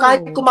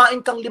 Kahit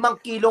kumain kang 5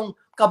 kilong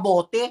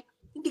kamote,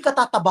 hindi ka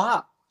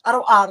tataba.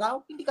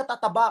 Araw-araw, hindi ka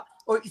tataba.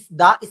 Or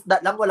isda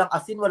lang, walang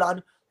asin, walang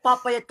ano.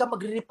 Papayat ka,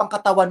 magririp ang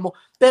katawan mo.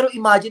 Pero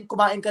imagine,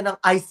 kumain ka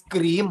ng ice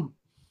cream.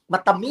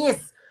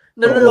 Matamis.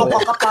 Naluloko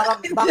ka,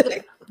 parang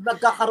bakit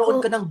nagkakaroon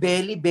ka ng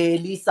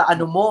belly sa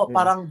ano mo?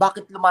 Parang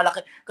bakit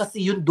lumalaki? Kasi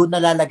yun doon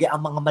nalalagay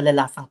ang mga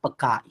malalasang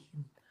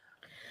pagkain.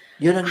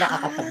 Yun ang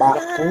nakakataba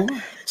ko.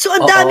 So,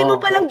 ang dami mo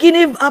palang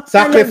give up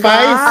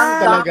sacrifice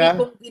talaga.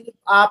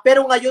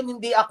 Pero ngayon,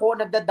 hindi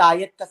ako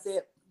nagda-diet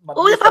kasi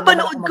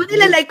napapanood ko,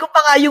 nilalike ko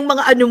pa nga yung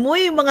mga ano mo,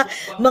 yung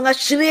mga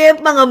shrimp,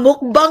 mga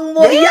mukbang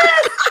mo.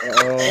 Yes!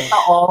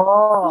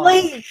 Oh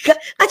my God.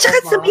 At saka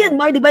sabihan,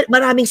 Mar, di ba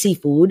maraming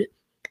seafood?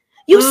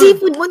 Yung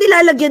seafood mo,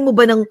 nilalagyan mo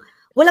ba ng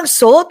walang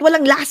salt,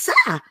 walang lasa?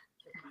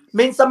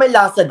 Minsan may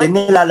lasa din,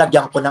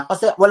 nilalagyan ko na.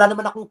 Kasi wala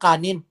naman akong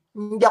kanin.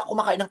 Hindi ako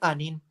kumakain ng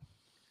kanin.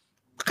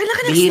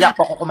 Bihira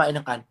po ako kumain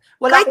ng kanin.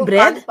 Wala kahit akong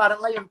bread? kanin. Parang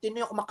ngayon,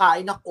 tinoy ako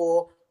kumakain ako,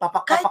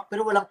 papak-papak,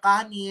 pero walang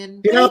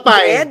kanin.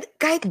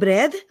 Kahit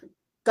bread?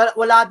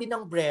 Wala din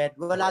ng bread.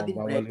 Wala din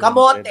bread.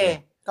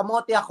 Kamote.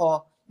 Kamote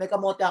ako. May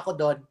kamote ako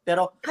doon.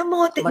 Pero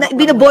kamote?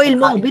 Binaboil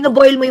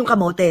mo yung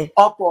kamote?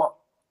 Opo.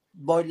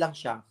 Boil lang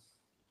siya.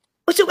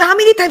 So, how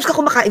many times ka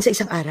kumakain sa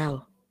isang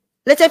araw?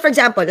 Let's say, for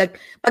example, like,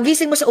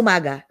 pagising mo sa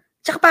umaga,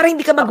 tsaka para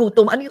hindi ka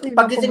magutom, ano yung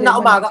pagising na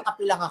umaga,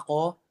 kape lang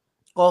ako.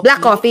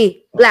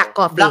 Coffee. Black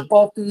coffee. Black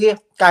coffee.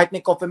 Kahit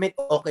may coffee mate,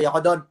 okay ako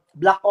doon.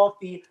 Black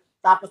coffee.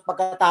 Tapos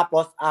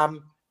pagkatapos,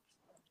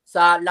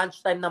 sa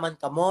lunchtime naman,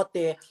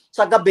 kamote.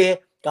 Sa gabi,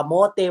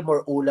 kamote,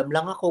 more ulam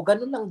lang ako.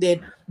 Ganun lang din.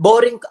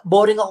 Boring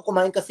ako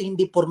kumain kasi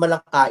hindi formal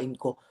lang kain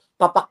ko.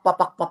 Papak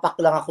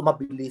lang ako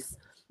mabilis.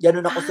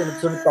 Ganun ako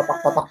sunod-sunod,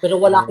 papak. Pero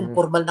wala akong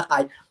formal na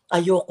kain.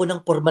 Ayoko ng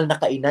formal na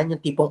kainan.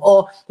 Yung tipong,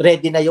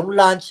 ready na yung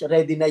lunch,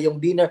 ready na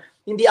yung dinner.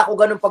 Hindi ako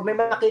ganun. Pag may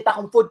makita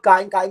akong food,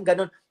 kain,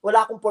 ganun.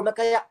 Wala akong formal.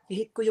 Kaya,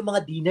 hit ko yung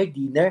mga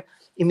dinner.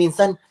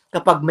 Minsan,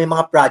 kapag may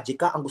mga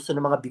project ka, ang gusto ng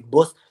mga big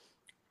boss,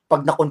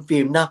 pag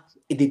na-confirm na,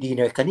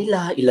 i-dinner ka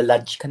nila,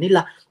 ila-lunch ka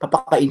nila,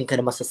 papakainin ka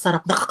na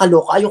masasarap.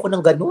 Nakakaloka. Ayoko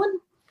ng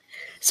ganun.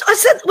 So,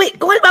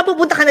 kung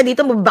mapupunta ka na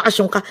dito,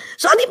 magbakasyon ka.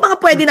 So, ano yung mga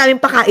pwede namin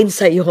pakain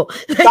sa'yo?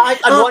 Kahit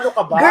ano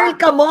ka ba? Girl,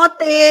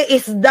 kamote,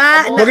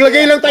 isda.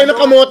 Maglagay lang tayo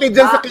ng kamote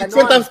dyan sa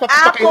kitchen, tapos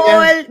papakain yan.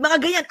 Apple, mga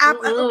ganyan.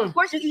 Of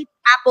course, you eat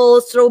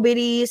apples,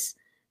 strawberries,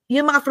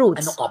 yung mga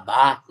fruits. Ano ka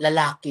ba?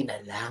 Lalaki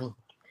na lang.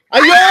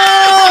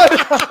 Ayun!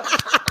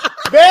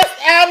 Best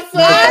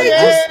answer! Ay,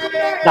 Diyos ko.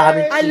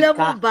 Daming Alam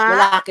chika. mo ba?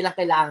 Lalaki lang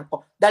kailangan ko.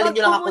 Dalhin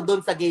nyo lang ako Pag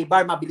doon sa gay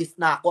bar, mabilis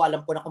na ako.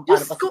 Alam ko na kung paano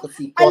Diyos ko,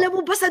 pasikot-sikot. alam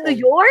mo ba sa New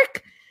York?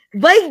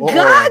 My Oo.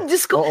 God!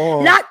 Diyos ko,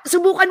 Oo. lahat,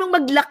 subukan mong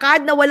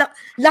maglakad na wala,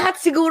 lahat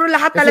siguro,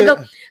 lahat Kasi- talaga,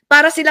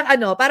 para silang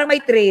parang may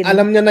train.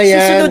 Alam niya na yan.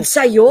 Susunod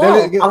sa'yo.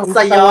 Dahil Ang yung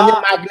saya. katawan niya,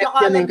 magnet Tsaka yan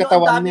alam yung nyo,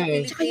 katawan ang niya daming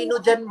eh. Pilipino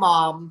dyan,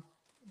 ma'am.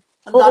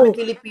 Ang Oo. daming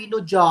Pilipino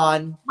dyan.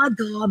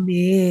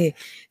 Madami.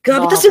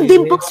 Grabe. Tapos Grabe. yung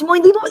dimples mo,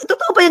 hindi mo,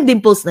 totoo ba yung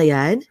dimples na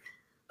yan?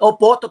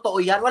 Opo, totoo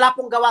yan. Wala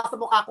pong gawa sa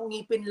mukha kong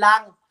ngipin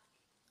lang.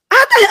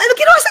 Ano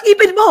ginawa sa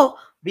ngipin mo?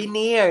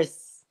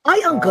 Veneers.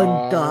 Ay, ang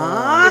ganda.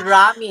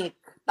 Ceramic.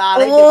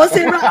 Taray, Oo,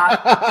 di ba?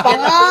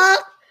 Pak!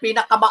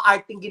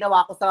 Pinakamaarting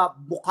ginawa ko sa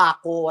mukha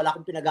ko. Wala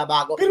akong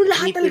pinagabago. Pero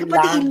lahat Ngipin talaga, lang.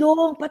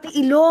 pati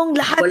ilong,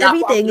 lahat, Wala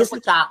everything ko is,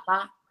 ang tsaka.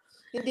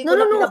 Hindi No, ko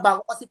na no, no.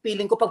 pinabago kasi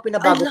feeling ko pag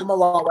pinabago ko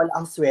mawawala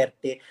ang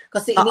swerte.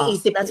 Kasi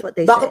iniisip that's ko, what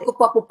they bakit say. ko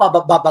pa po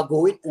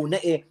babaguhin? Una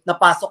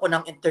napasok ko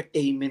ng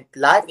entertainment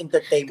life,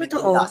 entertainment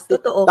Totoo,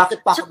 industry. totoo. Bakit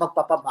pa ako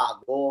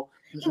magpapabago?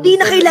 Hindi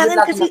na So, kailangan yun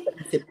lagi kasi nasa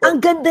isip ko. ang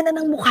ganda na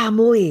ng mukha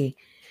mo eh.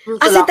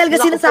 As Wala- in talaga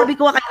wala ko sinasabi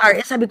ko kay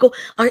RS,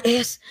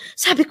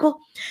 sabi ko,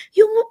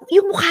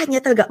 yung mukha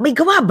niya talaga, may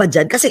gawa ba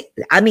dyan? Kasi,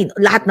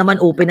 lahat naman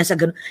open na sa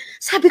ganun.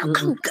 Sabi ko,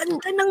 ang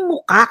ganda ng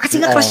mukha.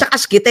 Kasi nga Oo. crush na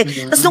crush kita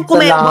eh. Tapos nung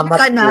kumembot Salamat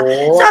ka na, po.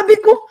 sabi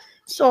ko,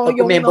 Pag sayang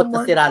kumembot na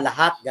naman. sira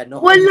lahat, gano'n.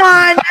 Wala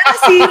na,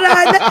 nasira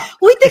na.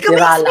 Uy, teka, may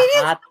Sira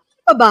experience lahat. ka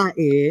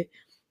babae?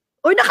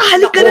 Or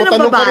nakahalik ka Oo, na ng tanong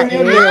ko rin babae?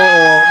 yun eh,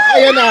 oo.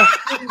 Ayan na.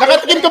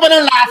 Nakatikim ka ba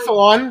ng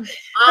lason?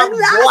 Ang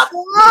last buhat.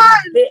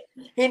 one!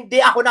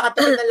 Hindi ako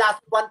nakatikim ng last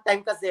one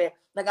time kasi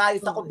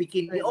nag-ayos ako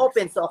bikini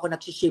open. So ako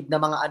nagsishave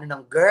ng mga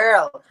ng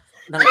girl.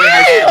 Ng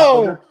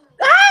girl.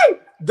 Ay!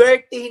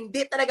 Dirty.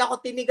 Hindi talaga ako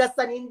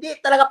tinigasan. Hindi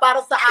talaga para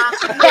sa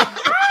akin.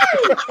 Ay!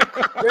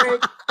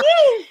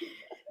 Dirty.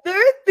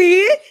 Dirty?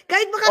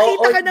 Kahit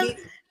makakita Oo, ka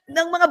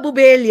ng mga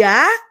bubelya?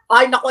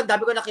 Ay, naku, ang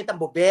dami ko nakita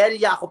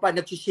bobelya. Ako pa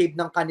nagsishave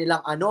ng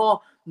kanilang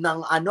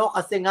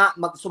kasi nga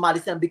sumali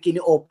sila ng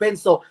bikini open.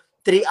 So,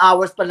 3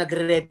 hours pa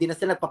nagre-ready na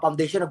sila,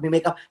 nagpa-foundation,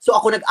 nagme-makeup. So,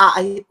 ako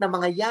nag-aahit ng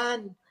mga yan.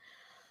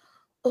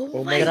 Oh,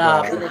 Oh my my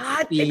God.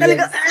 God. Eh,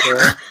 talaga,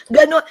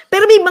 gano'n.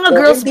 Pero may mga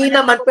girls Hindi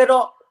pa naman,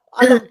 pero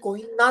alam ko,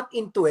 not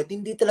into it.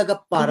 Hindi talaga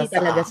para Hindi sa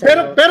talaga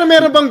akin. Pero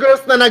meron bang girls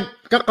na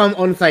nagka-come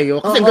on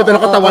sa'yo? Kasi ang Oo, ganda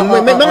ng katawan mo.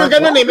 May oo, mga oo.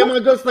 ganun eh. May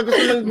mga girls na gusto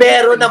lang.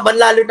 Meron naman,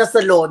 lalo na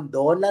sa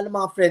London, lalo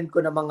mga friend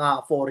ko na mga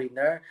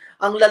foreigner,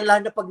 ang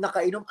lala na pag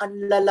nakainom, ang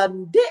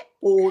lalandi,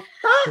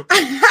 puta.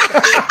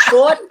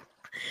 Ikot.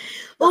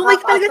 Oh my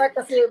God,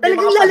 Kasi may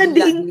talagang mga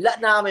lalandiin. padila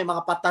na, may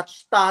mga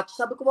patouch-touch.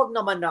 Sabi ko, wag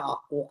naman na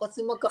ako.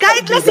 Kasi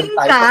Kahit lasing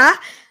ka,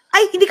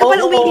 ay, hindi ka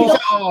pala Oo.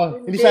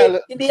 umiinom.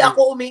 Hindi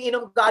ako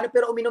umiinom gaano,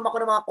 pero uminom ako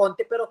ng mga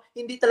konti, pero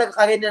hindi talaga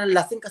kaya nila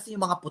lasing kasi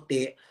yung mga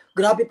puti.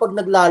 Grabe pag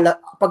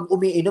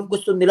umiinom,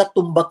 gusto nila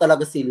tumba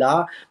talaga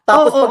sila.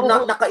 Tapos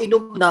pag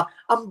nakainom na,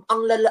 ang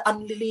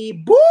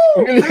libo.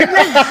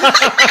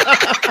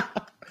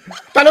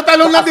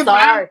 Talo-talo na, di ba?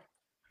 Asar.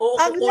 Oo,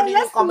 Ang kukunin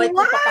yung kamay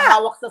ko, lalaswa.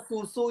 pakahawak sa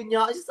suso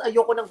niya. Ay,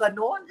 ayoko ng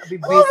ganon.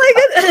 Oh my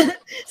God.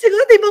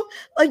 Siguro, di ba,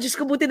 ay, Diyos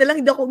ko, buti na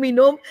lang, hindi ako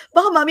uminom.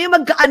 Baka mamaya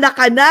magkaanak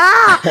ka na.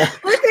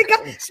 Or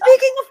teka,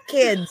 speaking of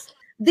kids,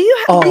 do you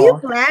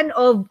plan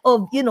of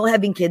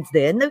having kids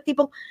din? Na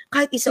tipong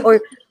kahit isa,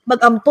 or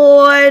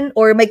mag-ampon,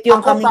 or may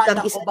yung kaming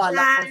isa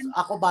dyan?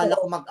 Ako bala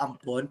ko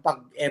mag-ampon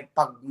pag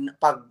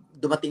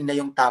dumating na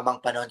yung tamang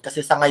panahon.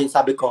 Kasi sa ngayon,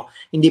 sabi ko,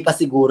 hindi pa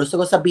siguro.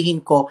 So,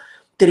 sabihin ko,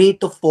 3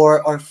 to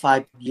 4 or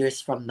 5 years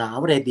from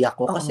now, ready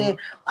ako. Kasi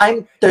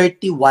I'm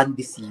 31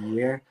 this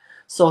year.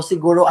 So,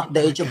 siguro at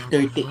the age of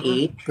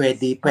 38,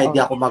 pwede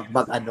ako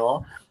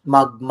mag-ampon.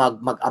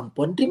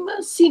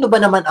 Sino ba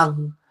naman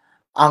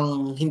ang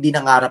hindi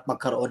nangarap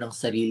magkaroon ng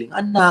sariling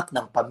anak,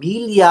 ng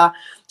pamilya?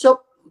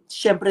 So,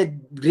 syempre,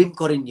 dream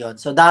ko rin yon.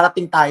 So,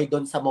 darating tayo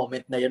doon sa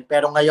moment na yun.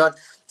 Pero ngayon,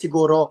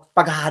 siguro,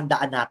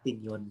 paghahandaan natin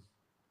yun.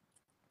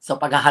 So,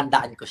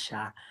 paghahandaan ko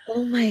siya.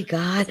 Oh my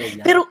God. So,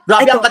 yeah. Pero,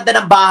 Grabe, ang ganda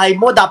ng bahay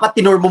mo. Dapat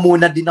tinur mo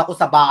muna din ako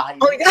sa bahay.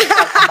 Oh my God.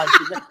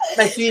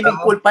 May swimming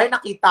pool pa yun.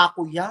 Nakita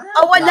ko yan.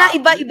 wala.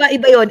 Iba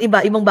yun.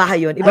 Ibang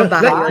bahay yun. Ibang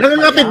bahay yun.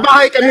 Nangangapit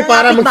bahay kami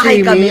para Bahay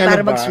mag-swimming. kami ano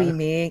para ba?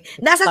 mag-swimming.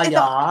 Nasa,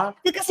 Kaya,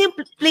 kasi yung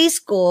place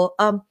ko,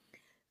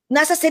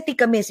 nasa city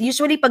kami.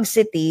 Usually pag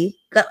city,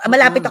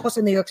 malapit ako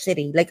sa New York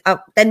City. Like 10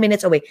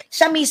 minutes away.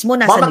 Siya mismo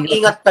nasa New York.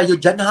 mag-ingat kayo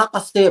dyan ha.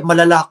 Kasi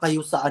malala kayo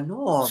sa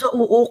So,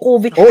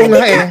 COVID. Oo Ay, nga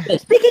teka,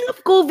 speaking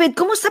of COVID,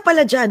 kumusta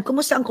pala dyan?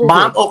 Kumusta ang COVID?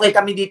 Ma'am, okay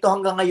kami dito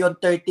hanggang ngayon.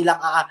 30 lang.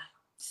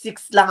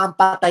 6 lang ang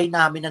patay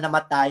namin na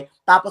namatay.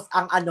 Tapos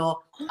ang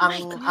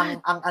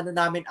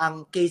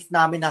case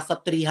namin nasa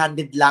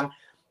 300 lang.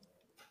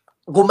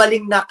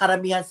 Gumaling na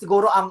karamihan.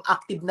 Siguro ang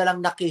active na lang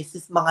na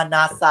cases mga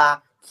nasa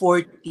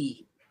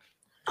 40.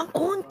 Ang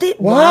konti.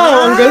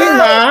 Wow, ang galing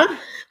ha?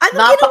 Ano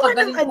ginawa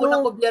Napakagaling ng po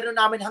ng gobyerno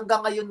namin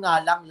hanggang ngayon nga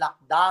lang,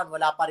 lockdown,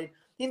 wala pa rin.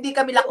 Hindi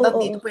kami lockdown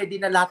Oo. dito, pwede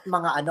na lahat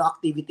mga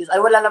activities. Ay,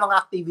 wala na mga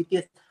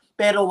activities,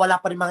 pero wala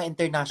pa rin mga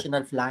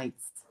international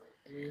flights.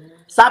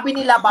 Sabi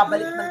nila,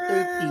 babalik ng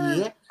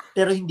 30,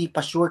 pero hindi pa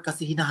sure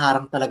kasi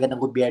hinaharang talaga ng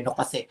gobyerno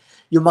kasi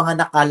yung mga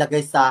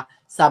nakalagay sa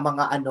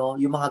mga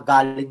yung mga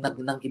galing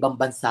ng ibang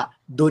bansa,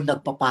 doon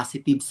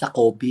nagpa-positive sa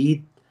COVID.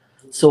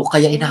 So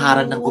kaya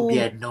hinaharang ng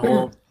gobyerno.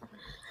 Oo.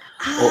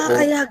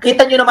 Kaya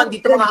Kita nyo naman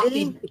dito mga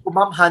galing. activity ko,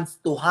 ma'am, hands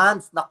to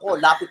hands. Nako,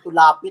 lapit to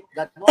lapit.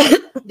 Gano'n.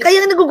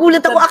 Kaya nagugulat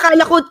ako,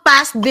 akala ko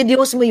past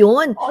videos mo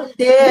yun. Oh,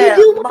 hindi.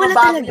 Video mo Yung pala mga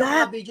bago talaga. yung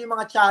mga video, yung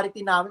mga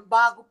charity namin,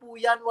 bago po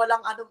yan.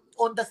 Walang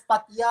on the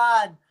spot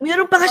yan.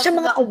 Meron pa nga siya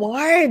mga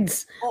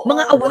awards. Oo,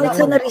 Mga awards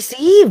wala. na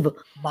na-receive.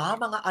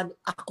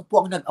 Ako po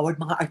ang nag-award,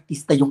 mga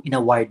artista yung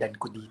inawardan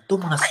ko dito.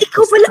 Mga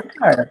ikaw pala?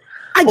 Oo.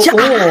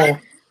 Mga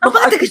Mga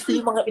artista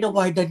yung mga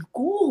inawardan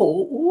ko.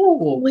 Oh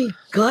Oo. my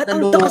God, ang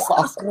Naloka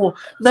takas. ako.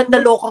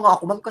 Naloka nga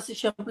ako, ma'am, kasi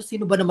syempre,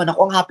 sino ba naman ako?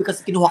 Ang happy kasi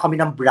kinuha kami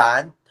ng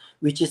brand,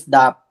 which is the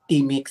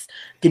T-Mix.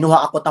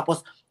 Kinuha ako, tapos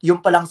yung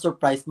palang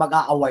surprise,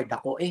 mag-a-award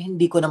ako.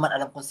 Hindi ko naman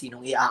alam kung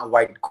sinong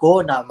i-award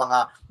ko na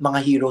mga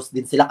heroes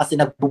din sila kasi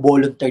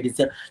nagbo-volunteer din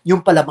sila. Yung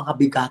pala mga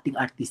bigating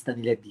artista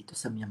nila dito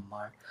sa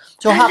Myanmar.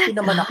 So happy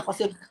naman ako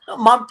kasi,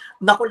 ma'am,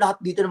 naku, lahat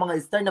dito ng mga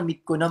star na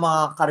meet ko na mga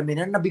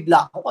Carmina,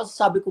 nabigla ako kasi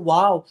sabi ko,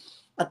 wow,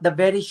 at the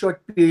very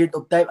short period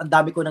of time, ang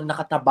dami ko nang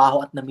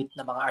nakatrabaho at na-meet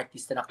na mga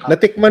artista na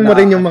Natikman mo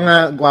rin yung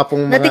mga gwapong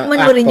mga Natikman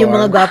mo rin yung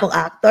mga gwapong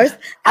actors?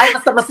 Ay,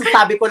 basta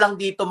masasabi ko lang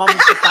dito, ma'am,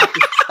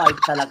 satisfied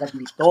talaga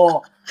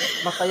dito.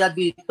 Masaya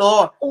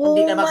dito. Oh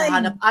Hindi ka my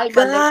maghahanap, ay,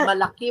 God.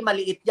 malaki,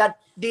 maliit yan.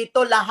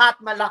 Dito lahat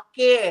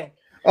malaki.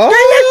 Oh!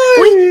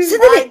 Uy,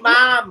 sandali. Ay,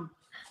 ma'am.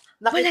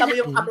 Nakita mo Malaki.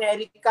 yung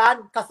American,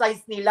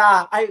 ka-size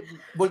nila. Ay,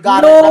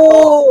 Bulgarian na to.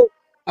 No!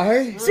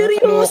 Ay,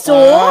 Seryoso?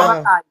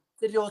 kaloka. Ay,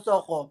 seryoso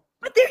ako.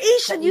 But they're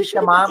Asian. Sa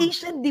Usually, ma'am.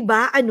 Asian, di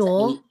ba?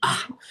 Ano?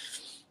 Ah,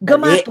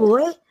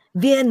 Gamatoy?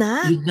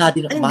 Vienna? yun nga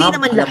din, Ay, ma'am. hindi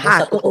naman alam mo, lahat,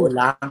 Sa totoo oo.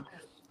 lang,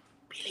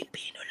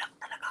 Pilipino lang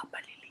talaga ang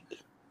maliliit.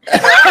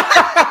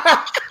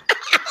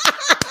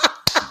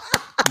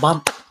 Ma'am,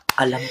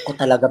 alam ko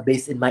talaga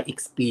based in my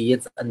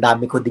experience, ang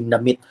dami ko ding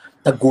na-meet.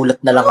 Nagulat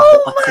na lang ako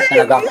kasi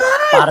talaga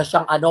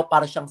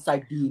para siyang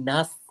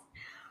sardinas.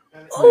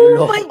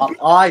 Oh my God.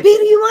 Ay,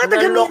 Pero yung mga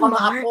taga naloka nga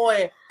Myanmar, ako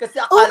Kasi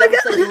Oh akala my ko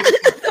sa God. YouTube,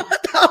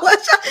 Tawa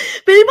siya.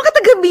 Pero yung mga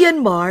taga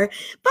Myanmar,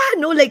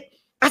 paano? Like,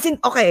 as in,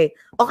 okay,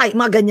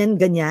 mga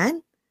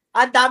ganyan-ganyan?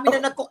 ang dami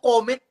na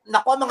nagko-comment.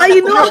 Nako, mga Ay,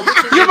 no. nagko-comment.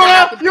 hindi Yung na mga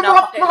natin Pinoy,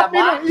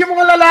 pinapakialaman. yung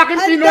mga lalaking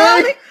Ang Pinoy.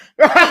 dami.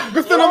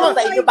 Gusto Oo, naman.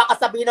 sa inyo baka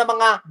sabihin ng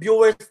mga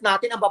viewers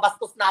natin, ang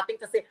babastos natin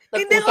kasi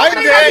Hindi, nagpupunta okay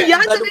tayo, lang yan.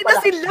 ganun Sanay na pala.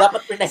 sila.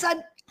 Dapat pinay.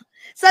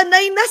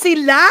 Sanay na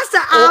sila sa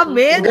Oo,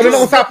 amin. Ganun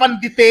ang usapan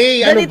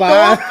ditay. Ano Ganito.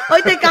 ba?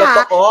 Oy, teka ha.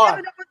 Totoo.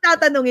 Meron akong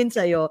tatanungin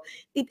sa'yo.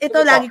 Ito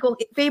Ano lagi kong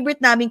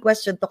favorite naming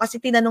question to kasi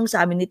tinanong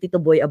sa amin ni Tito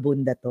Boy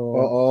Abunda to.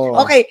 Oo.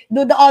 Okay,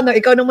 do the honor.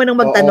 Ikaw naman ang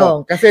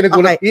magtanong. Oo. Kasi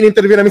nagulat,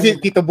 in-interview namin si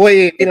Tito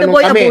Boy. Tinanong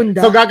Boy kami. Abunda.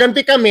 So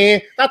gaganti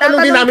kami. Tatanong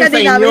din Tatanong namin ka sa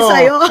din namin inyo.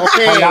 sa'yo.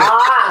 Okay.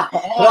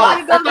 Wala.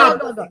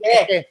 Go.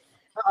 Okay.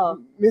 Oo.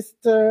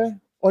 Mr.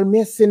 or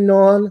Miss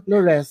Sinon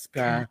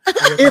Loresca,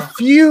 if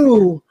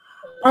you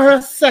are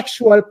a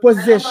sexual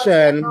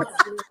position,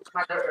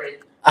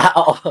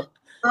 Oo.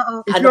 Oo.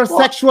 if Ano you're po?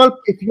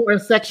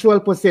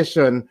 sexual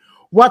position,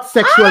 what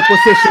sexual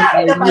position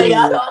Ano ba are you?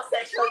 yan?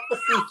 Sexual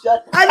position.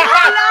 Ano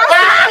pala?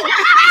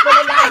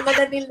 Malalaman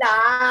na nila.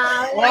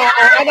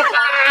 Ano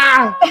ka?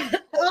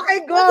 Okay,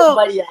 Ano go.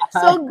 ba yan?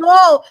 So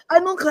go.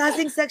 Anong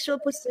klaseng sexual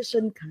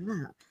position ka?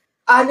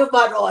 Ano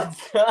ba, Rod?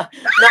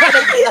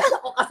 Nakanagilas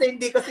ako kasi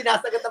hindi ko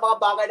sinasagot ang mga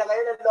bagay na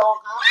ngayon.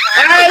 Naloka.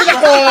 Ay,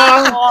 nako!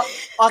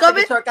 O, sige,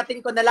 Kami-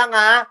 shortcutting ko na lang,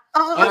 ha?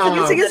 Oo,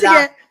 Oo. sige.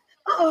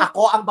 Oo.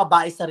 Ako ang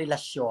babae sa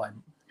relasyon.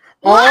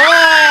 Oh!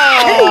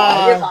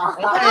 Diba?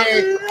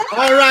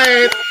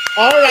 Okay.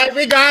 All right,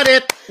 we got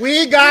it.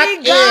 We got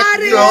We got it.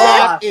 it. We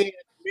got it.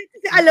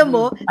 Kasi alam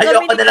mo,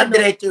 Ayoko kami na lang ni-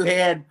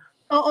 diretsuhin.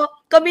 Oo,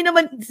 kami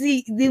naman,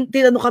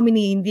 tinanong kami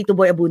ni Tito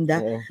Boy Abunda.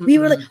 Oo. We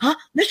were like, ha?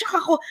 Nashock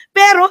ako.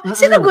 Pero,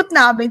 sinagot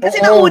namin kasi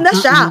Oo. nauna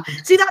siya.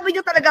 Sinabi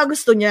niya talaga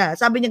gusto niya.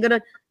 Sabi niya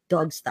gano'n,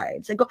 dog style.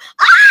 Sabi ko,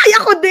 ay,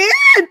 ako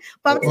din!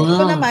 Pag ko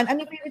naman, ano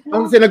yung favorite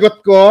Ang mo? sinagot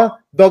ko,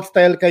 dog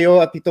style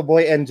kayo at Tito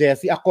Boy and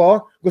Jessie.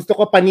 Ako, gusto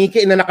ko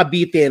paniki na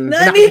nakabitin.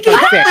 Naniki.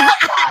 Nakikipag-sex.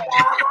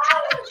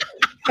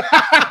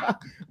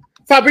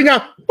 Sabi niya,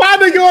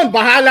 paano yun?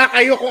 Bahala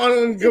kayo kung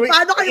anong gawin.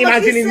 Paano kayo Imagine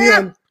mag-isip?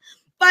 yun.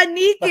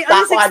 Paniki.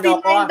 Basta Ano, ako, ano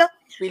 69 ko, daw.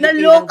 Pilipinang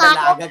Naloka ako.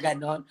 dalaga,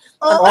 ganon.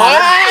 Oo.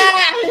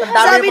 Ang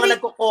dami Sabi mga ni-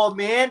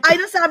 nagko-comment. Ay,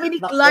 no, sabi ni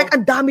Nako. Clark,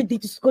 ang dami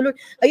dito sa color.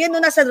 Ayan, no,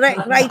 nasa right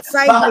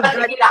side. Baka My God.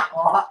 nagigil ako.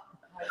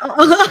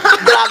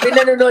 Grabe,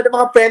 nanonood ng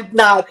mga friend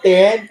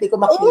natin. Hindi ko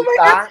makita. Oh my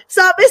God.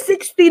 Sabi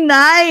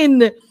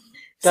 69.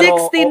 Pero,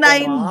 69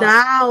 oo nga.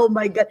 daw.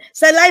 My God.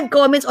 Sa live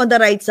comments on the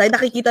right side,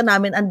 nakikita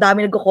namin ang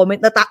dami nagko-comment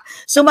na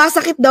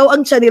sumasakit daw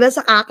ang tiyan nila sa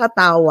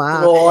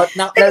kakatawa. Rot,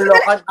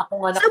 nalokan ako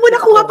nga. Saan mo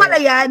nakuha pala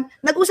yan?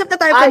 Nag-usap na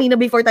tayo Ay. kanina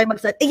before tayo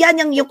mag-start. Eh, yan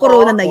yung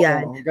corona na Oo,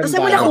 yan. ganda.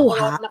 Saan mo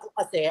nakuha? Ako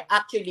kasi,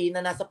 actually,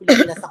 na nasa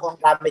Pilipinas ako, ang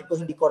gamit ko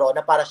hindi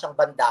corona, para siyang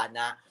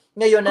bandana.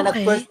 Ngayon, na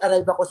Okay. nag-first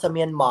arrive ako sa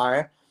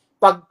Myanmar,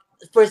 pag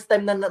first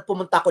time na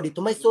pumunta ako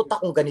dito, may suot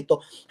akong ganito.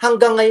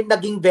 Hanggang ngayon,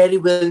 naging very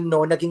well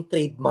known, naging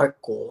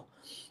trademark ko.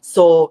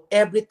 So,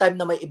 every time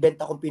na may event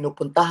akong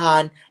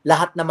pinupuntahan,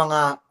 lahat ng mga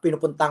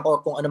pinupuntahan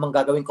ko, kung ano mang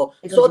gagawin ko,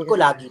 suot ko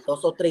lagi to.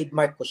 So,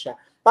 trademark ko siya.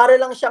 Para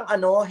lang siyang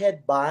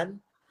headband,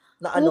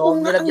 na Oo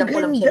nga, ang nilagyan ko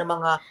lang siya ng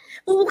mga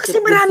Oo, kasi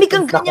marami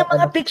kang ganyan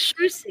mga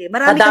pictures eh.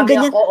 Marami kang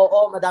ganyan.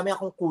 Madami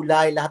akong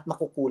kulay, lahat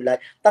makukulay.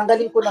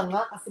 Tanggalin ko na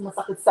nga kasi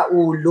masakit sa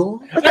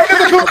ulo.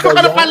 Nagkakasuka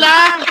na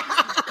pala!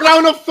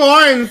 Crown of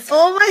Thorns!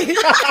 Oh my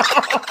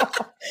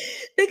God!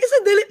 Teka,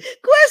 sandali.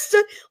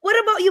 Question, what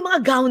about yung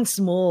mga gowns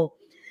mo?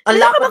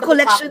 Wala ka ba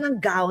collection ng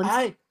gowns?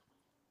 Ay,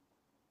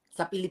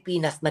 sa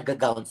Pilipinas,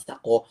 nag-gowns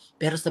ako.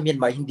 Pero sa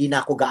Myanmar, hindi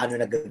na ako gaano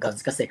nag-gowns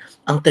kasi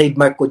ang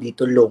trademark ko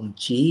dito,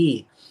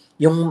 longchi.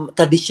 Yung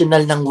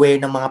traditional ng wear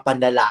ng mga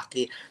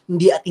panlalaki.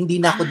 Hindi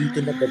na ako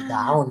dito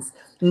nag-gowns.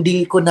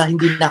 Hindi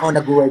na ako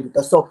nag-wear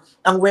dito. So,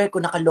 ang wear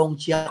ko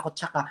naka-longchi ako,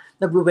 tsaka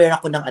nag-wear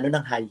ako ng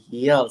high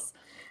heels.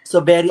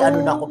 So, very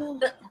na ako.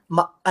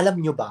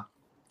 Alam nyo ba,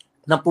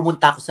 nang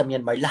pumunta ako sa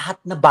Myanmar, lahat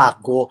na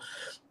bago.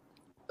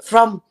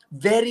 From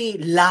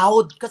very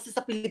loud, kasi sa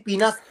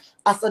Pilipinas,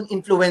 as an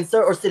influencer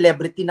or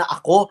celebrity na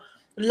ako,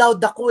 loud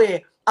ako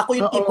eh. Ako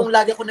yung tipong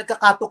lagi ako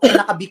nagkakatok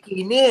na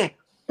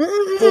nakabikini.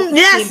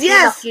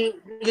 Yes.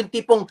 Yung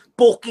tipong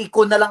poki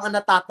ko na lang ang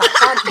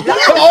natatakpan.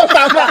 Oo,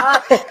 tama.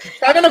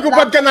 Sana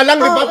nagubad ka na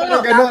lang, di ba? Parang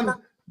ganun.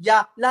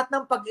 Lahat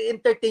ng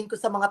pag-entertain ko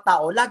sa mga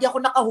tao, lagi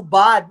ako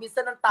nakahubad.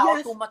 Minsan ng tao,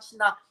 too much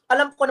na.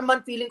 Alam ko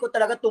naman, feeling ko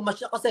talaga too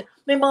much na kasi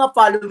may mga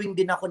following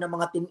din ako ng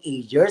mga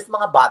teenagers,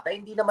 mga bata.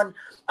 Hindi naman,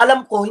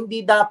 alam ko,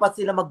 hindi dapat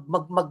sila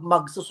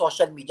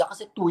mag-social media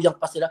kasi too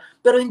young pa sila.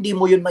 Pero hindi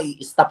mo yun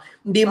mai-stop.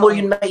 Hindi mo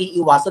yun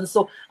maiiwasan.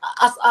 So,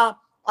 as a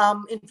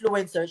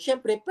influencer,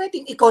 syempre,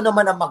 pwedeng ikaw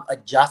naman ang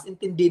mag-adjust,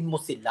 intindihin mo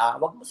sila,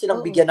 wag mo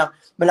silang bigyan ng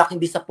malaking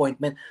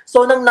disappointment.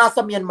 So, nang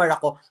nasa Myanmar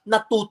ako,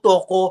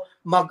 natuto ko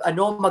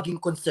maging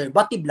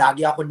conservative.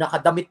 Lagi ako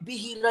nakadamit.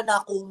 Bihira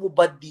na ako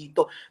humubad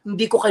dito.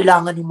 Hindi ko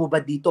kailangan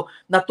humubad dito.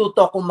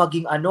 Natuto akong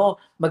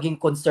maging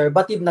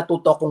conservative.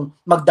 Natuto akong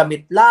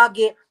magdamit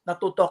lagi.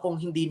 Natuto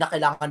akong hindi na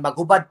kailangan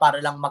maghubad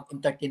para lang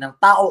mag-entertain ng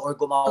tao or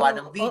gumawa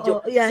ng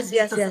video. Yes.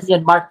 Sa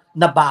Myanmar,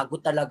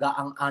 nabago talaga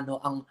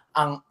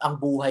ang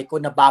buhay ko,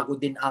 nabago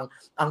din ang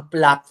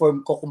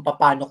platform ko kung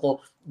paano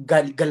ko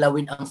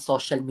galawin ang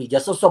social media.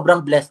 So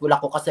sobrang blessed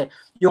ako kasi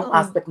yung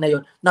aspect na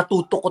yun,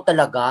 natuto ko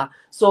talaga.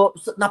 So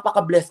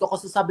napaka-blessed ko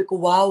kasi sabi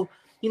ko, wow,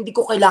 hindi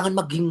ko kailangan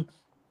maging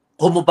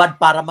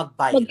humubad para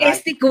mag-viral.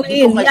 Mag-esty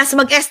queen.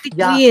 Mag-esty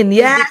queen.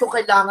 Yes. Hindi ko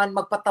kailangan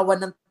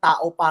magpatawan ng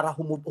tao para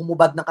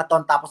humubad ng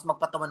katawan tapos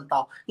magpatawan ng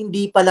tao.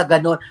 Hindi pala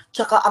ganon.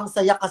 Tsaka ang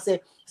saya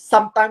kasi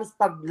sometimes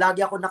pag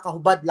lagi ako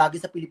nakahubad, lagi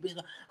sa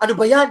Pilipinas, ano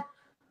ba yan?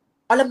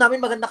 Alam namin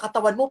maganda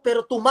katawan mo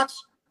pero too much.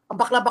 Ang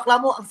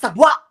bakla-bakla mo, ang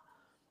sagwa.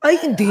 Ay,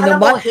 hindi Alam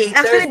naman. mo, haters,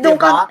 Actually, doon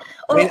ka,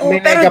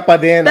 may nega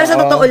pa din. Pero sa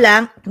totoo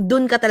lang,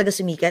 doon ka talaga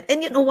sumikat.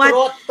 And you know what?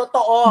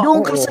 Totoo.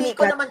 Doon ka Hindi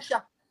ko sumikat. naman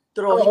siya,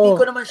 hindi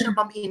ko naman siya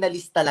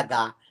inalis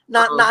talaga.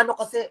 Na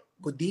kasi,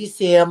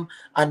 Buddhism,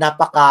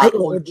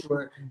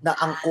 napaka-culture, na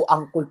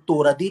ang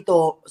kultura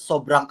dito,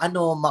 sobrang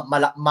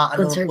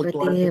Conservative.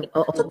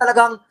 kultura. So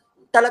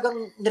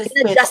talagang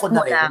nirespeto ko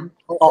na rin.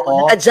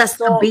 Nag-adjust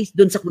ka based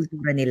dun sa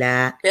kultura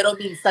nila. Pero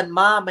minsan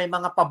may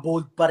mga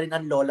pa-bold pa rin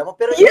ang lola mo.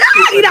 Pero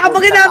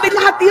inakabagan namin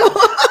lahat yun.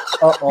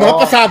 Mga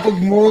pasabog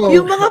mo.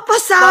 Yung mga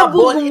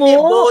pasabog mo.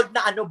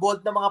 Hindi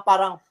bold na mga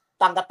parang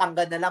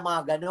tangga-tangga na lang,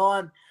 mga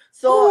ganon.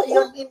 So,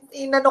 yun,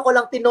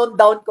 tinone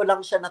down ko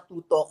lang siya,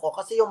 natuto ko.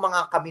 Kasi yung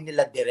mga kami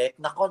nila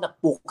direct,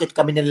 napukit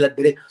kami nila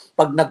direct.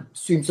 Pag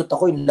nag-swimsuit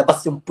ako,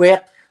 inabas yung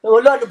puwet.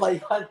 Wala, ano ba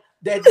yan?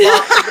 Dead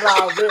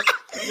grabe.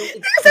 Yung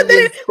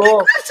experience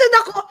ko. Question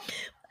ako.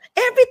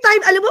 Every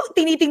time, alam mo,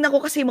 tinitingnan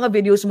ko kasi yung mga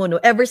videos mo, no?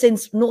 Ever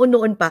since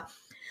noon pa.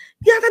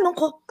 Tinatanong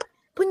ko,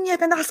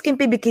 punyeta,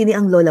 nakaskimpi bikini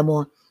ang lola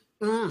mo.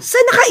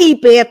 Saan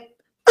nakaipit?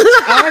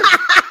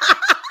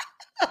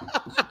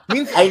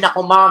 Ay,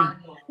 naku, ma'am.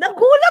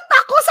 Nagulat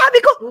ako,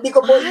 sabi ko. Hindi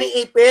ko po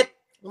iniipit.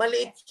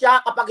 Maliit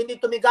siya kapag hindi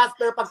tumigas,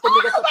 pero pag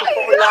tumigas sa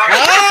totoo lang.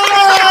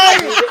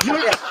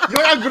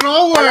 You're a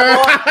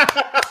grower!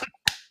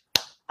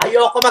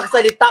 Ayoko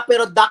magsalita,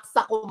 pero dax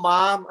ako,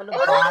 ma'am. Ano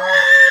ba?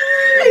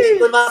 Hindi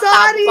ko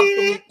sorry! Pag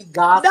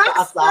tumitigas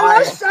Dax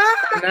pala siya!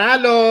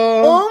 Nalo!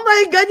 Oh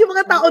my God, yung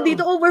mga tao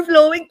dito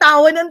overflowing,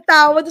 tawa ng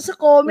tawa doon sa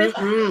comment.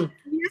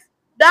 Yes,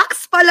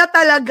 Dax pala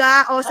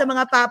talaga. O sa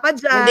mga papa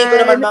dyan. Hindi ko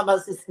naman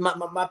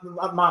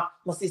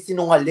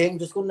masisinungaling.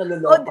 Diyos ko,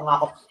 naluloko nga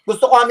ako.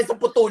 Gusto ko kami sa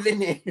putulin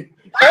eh.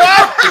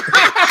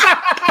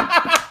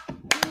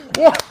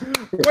 Oh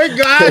my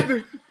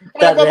God!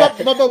 Para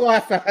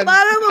mabawasan.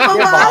 Para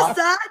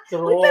mabawasan.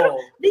 True. Pero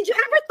did you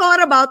ever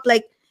thought about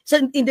like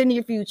in the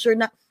near future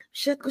na,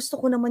 shit, gusto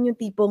ko naman yung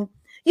tipong,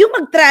 yung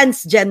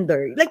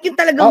mag-transgender. Like yung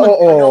talagang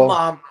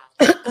ma'am.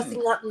 Kasi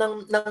nga,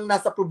 nang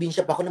nasa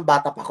probinsya pa ako, ng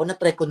bata pa ako,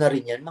 na-try ko na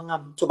rin yan.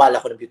 Sumala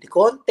ko ng beauty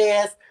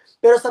contest.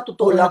 Pero sa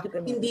totoo lang,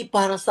 hindi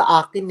para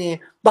sa akin eh.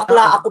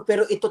 Bakla ako,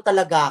 pero ito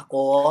talaga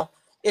ako.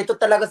 Ito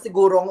talaga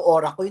siguro ang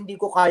aura ko. Hindi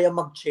ko kaya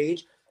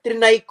mag-change.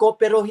 Trinay ko,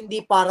 pero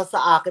hindi para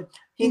sa akin.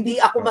 Hindi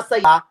ako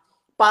masaya.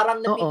 Parang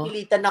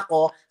napipilitan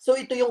ako. So,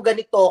 ito yung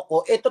ganito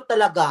ko. Ito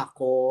talaga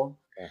ako.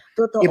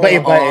 Totoo.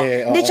 Iba-iba Oo.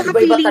 eh. Hindi, Oo. tsaka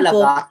Iba-iba feeling ko,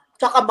 talaga.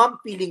 Tsaka ma'am,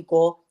 feeling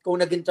ko, kung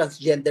naging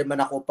transgender man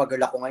ako, pag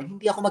girl ako ngayon,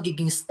 hindi ako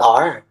magiging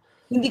star.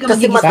 hindi ka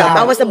Kasi magiging star.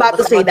 I was about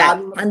to mas say that.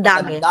 madami, mas Ang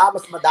dami. maganda,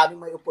 mas madaming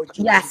may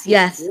opportunity. Yes.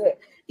 Hindi.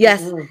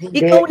 Yes. Hindi.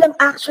 Ikaw lang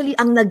actually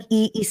ang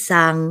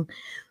nag-iisang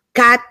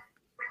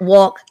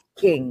catwalk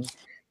king.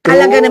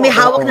 Talaga na may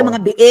hawak ng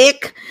mga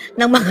biik,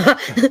 ng mga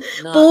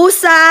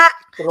pusa.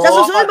 Sa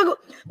susunod,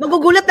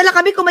 magugulat na lang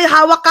kami kung may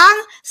hawak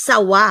kang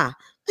sawa.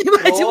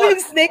 Imagine mo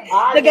yung snake,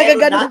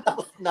 nagagano.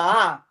 Tapos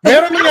na.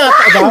 Meron nga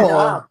daw.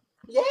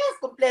 Yes,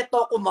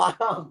 kompleto ako,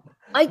 ma'am.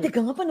 Ay,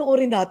 teka nga,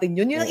 panoorin natin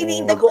yun. Yun ang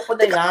iniintay Bago ko. ko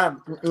na yan.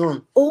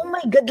 Oh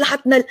my God,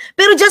 lahat na.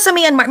 Pero dyan sa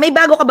Myanmar, may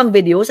bago ka bang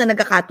video sa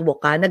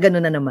nagka-catwalk ka na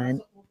gano'n na naman?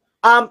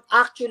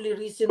 Actually,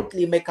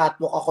 recently may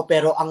catwalk ako,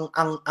 pero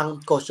ang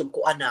costume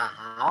ko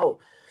anahaw.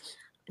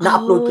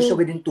 Na-upload ko siya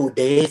within 2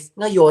 days.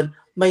 Ngayon,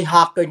 may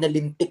hacker na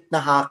lintik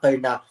na hacker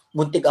na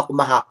muntik ako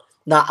ma-hack,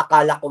 na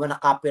akala ko na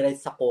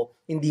copyright ako,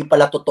 hindi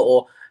pala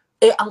totoo.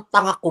 Ang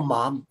tanga ko,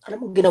 ma'am. Alam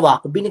mo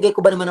ginawa ko? Binigay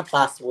ko ba naman ang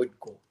password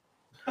ko?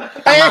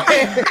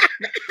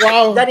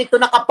 Wow. Ganito,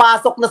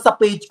 nakapasok na sa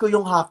page ko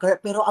yung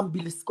hacker, pero ang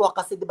bilis ko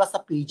kasi 'di ba sa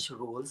page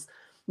rules,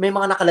 may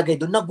mga nakalagay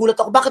doon. Nagulat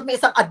ako, bakit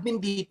may isang admin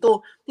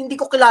dito? Hindi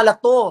ko kilala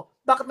to.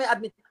 Bakit may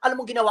admin?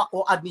 Alam mo ginawa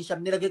ko, admin siya,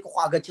 nilagay ko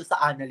kaagad siya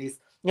sa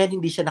analyst. Ngayon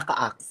hindi siya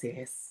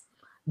naka-access.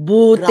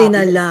 Buti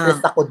na lang.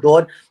 Na-stress ako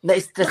doon.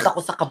 Na-stress ako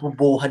sa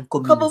kabubuhan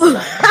ko minsan.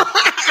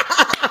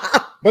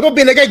 Ba't mo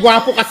binigay?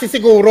 Gwapo kasi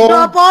siguro.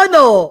 Gwapo,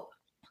 no?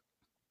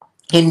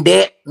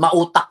 Hindi.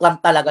 Mautak lang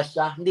talaga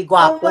siya. Hindi Oh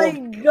gwapo. my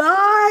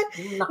God!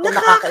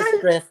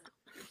 Nakaka-stress.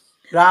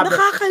 Grabe.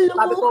 Nakakalok.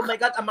 Sabi ko, oh my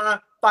God, ang mga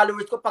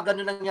followers ko, pag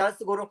gano'n nangyari,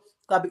 siguro,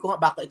 sabi ko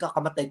nga, baka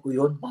ikakamatay ko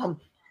yun. Ma'am,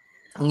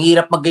 ang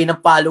hirap mag-gain ng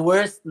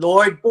followers.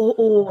 Lord,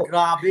 Oo.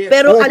 grabe.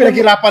 Pero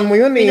pinaghirapan mo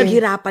yun eh.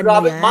 Pinaghirapan mo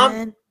Grabe, yan. ma'am.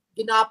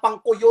 Ginapang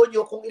ko yun,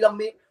 yung kung ilang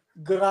may,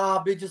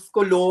 grabe, Diyos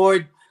ko,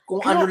 Lord. Kung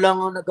ano lang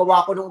ang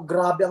nagawa ko nung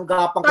grabe ang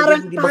gapang. Para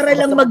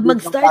lang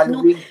mag-start,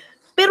 no?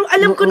 Pero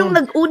alam ko nung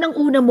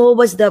unang-una mo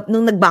was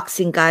nung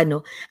nag-boxing ka,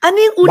 no? Ano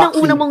yung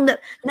unang-una mong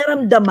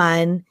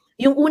naramdaman,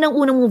 yung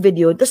unang-unang mong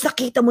video, tapos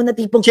nakita mo na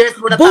tipong, cheers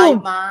muna boom!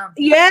 tayo, ma'am.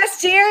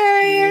 Yes,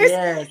 cheers!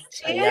 Yes.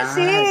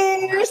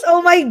 Cheers! Oh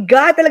my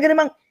God, talaga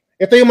namang,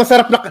 ito yung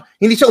masarap na,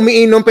 hindi siya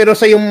umiinom pero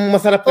sa yung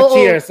masarap na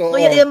cheers. Oo.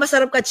 Yan,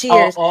 masarap ka,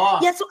 cheers. Oo.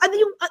 Yeah, so ano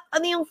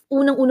yung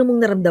unang-unang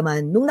mong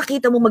naramdaman nung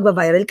nakita mo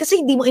magba-viral? Kasi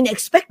hindi mo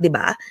ina-expect, di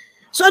ba?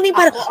 So ano yung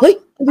parang,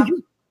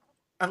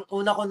 ang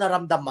una ko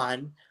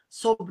naramdaman,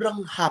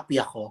 sobrang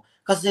happy ako.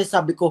 Kasi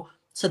sabi ko,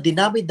 sa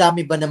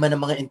dinami-dami ba naman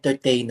ng mga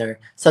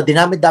entertainer, sa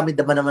dinami-dami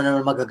ba naman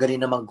ng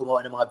magagaling naman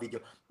gumawa ng mga video,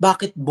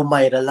 bakit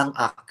bumiral lang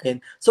akin?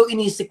 So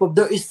inisip ko,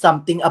 there is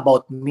something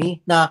about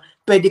me na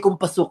pwede kong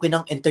pasukin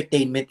ng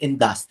entertainment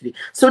industry.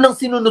 So nang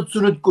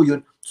sinunod-sunod ko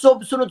yun, so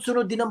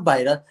sunod-sunod din ang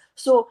viral.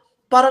 So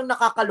parang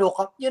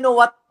nakakaloka. You know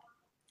what?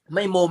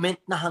 May moment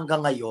na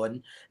hanggang ngayon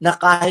na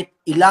kahit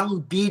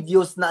ilang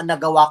videos na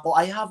nagawa ko,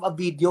 I have a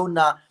video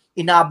na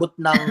inabot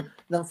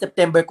ng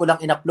September ko lang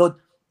in-upload.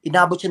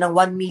 Inabot siya ng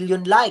 1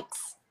 million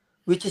likes,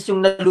 which is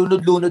yung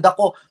nalunod-lunod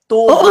ako.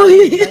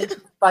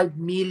 295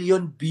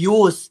 million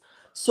views.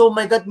 So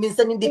my God,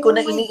 minsan hindi ko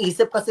na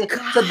iniisip kasi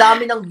sa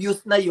dami ng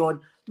views na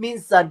yon,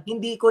 minsan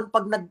hindi ko,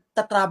 pag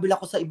nagtatravel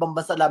ako sa ibang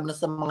bansa, lalo na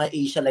sa mga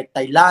Asia like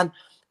Thailand,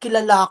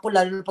 kilala ako,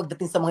 lalo na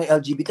pagdating sa mga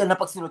LGBT, na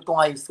pag sinunod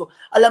ko ngayon ko,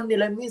 alam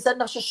nila, minsan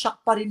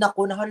nasya-shock pa rin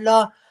ako na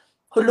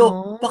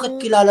bakit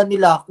kilala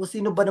nila ako?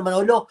 Sino ba naman?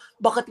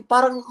 Bakit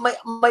parang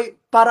may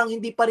parang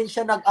hindi pa rin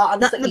siya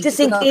nag-aano sa isip ko na.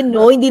 Nagsisink in,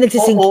 no? Hindi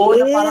nagsisink in. Oo,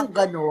 na parang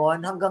ganon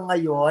hanggang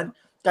ngayon.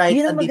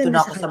 Kahit andito na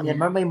ako sa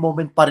Myanmar, may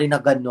moment pa rin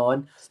na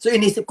ganon. So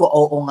inisip ko,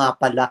 oo nga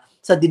pala,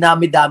 sa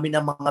dinami-dami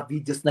ng mga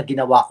videos na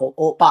ginawa ko,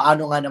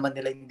 paano nga naman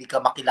nila hindi ka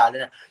makilala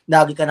na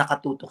lagi ka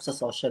nakatutok sa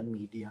social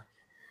media.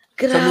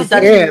 Grabe. So minsan,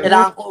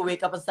 kailangan ko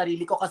wake up ang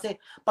sarili ko kasi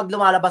pag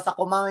lumalabas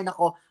ako,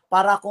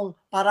 para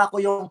ako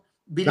yung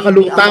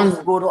nakalutang. Ako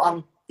siguro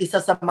ang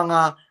isa sa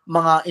mga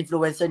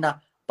influencer na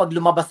pag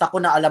lumabas ako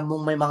na alam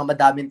mong may mga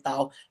madaming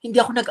tao, hindi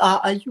ako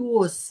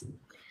nag-aayos.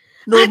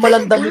 Normal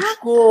ang damit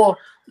ko.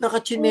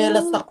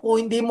 Nakachinelas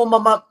ako.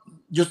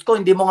 Diyos ko,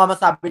 hindi mo nga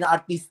masabi na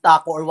artista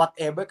ako or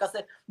whatever.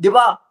 Kasi, di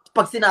ba,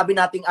 pag sinabi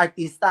nating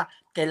artista,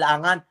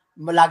 kailangan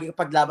lagi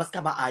paglabas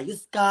ka,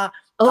 maayos ka.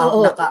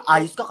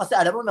 Nakaayos ka kasi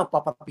alam mo,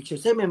 magpapapicture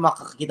sa'yo, may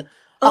makakakita.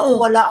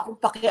 Ako, wala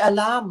akong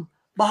pakialam.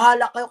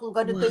 Bahala kayo kung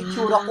ganito yung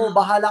tsura ko.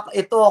 Bahala ka.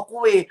 Ito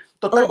ako eh.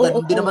 Total,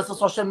 ganun din naman sa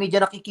social media.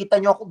 Nakikita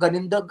nyo ako.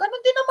 Ganun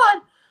din naman.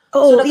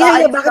 So,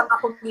 nag-aayos lang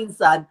ako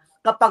minsan.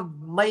 Kapag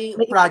may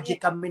project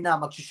kami na,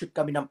 mag-shoot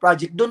kami ng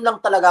project, doon lang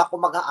talaga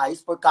ako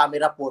mag-aayos for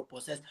camera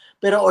purposes.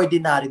 Pero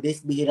ordinary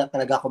days, bihira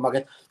talaga ako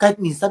kahit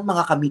minsan,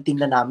 mga ka-meeting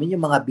na namin,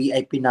 yung mga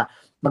VIP na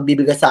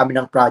magbibigay sa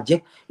amin ng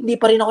project, hindi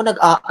pa rin ako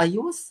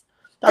nag-aayos.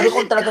 Sabi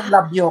ko, kung talagang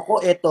love nyo ako,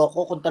 eto ako.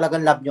 Kung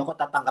talagang love nyo ako,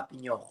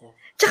 tatanggapin nyo ako.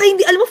 Tsaka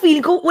hindi, alam mo,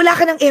 feeling ko, wala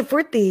ka ng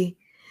effort eh.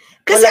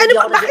 Kasi Wala, ano hindi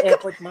ba, ako bakit ka,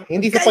 nag-e-effort, ma'am.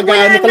 Hindi sa Wala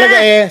pag-aano na. talaga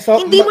eh. So,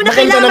 Hindi mo na maganda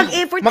kailangan na-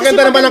 mag-effort kasi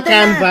Maganda naman ang maganda na.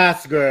 canvas,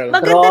 girl.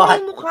 maganda na Bro,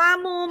 yung mukha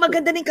mo,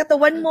 maganda na yung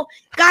katawan mo.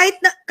 Kahit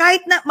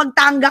na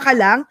magtangga ka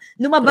lang,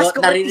 lumabas Bro, ka.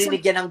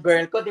 naririnig yan ng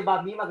girl ko, di ba?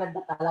 Mi, maganda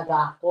talaga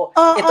ako.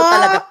 Oo. Ito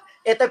talaga.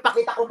 Ito,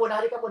 ipakita ko muna.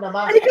 Halika muna,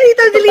 ma'am. Halika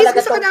dito, Ito Denise. talaga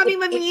Gusto ko tong- namin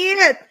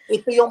mamit.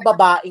 Ito yung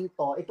babaeng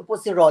to. Ito po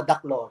si Rhoda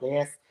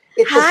Flores.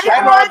 Ito Hi, siya.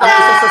 Rhoda!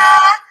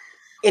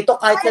 Ito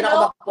kahit saan ako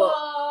Hello po.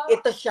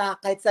 ito siya,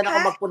 kahit saan ako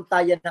Hi. magpunta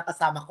yan na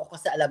kasama ko.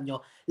 Kasi alam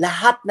nyo,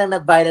 lahat ng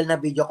nag-viral na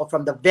video ko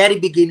from the very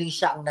beginning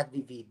siya ang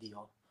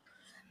nag-video.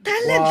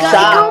 Talaga, Wow.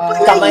 Siya, ikaw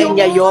pala kamay yun.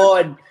 niya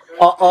yun.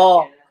 Oo.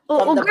 Oo,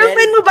 From the girlfriend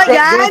very- mo ba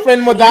yan?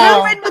 Girlfriend mo daw.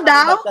 Girlfriend mo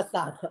daw?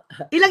 Magkasama.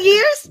 Ilang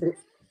years?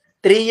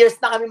 3 years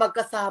na kami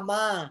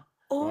magkasama.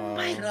 Oh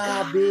my God.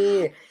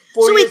 Grabe.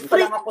 So 4 years wait, pa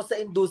lang ako sa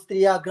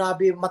industriya.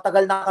 Grabe,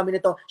 matagal na kami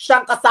nito.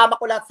 Siyang kasama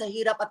ko lahat sa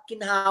hirap at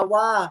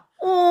kinhawa.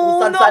 Oh,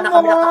 Kung saan na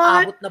kami naman.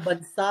 nakaabot na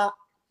bansa.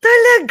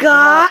 Talaga?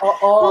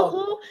 Oo.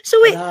 Oo. So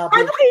wait, Grabe.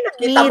 paano kayo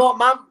nag-meet? Kita mo,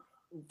 ma'am,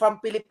 from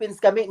Philippines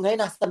kami. Ngayon,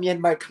 nasa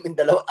Myanmar kami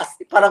dalawa. As,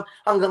 parang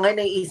hanggang ngayon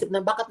naiisip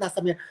na bakit nasa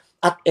Myanmar.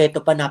 At eto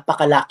pa,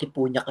 napakalaki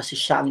po niya kasi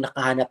siya ang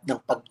nakahanap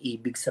ng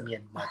pag-ibig sa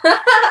Myanmar.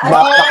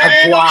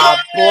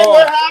 Napakagwapo.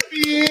 We're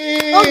happy!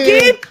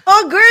 Okay.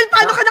 Oh, girl,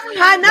 paano ka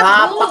nakahanap?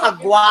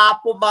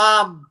 Napakagwapo,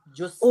 ma'am.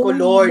 Diyos ko, Oh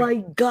Lord. my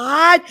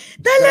God.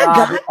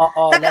 Talaga? Grabe,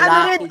 oo, Taga ano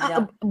lalaki rin? niya.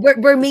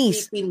 Burmese.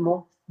 Isipin mo.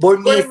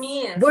 Burmese.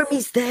 Burmese.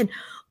 Burmese din.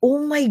 Oh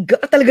my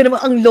God. Talaga naman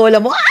ang lola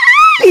mo.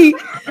 Ay!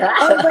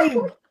 Oh my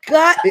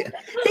God.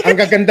 Ang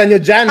gaganda nyo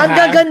dyan, Ang ha?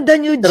 gaganda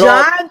nyo Bro,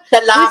 dyan.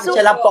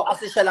 siya lang po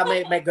kasi siya lang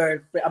may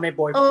girlfriend, may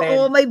boyfriend.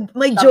 Oo, may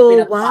Siyang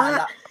jowa.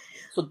 pinagpala.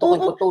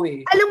 Suntukin ko to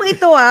eh. Alam mo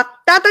ito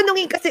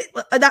tatanungin kasi,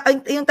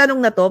 yung tanong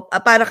na to,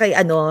 para kay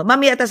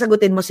mamaya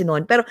sagutin mo si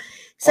Non. Pero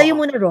sa'yo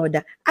Oo. muna,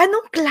 Rhoda,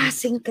 anong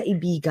klaseng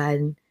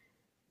kaibigan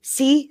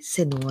si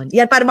Sinon?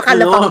 Yan, para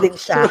makalapang Sinon. din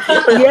siya.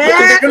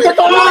 Yes! Yung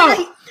totoo!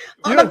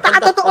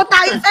 Magpakatotoo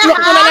tayo sa Look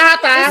ko na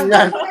lahat, ha?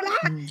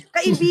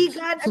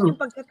 kaibigan at yung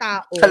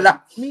pagkatao.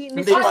 Kala. Miss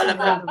Hindi ko alam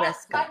Rhoda na.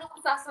 Noresca. Paano ko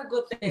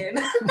sasagutin?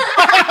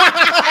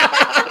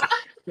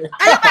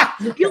 Alam ba,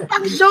 yung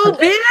pang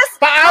showbiz,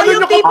 Paano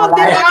yung nyo ko? tipong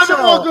Paano diretso.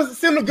 mo gusto Yes!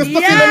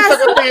 sinong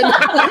sagutin?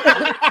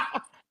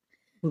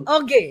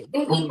 Okay.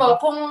 Hindi po,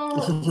 kung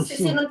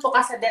sisinun po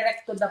ka sa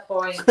direct to the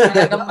point,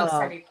 talagang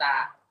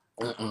magsalita.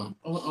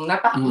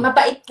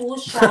 Mabait po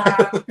siya.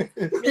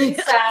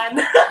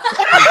 Minsan.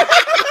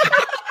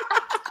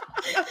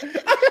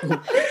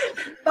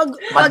 Pag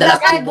Madalas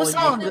Kahit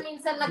busog.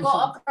 minsan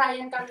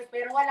nag-o-ocryan kami,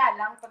 pero wala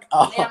lang. Pag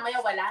Oo. maya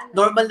wala na.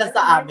 Normal lang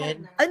sa amin.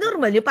 Ay,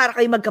 normal yun, para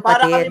kayo Para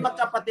magkapatid. kami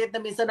magkapatid na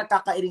minsan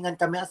nagkakairingan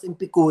kami as in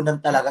pikunan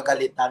talaga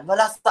galitan.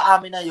 Wala sa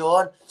amin na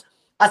yon.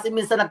 As in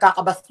minsan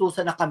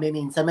nagkakabastusan na kami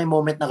minsan. May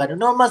moment na gano'n.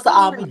 Normal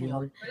sa amin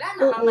yun. Wala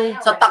na,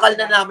 mamaya. Sa takal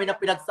na namin na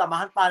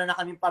pinagsamahan, para na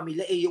kaming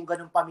pamilya. Yung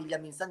ganung pamilya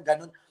minsan,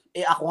 ganun.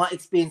 Ako nga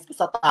experience ko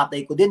sa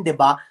tatay ko din, di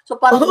ba? So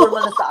parang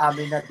normal na sa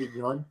amin na din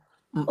yun.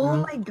 Oh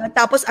my God.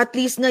 Tapos at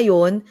least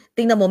ngayon,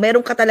 tingnan mo,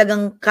 meron ka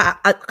talagang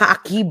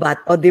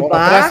kaakibat. O, di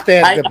ba?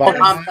 Trusted, Ay, diba? ako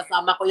ma'am,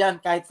 kasama ko yan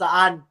kahit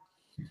saan.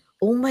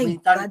 Oh my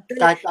Minsan, God.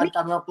 kahit saan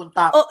kami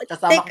mapunta, Oh,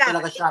 kasama ko teka,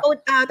 talaga siya.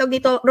 tawag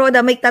dito, Rhoda,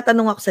 may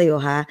tatanong ako sa'yo,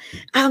 ha?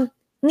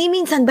 Ni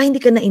minsan ba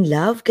hindi ka na in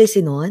love kay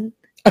Sinon?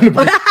 Ano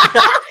ba?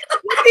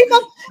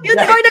 Yung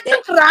di ba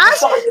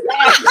nagka-crush?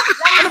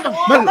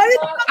 Man,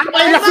 ano ba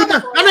yung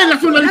lasunan? Ano yung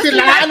lasunan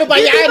sila? Ano ba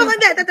yan?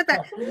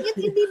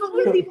 Hindi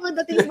mo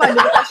dating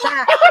malita siya.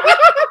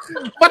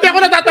 Pati ako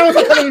natatawa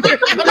sa tanong niya.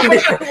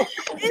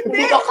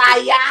 Hindi ko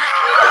kaya!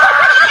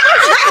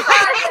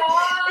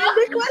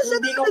 Hindi ko siya.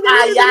 Hindi ko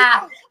kaya!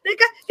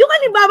 Teka, yung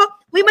halimbawa,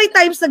 may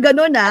times na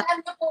gano'n, ha?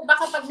 Alam niyo po ba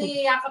kapag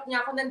niyayakap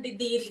niya ako,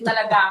 nandidiri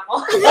talaga ako.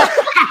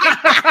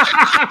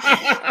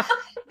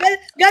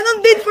 Ganon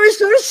din for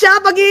sure siya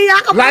pag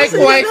iyayakap.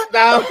 Likewise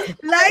daw.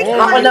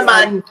 Likewise. Ako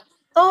naman,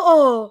 Oo.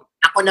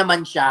 ako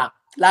naman siya.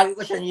 Lagi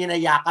ko siya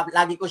ninayakap,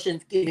 lagi ko siya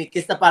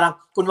kinikis na parang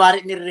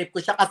kunwari nire-rape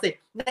ko siya kasi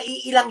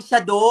naiilang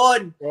siya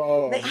doon.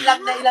 Oo.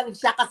 Nailang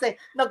siya kasi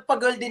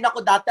nagpag-girl din ako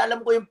dati.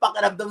 Alam ko yung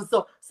pakiramdam.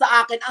 So, sa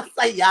akin, ang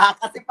saya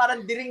kasi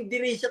parang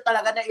diring-diri siya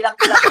talaga na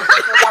ilang-ilang.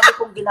 So, lagi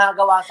kong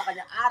ginagawa sa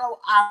kanya.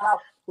 Araw-araw.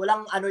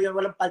 Walang ano yun,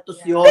 walang paltos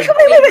yun.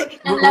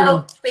 Favorite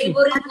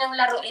niyang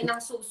laruin ng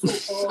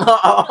susuko.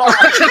 Oo.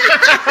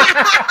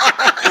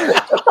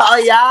 Totoo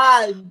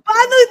yan.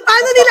 Paano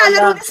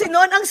nilalaro ni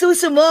Sinon ang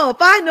suso mo?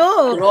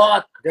 Paano?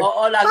 Rot.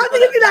 Oo, lagi Paano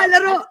yung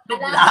nilalaro? Alam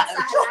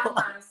sa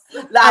alamas.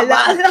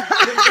 Laban.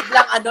 Yung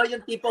biglang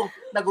yung tipong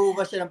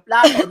naghuhugas siya ng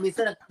plato,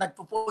 minsan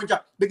nagpupun siya,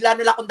 bigla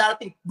nila akong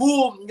darating,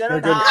 boom!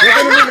 Ganon.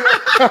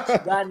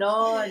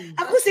 Ganon.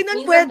 Ako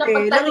Sinon Minsan pwede.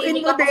 kapag Laruin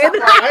mo tahimik din.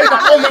 ako sa Ay,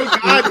 oh my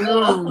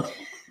God.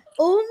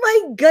 Oh my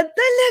God,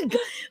 talaga.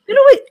 Pero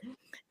wait,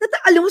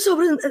 alam mo,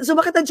 sobrang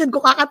sumakitan dyan ko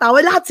kakatawa.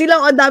 Lahat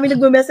sila, ang dami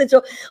nagme-message.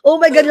 Oh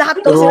my God,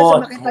 lahat daw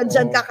sila sumakitan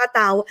dyan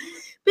kakatawa.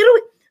 Pero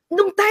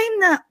nung time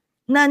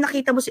na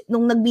nakita mo,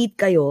 nung nag-meet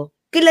kayo,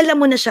 kilala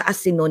mo na siya as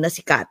Sinon na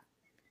sikat?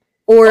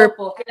 Or,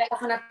 Opo, kilala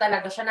ko na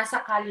talaga siya.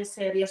 Nasa Kali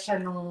series siya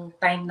nung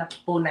time na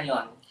po na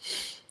yon.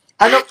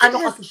 Ano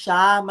kasi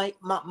siya,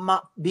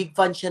 big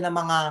fan siya ng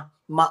mga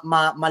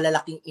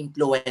malalaking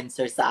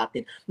influencer sa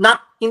atin.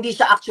 Hindi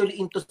siya actually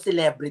into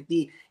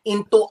celebrity,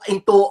 into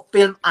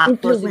film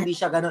actors, hindi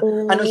siya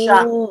ganun. Ano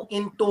siya,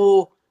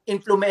 into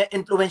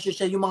influencer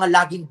siya, yung mga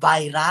laging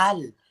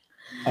viral.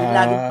 Yung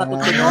laging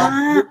patutunog,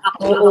 yung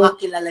actual mga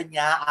kilala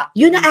niya.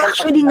 Yun na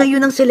actually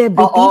ngayon ng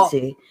celebrities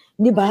eh.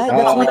 Di ba?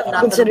 That's what I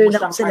consider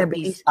na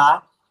celebrities.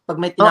 Pag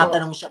may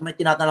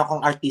tinatanong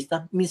akong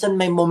artista, minsan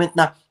may moment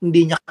na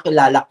hindi niya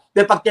kilala.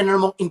 Pero pag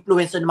tinanong mong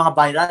influencer ng mga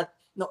viral,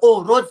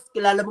 Rods,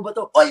 kilala mo ba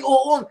to? Oy,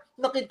 oo,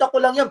 nakita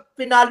ko lang yan.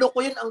 Pinalo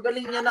ko yun. Ang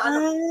galing niya na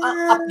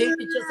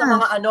updated siya sa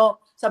mga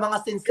sa mga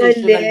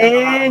sensational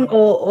galing.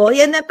 Oo,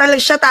 yan na talaga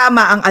siya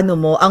tama ang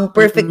ang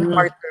perfect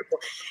partner mo.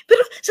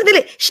 Pero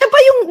sandali, siya ba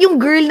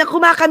yung girl na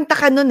kumakanta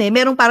ka nun eh?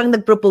 Merong parang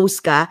nag-propose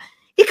ka?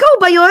 Ikaw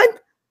ba yun?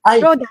 Ay,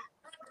 Roda.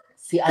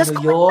 Si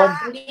yun?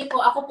 Hindi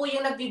po, ako po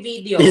yung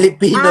nagbi-video.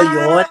 Filipino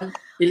yun.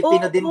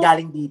 Filipino din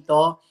galing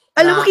dito.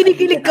 Alam mo,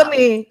 kinikilig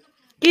kami.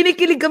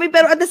 Kinikilig kami,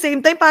 pero at the same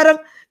time, parang,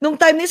 nung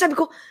time na yun, sabi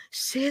ko,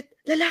 shit,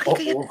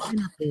 lalaki kaya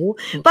na to?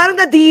 Parang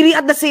nadiri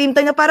at the same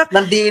time, na parang,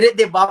 nandiri,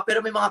 di ba?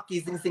 Pero may mga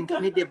kissing scene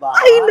kami, di ba?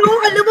 I know,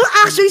 alam mo,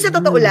 actually, sa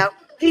totoo lang,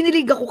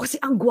 hinilig ako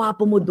kasi ang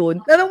gwapo mo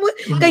doon. Alam mo,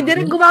 kay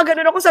Direk, gumagano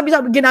ako,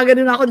 sabi-sabi,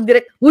 ginagano na ako ni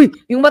Direk, uy,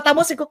 yung mata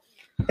mo, sabi ko,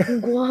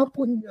 ang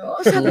gwapo niya.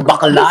 Sabi ko,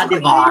 bakla, di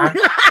ba?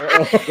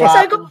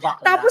 Sabi ko,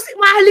 tapos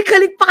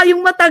mahalik-halik pa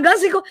kayong mataga.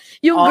 Sabi ko,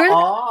 yung girl,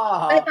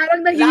 ay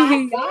parang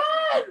nahihiga.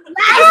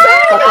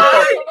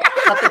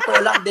 Sa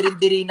totoo lang,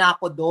 dirin-diri na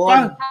ako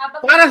doon.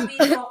 Habang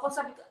video ako,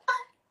 sabi ko,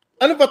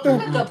 ano ba to?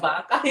 talaga ba?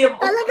 Kaya mo.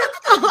 Talaga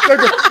to.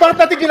 Bakit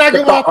natin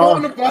ginagawa ko?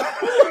 Ano ba?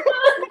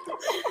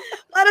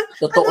 Parang,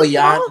 totoo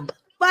yan.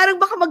 Parang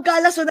baka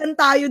magkalasunan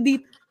tayo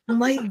dito. Oh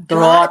my God.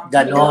 Trot,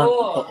 ganon.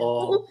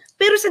 Oo.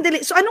 Pero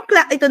sandali, so anong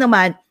ito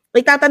naman,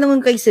 ay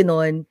tatanungin kay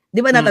Sinon, di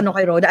ba natanong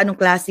kay Roda, anong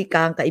klase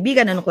kang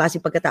kaibigan, anong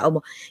klase pagkatao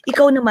mo?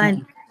 Ikaw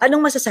naman,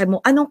 anong masasabi mo,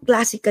 anong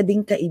klase ka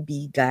ding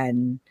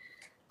kaibigan?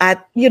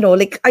 At,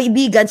 like,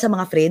 kaibigan sa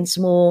mga friends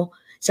mo,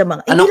 sa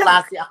mga... Anong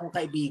klase akong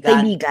kaibigan?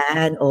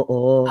 Kaibigan,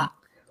 oo.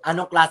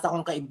 Anong klase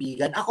akong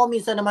kaibigan? Ako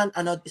minsan naman,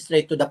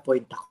 straight to the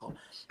point ako.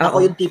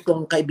 Ako yung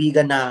tipong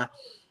kaibigan na,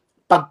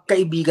 pag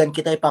kaibigan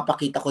kita,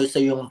 ipapakita ko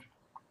sa yung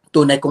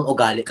tunay kong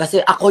ugali.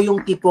 Kasi ako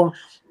yung tipong,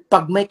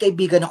 pag may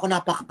kaibigan ako,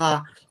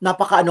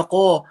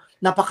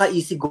 napaka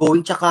easy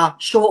going, tsaka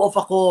show off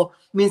ako.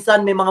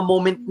 Minsan may mga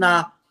moment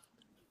na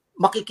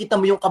makikita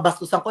mo yung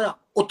kabastusan ko,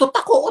 utot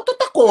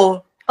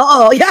ako.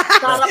 Oo, yeah.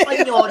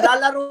 Sarapan nyo,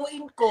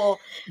 lalaruin ko,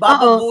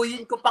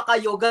 bababuyin ko pa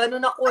kayo,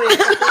 ganun ako eh.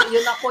 Kasi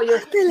yun ako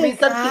yun.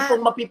 Minsan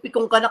tipong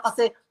mapipikong ka na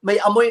kasi may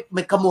amoy,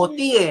 may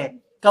kamuti eh.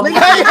 Kamuti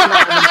na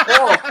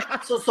ko.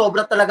 So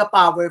sobra talaga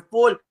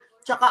powerful.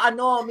 Tsaka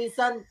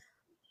minsan,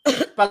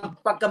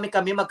 pag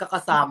kami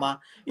magkakasama,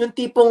 yung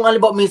tipong,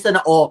 minsan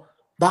na,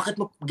 bakit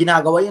mo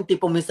ginagawa yung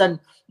tipong minsan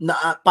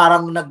na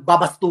parang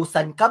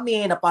nagbabastusan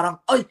kami na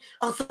parang ay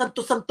ang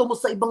santo-santo mo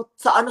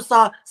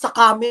sa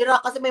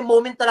camera kasi may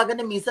moment talaga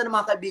na minsan ng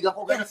mga kaibigan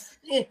ko ganun,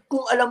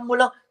 kung alam mo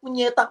lang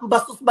munyeta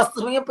bastos-bastos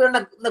mo yan pero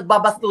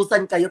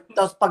nagbabastusan kayo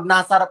tapos pag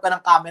nasarap ka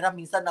ng camera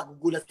minsan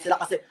nagugulat sila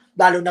kasi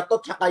lalo na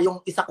to tsaka yung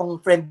isa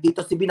kong friend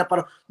dito si Bina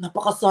parang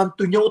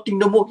napakasanto niya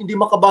tingnan mo hindi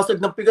makabasag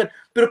ng pigan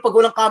pero pag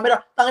walang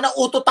camera tangina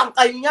utotang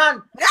kayo niyan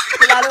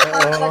lalo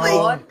na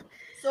yun.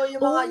 So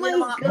yung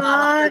mga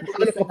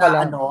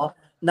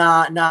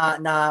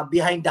na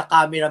behind the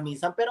camera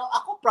minsan pero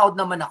ako proud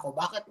naman ako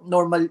bakit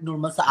normal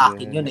sa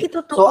akin yun eh.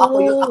 So ako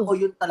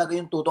yun talaga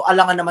yung tuto.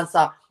 Alangan naman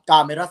sa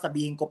camera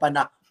sabihin ko pa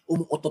na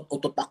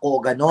umuutot-utot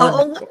ako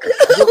ganon.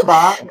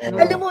 Diba?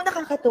 Alam mo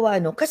nakakatuwa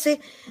no kasi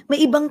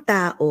may ibang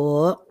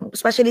tao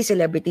especially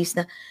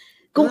celebrities na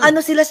kung ano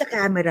sila sa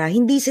camera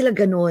hindi sila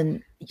ganon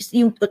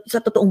yung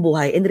sa totoong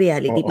buhay in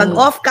reality. Pag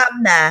off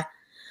cam na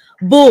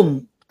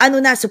boom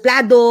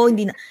suplado,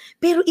 hindi na.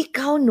 Pero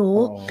ikaw,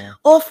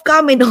 off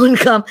cam and on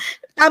cam.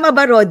 Tama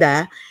ba,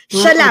 Roda?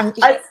 Siya lang.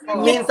 Ay,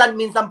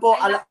 minsan po.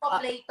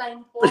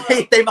 Playtime po.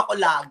 Playtime ako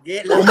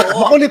lagi.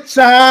 Makulit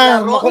siya.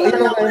 Makulit.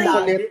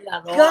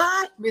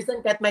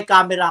 Minsan kahit may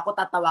camera ako,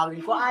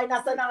 tatawagin ko, ay,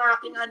 nasa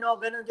ang aking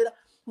ganun.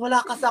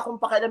 Wala kasi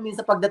akong pakialam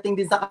minsan pagdating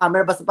din sa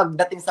camera, basta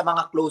pagdating sa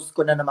mga close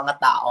ko na ng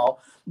mga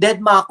tao. Dead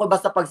ma ako,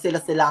 basta pag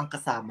sila ang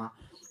kasama.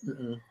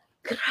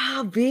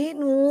 Grabe,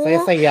 no?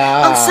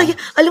 Saya-saya. Ang saya.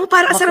 Alam mo,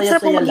 parang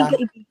sarap-sarap pong maging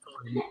kaibigan.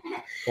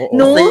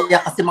 No?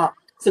 Masaya kasi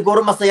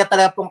siguro masaya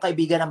talaga pong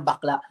kaibigan ng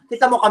bakla.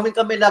 Kita mo, kami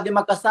lagi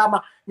magkasama.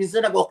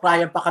 Minsan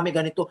nag-okrayan pa kami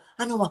ganito.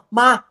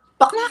 Ma,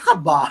 bakla ka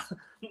ba?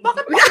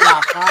 Bakit bakla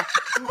ka?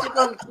 Hindi ko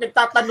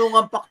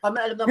nagtatanungan pa kami.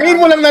 Alam na, ngayon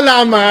mo lang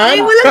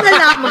nalaman?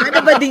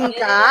 Nabading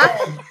ka?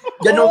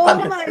 Ganun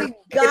kami. Oh my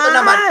God. Ito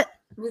naman,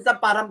 minsan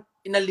parang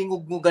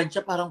inalingug-ngugan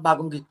siya, parang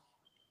bagong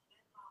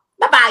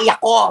babae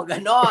ako,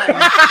 gano'n.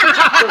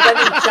 So,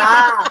 gano'n siya.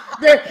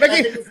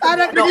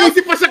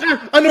 Nag-iisip pa siya,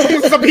 ano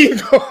yung sasabihin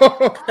ko?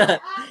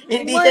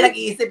 Hindi siya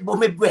nag-iisip,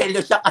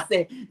 bumibuelo siya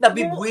kasi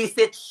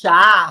nabibwisit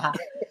siya.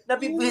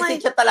 Nabibwisit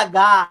siya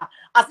talaga.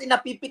 As in,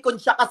 napipikon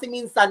siya kasi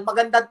minsan,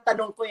 magandang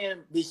tanong ko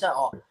yun, di siya,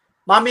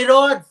 Mami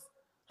Rods,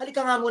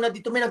 halika nga muna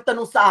dito, may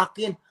nagtanong sa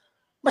akin,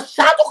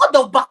 masyado ka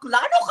daw bakla?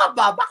 Ano ka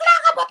ba? Bakla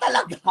ka ba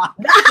talaga?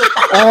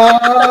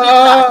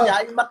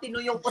 Yung matino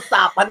yung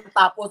usapan,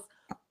 tapos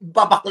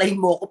babaklahin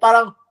mo ko.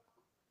 Parang,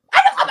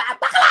 ano ka ba?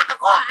 Bakla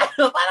ako!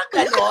 Parang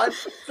ganon.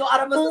 So,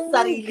 aram mo sa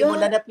sarili mo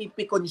na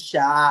napipikon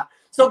siya.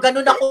 So,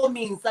 ganun ako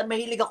minsan.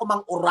 Mahilig ako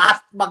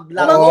mang-urat,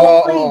 maglaro.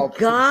 Oh my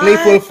God.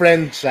 Playful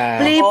friend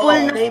siya.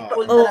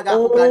 Playful talaga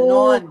ako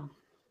ganon.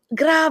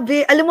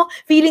 Grabe. Alam mo,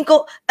 feeling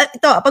ko,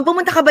 ito, pag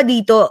pumunta ka ba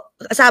dito,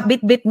 sa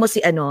bit-bit mo si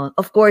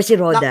of course, si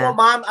Roda. Naku,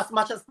 ma'am, as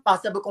much as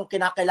possible, kung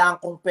kinakailangan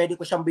kong pwede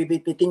ko siyang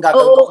bibitbitin,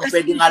 gagawin ko. Kung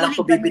pwede nga lang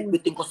ito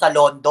bibitbitin ko sa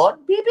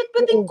London,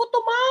 bibitbitin ko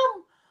to,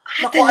 ma'am.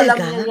 Naku, alam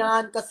niya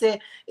yan. Kasi,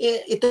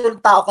 ito yung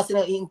tao kasi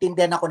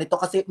naiintindihan ako nito.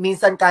 Kasi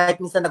minsan, kahit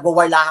minsan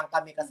nagwawarlahan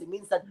kami. Kasi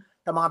minsan,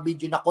 sa mga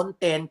video na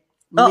content,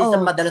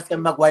 minsan madalas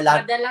kami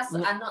magwarlahan. Madalas,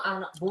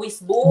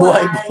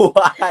 buwis-buhay.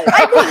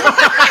 Buhay-buhay.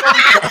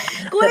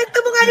 Kwento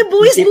mo nga yung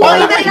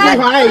buwis-buhay na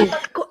yan.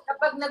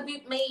 Kapag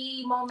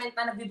may moment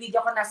na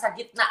nagbibideo ko, nasa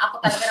gitna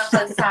ako talaga ng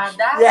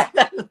kalsada. Yeah.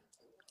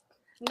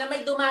 Na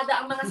may dumada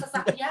ang mga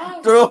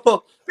sasakyan.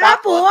 True.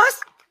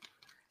 Tapos,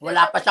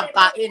 wala pa siyang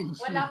kain.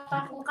 Wala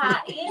pa akong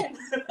kain.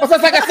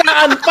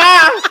 Masasagasaan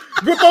pa!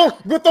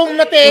 Gutong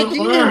na teki.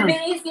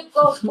 Naisip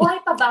ko, buhay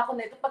pa ba ako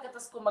nito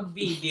pagkatapos ko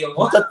mag-video?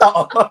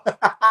 Totoo.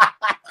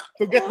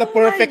 To get the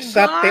perfect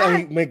shot, oh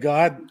my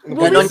God.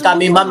 Ganon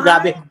kami, ma'am.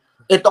 Grabe.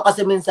 Ito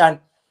kasi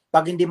minsan,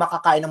 pag hindi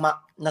makakain ng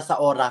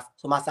nasa oras,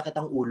 sumasakit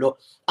ang ulo.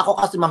 Ako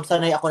kasi, ma'am,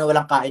 sanay ako na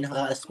walang kain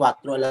hanggang alas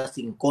 4, alas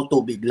 5,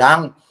 tubig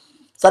lang.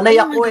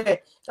 Sanay ako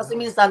eh. Kasi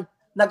minsan,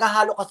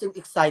 naghahalo kasi yung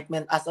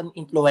excitement as an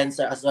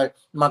influencer as well.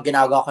 Mga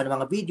ginagawa ko ng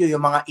mga video,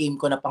 yung mga aim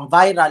ko na pang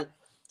viral.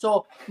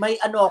 So, may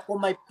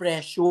may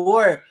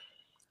pressure.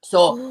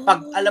 So,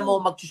 pag alam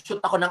mo, mag-shoot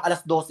ako ng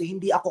alas 12,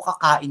 hindi ako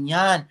kakain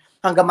yan.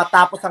 Hanggang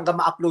matapos,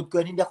 hanggang ma-upload ko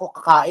yan, hindi ako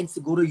kakain.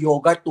 Siguro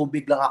yogurt,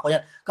 tubig lang ako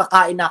yan.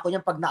 Kakain na ako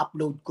yan pag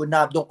na-upload ko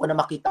na. Doon ko na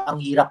makita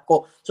ang hirap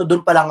ko. So,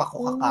 doon pa lang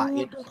ako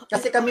kakain.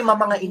 Kasi kami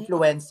mga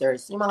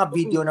influencers, yung mga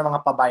video na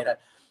mga pa-viral,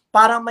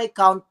 parang may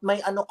count, may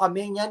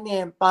kami yan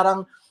eh.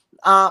 Parang,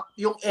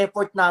 yung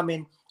effort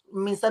namin,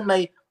 minsan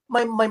may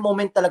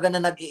moment talaga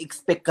na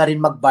nag-i-expect ka rin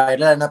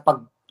mag-viral na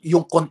pag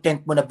yung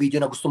content mo na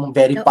video na gusto mong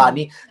very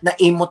funny, na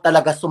aim mo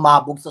talaga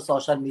sumabog sa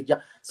social media.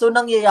 So,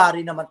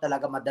 nangyayari naman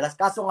talaga madalas.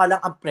 Kaso nga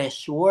lang ang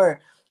pressure.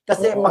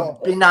 Kasi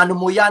pag plinano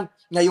mo yan,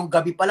 ngayong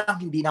gabi pa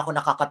lang, hindi na ako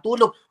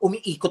nakakatulog.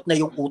 Umiikot na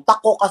yung utak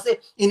ko kasi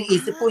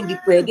iniisip ko hindi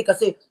pwede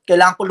kasi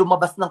kailangan ko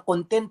lumabas ng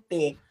content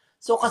eh.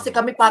 So, kasi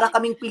kami para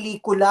kaming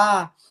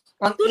pelikula.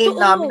 Ang aim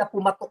namin na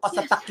pumatok ka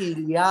sa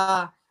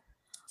takilya.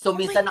 So,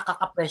 minsan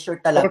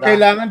nakaka-pressure talaga. Or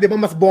kailangan, di ba,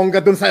 mas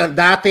bongga dun sa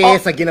dati,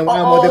 sa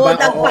ginawa mo, di ba?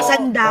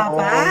 Nagpasan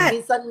dapat.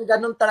 Minsan,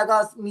 ganun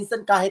talaga.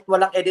 Minsan, kahit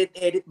walang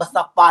edit-edit,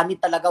 basta funny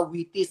talaga,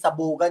 witty,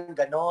 sabugan,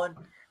 ganun.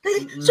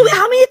 So,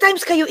 how many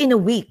times kayo in a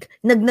week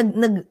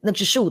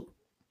nag-shoot?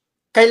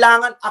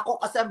 Kailangan,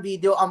 ako kasi ang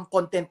video, ang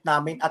content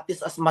namin, at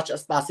least as much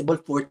as possible,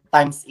 4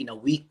 times in a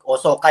week. O,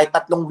 so, kahit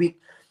 3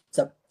 week,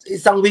 sa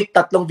isang week,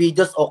 3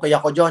 videos, okay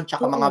ako doon.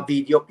 Tsaka mga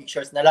video,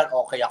 pictures na lang,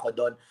 okay ako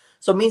doon.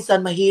 So,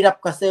 minsan,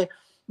 mahirap kasi,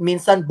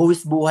 minsan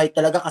buwis buhay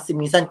talaga kasi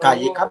minsan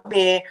kalye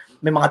kami,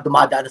 may mga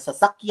dumadaan na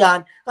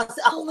sasakyan.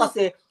 Kasi ako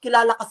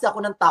kilala kasi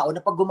ako ng tao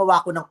na pag gumawa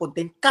ko ng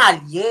content,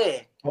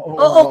 kalye.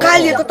 Oo,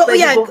 kalye, totoo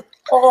yan.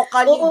 Oo,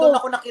 kalye. Doon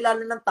ako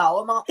nakilala ng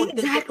tao, mga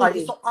content ko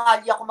kalye. So,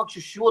 kalye ako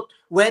mag-shoot.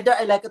 Whether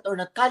I like it or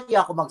not, kalye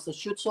ako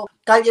mag-shoot. So,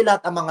 kalye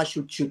lahat ang mga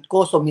shoot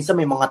ko. So, minsan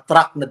may mga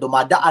truck na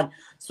dumadaan.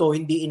 So,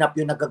 hindi enough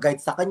yung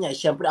nag-guide sa kanya.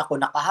 Siyempre, ako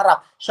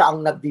nakaharap. Siya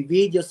ang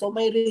nag-video. So,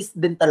 may risk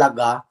din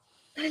talaga.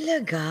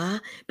 Talaga?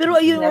 Pero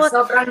ayun,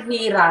 sobrang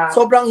hirap.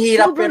 Sobrang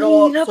hirap,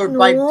 pero hirap,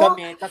 survive no?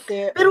 kami.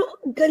 Kasi, pero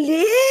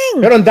galing.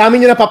 Pero ang dami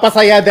nyo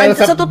napapasaya dahil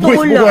sa totoo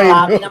buwis lang. buhay.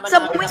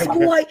 Sa buwis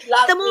buhay.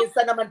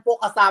 Minsan naman po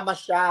kasama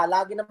siya.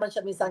 Lagi naman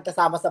siya minsan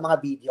kasama sa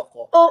mga video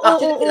ko.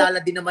 Actually,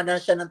 kilala din naman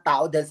na siya ng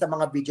tao dahil sa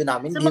mga video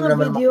namin. Sa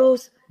mga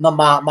videos.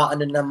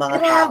 Maano ng mga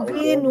tao.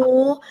 Grabe,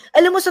 no?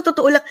 Alam mo, sa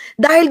totoo lang,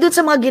 dahil dun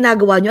sa mga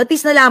ginagawa nyo, at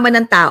least nalaman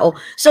ng tao.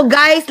 So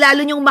guys,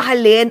 lalo nyong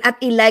mahalin at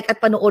i-like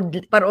at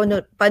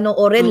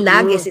panoorin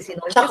lagi si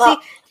Sinol. Kasi,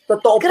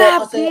 totoo grabe.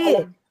 po kasi,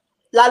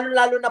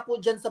 lalo na po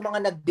dyan sa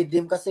mga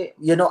nagdidim kasi,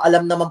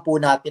 alam naman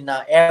po natin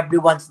na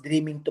everyone's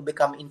dreaming to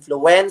become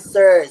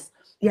influencers,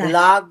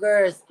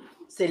 vloggers,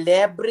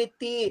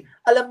 celebrity.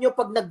 Alam nyo,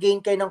 pag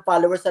nag-gain kayo ng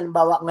followers,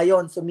 halimbawa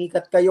ngayon,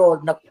 sumikat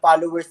kayo,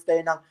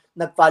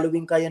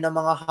 nag-following kayo ng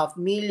mga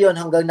 500,000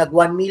 hanggang nag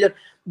 1 million.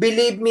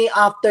 Believe me,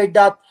 after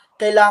that,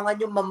 kailangan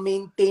nyo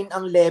ma-maintain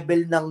ang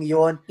level ng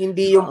yon.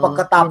 Hindi yung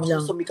pagkatapos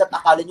yung sumikat,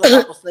 akala nyo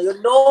tapos na yun.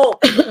 No!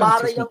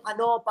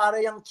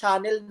 Para yung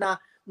channel na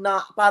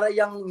para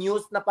yung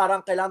news na parang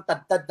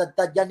kailangan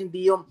tad yan.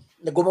 Hindi yung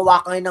gumawa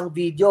ka ngayon ng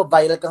video,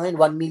 viral ka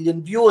ngayon, 1 million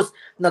views,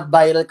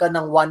 nag-viral ka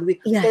ng 1 week.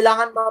 Yeah.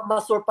 Kailangan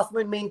ma-surpass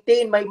mo,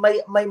 maintain, may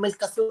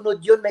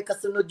kasunod yun, may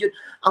kasunod yun.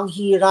 Ang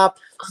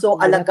hirap. So,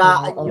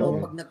 alagaan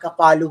nyo, pag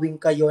nagka-following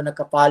kayo,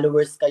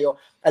 nagka-followers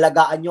kayo,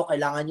 alagaan nyo,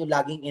 kailangan nyo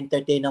laging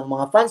entertain ng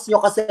mga fans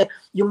nyo kasi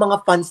yung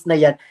mga fans na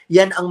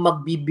yan ang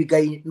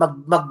magbibigay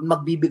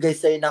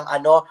sa'yo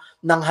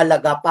ng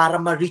halaga para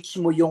ma-reach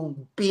mo yung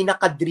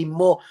pinaka-dream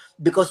mo.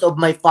 Because of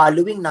my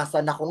following,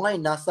 nasaan ako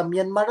ngayon? Nasa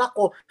Myanmar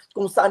ako,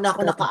 kung saan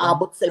ako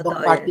nakaabot sa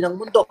ibang parte ng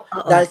mundo.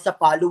 Dahil sa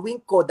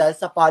following ko, dahil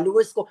sa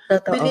followers ko.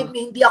 Believe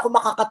me, hindi ako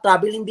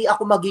makaka-travel, hindi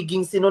ako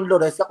magiging Sinon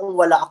Lorenza kung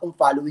wala akong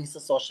following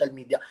sa social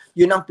media.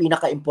 Yun ang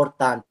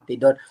pinaka-importante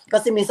doon.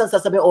 Kasi minsan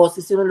sasabihin,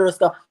 si Sinon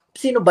Lorenza,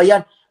 sino ba yan?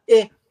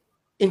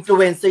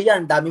 Influencer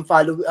yan, daming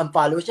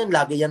followers yan,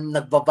 lagi yan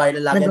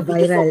nagva-viral, lagi yan. So,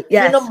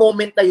 yun ang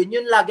moment na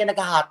yun lagi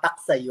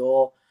naghahatak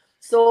sa'yo.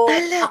 So,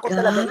 ako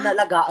talaga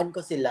inalagaan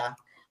ko sila.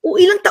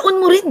 Ilang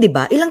taon mo rin, di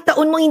ba? Ilang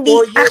taon mo hindi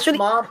 4 years,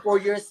 actually... 4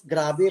 years,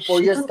 grabe,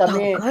 4 years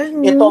kami. No?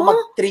 Ito,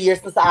 3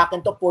 years na sa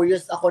akin to, 4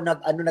 years ako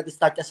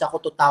nag-start kasi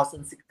ako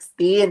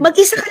 2016.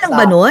 Mag-isa ka lang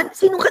ba nun?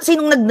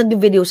 Sinong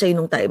nag-video sa'yo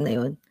nung time na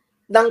yun?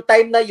 Nang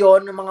time na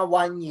yon, ng mga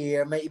 1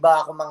 year, may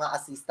iba ako mga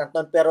assistant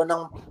nun, pero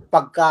nang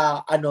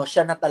pagka,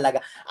 siya na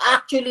talaga.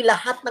 Actually,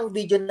 lahat ng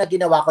video na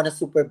ginawa ko na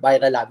super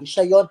viral lagi,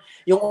 siya yon.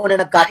 Yung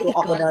una nag-catwalk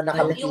ako na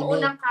nakabikini. Yung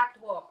unang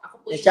catwalk.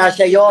 Ako po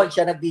siya yon,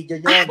 siya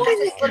nag-video yun.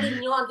 Boses ko din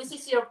yun. This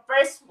is your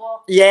first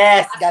walk.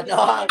 Yes,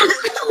 ganon.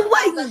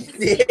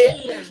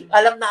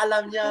 Alam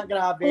alam niya,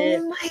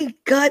 grabe. Oh my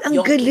God, ang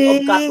yung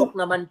galing. Yung catwalk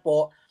naman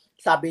po,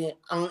 sabi,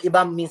 ang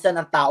iba minsan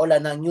ang tao lang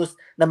ng news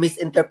na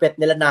misinterpret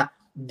nila na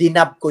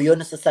dinab ko yun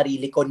sa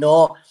sarili ko.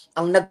 No,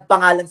 ang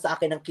nagpangalan sa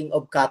akin ng King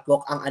of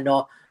Catwalk ang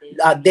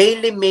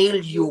Daily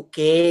Mail UK.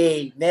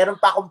 Meron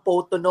pa akong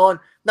photo noon.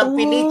 Nang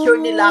pinicture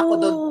nila ako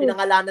doon,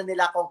 pinangalanan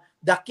nila akong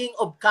The King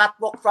of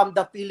Catwalk from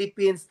the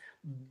Philippines.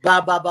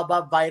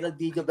 Viral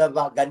video,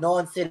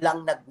 ganon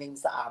silang nag-name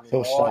sa amin.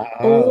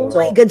 Oh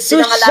my God,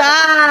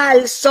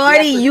 social!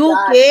 Sorry,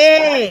 UK!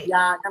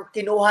 Nang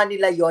kinuha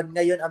nila yon,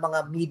 ngayon ang mga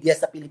media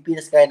sa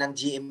Pilipinas, kaya ng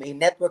GMA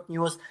Network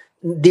News,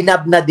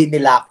 dinab na din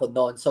nila ako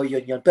noon. So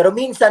yun. Pero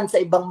minsan sa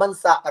ibang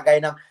bansa,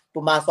 kagaya ng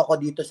pumasok ko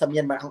dito sa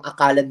Myanmar, ang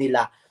akala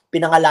nila,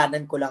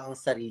 pinangalanan ko lang ang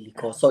sarili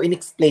ko. So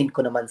in-explain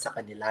ko naman sa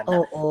kanila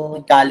na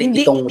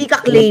hindi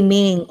ka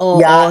claiming.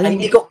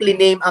 Hindi ko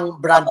claim ang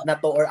brand na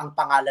to or ang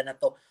pangalan na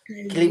to.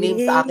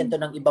 Claim sa akin to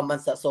ng ibang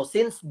bansa. So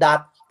since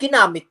that,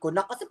 ginamit ko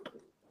na kasi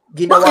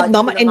ginawa. Bakit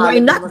naman? And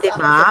why not, di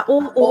ba?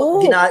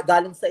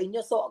 Galing sa inyo.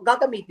 So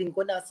gagamitin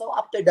ko na. So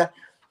after that,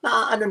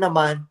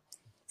 naman.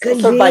 So,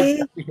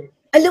 survive.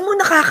 Alam mo,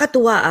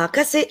 nakakatuwa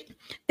kasi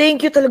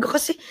thank you talaga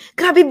kasi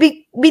grabe,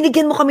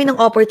 binigyan mo kami ng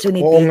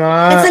opportunity. Oo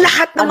nga. At sa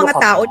lahat ng mga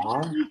tao,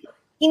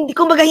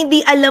 hindi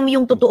alam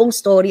yung totoong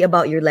story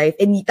about your life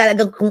and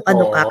talagang kung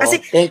ano ka.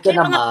 Kasi thank you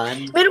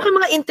naman. Meron kang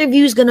mga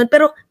interviews ganun,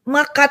 pero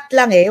mga cut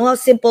lang yung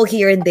mga simple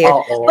here and there.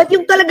 But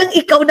yung talagang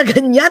ikaw na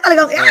ganyan,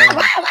 talagang,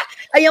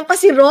 ayan pa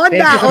si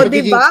Rhoda,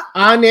 di ba?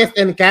 Honest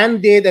and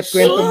candid at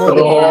kwento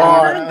mo.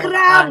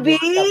 Grabe.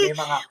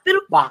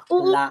 Pero,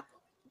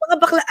 mga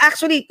bakla,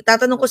 actually,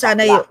 tatanong ko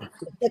sana yung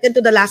second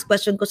to the last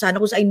question ko sana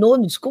kung sa know,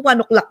 ko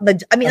 1 o'clock na,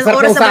 ang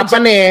oras na ba?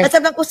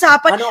 Masarap ng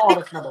usapan.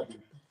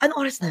 Anong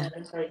oras na?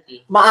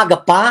 11:30. Maaga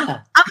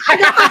pa.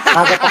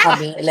 Maaga pa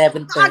kami,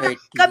 11:30.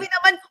 Kami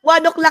naman,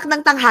 1 o'clock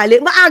ng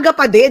tanghali. Maaga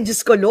pa din,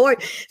 Diyos ko,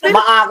 Lord.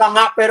 Pero, maaga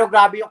nga, pero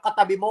grabe yung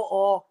katabi mo,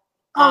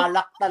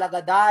 alak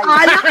talaga, Day.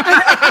 Alak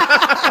talaga.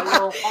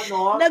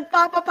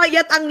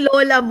 Nagpapapayat ang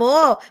lola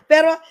mo.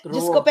 Pero,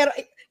 Diyos ko, pero,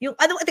 yung,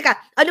 ano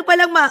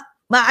palang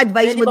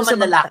ma-advise mo sa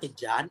mga lalaki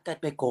dyan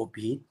kahit may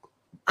COVID?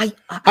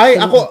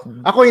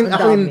 Ako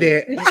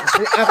hindi.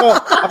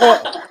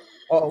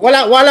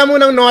 Wala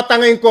mo nang nota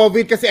ngayong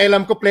COVID kasi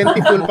alam ko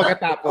plentiful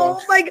pagkatapos. Oh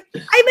my God.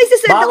 May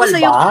sisend ako sa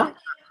iyo.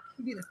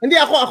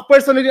 Hindi ako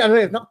personally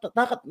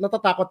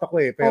natatakot ako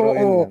pero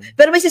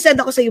pero may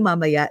sisend ako sa iyo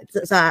mamaya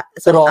sa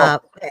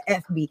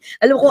FB.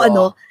 Alam ko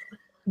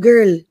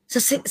girl, sa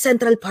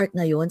Central Park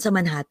na yon sa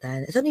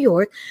Manhattan, sa New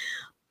York.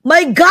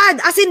 My God,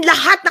 as in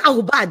lahat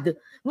nakahubad.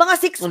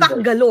 Mga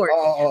six-pack galore.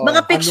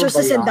 Mga pictures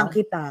sa sendang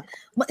kita.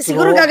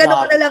 Siguro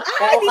gagano ko na lang.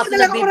 Dito na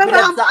lang ako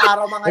rarampa. Sa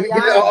araw mga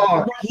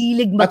yan.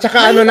 Mahilig At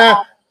saka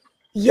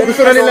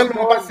gusto na nilang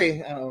lumabas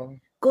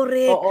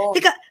Correct.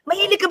 Teka,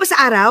 mahilig ka ba sa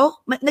araw?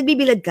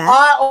 Nagbibilad ka?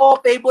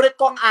 Favorite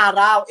ko ang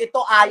araw.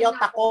 Ito ayaw,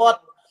 takot.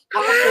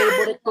 Ako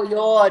favorite ko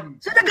yun.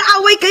 So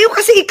nag-aaway kayo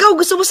kasi ikaw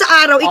gusto mo sa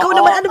araw. Ikaw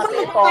naman, ano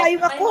bang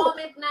magpapayong ako? May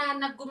moment na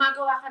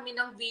naggumagawa kami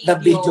ng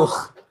video.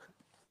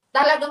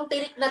 Talagang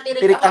tirik na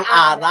tirik ang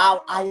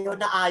araw.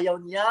 Ayaw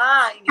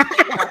niya.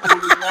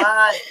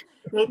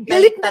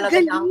 Galit talaga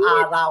ang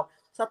araw.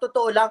 Sa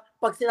totoo lang,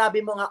 pag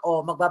sinabi mo nga,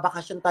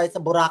 magbabakasyon tayo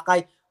sa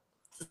Boracay,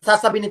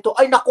 sasabi nito,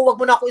 ay naku, wag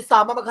mo na ako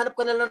isama, maghanap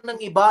ka na lang ng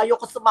iba,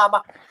 ayoko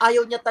sumama.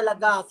 Ayaw niya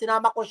talaga.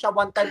 Sinama ko siya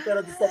one time,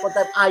 pero the second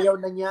time, ayaw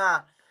na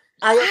niya.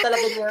 Ayaw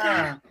talaga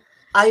niya.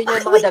 Ayaw niya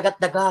yung mga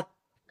dagat-dagat.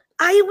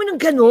 Ayaw mo ng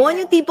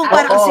gano'n? Yung tipong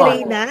parang si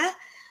Reyna?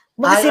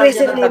 Mga si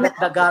Reyna.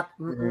 Dagat-dagat.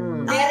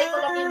 Meron ko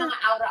lang yung mga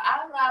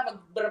aura-aura,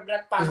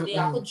 mag-brat party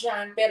ako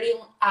dyan. Pero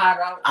yung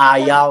araw,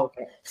 Ayaw.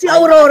 Si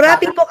Aurora,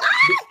 tipo,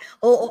 ay!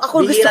 Oo,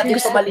 ako gusto Bihira din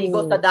gusto maligo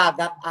ko. sa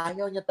dagat.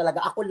 Ayaw niya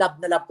talaga. Ako love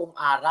na love kong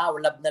araw.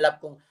 Love na love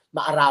kong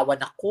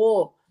maarawan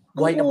ako.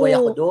 Buhay na buhay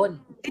ako doon.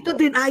 Ito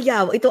din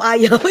ayaw. Ito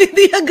ayaw.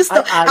 Hindi niya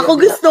gusto. Ay, ayaw Ako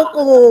din gusto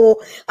ko.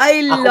 I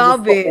Ako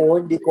love gusto it. ko,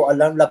 hindi ko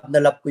alam. Love na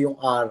love ko yung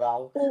araw.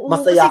 Oo,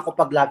 Masaya kasi- ako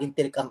pag laging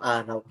tirik ang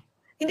araw.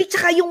 Hindi,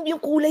 tsaka yung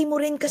kulay mo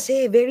rin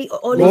kasi. Very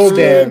olive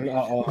Golden. skin.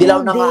 Oo.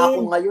 Dilaw na nga Golden.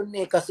 ako ngayon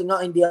kasi nga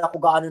hindi ako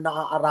gaano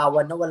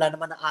naaarawan na wala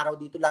naman ng araw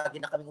dito.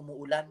 Lagi na kami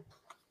umuulan.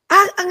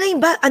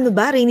 Ngayon ba? Ano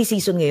ba? Rainy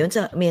season ngayon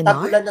sa Myanmar?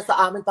 Tag-ulan na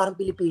sa amin, parang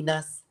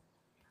Pilipinas.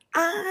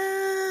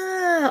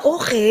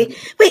 Okay.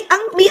 Wait,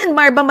 ang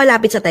Myanmar ba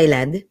malapit sa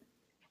Thailand?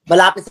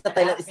 Malapit sa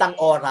Thailand,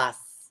 1 oras.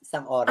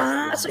 1 oras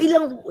lang. So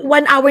 1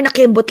 hour na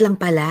kembot lang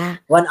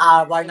pala. 1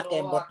 hour na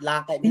kembot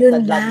lang. Kaya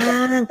Yun minsan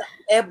lang.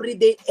 every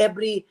day,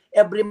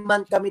 every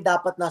month kami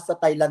dapat nasa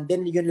Thailand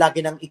din. Yun lagi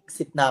ng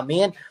exit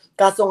namin.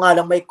 Kaso nga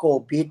lang may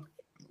COVID.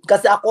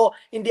 Kasi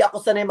hindi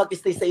ako sanay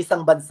mag-stay sa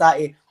isang bansa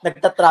eh.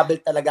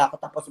 Nagta-travel talaga ako.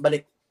 Tapos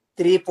balik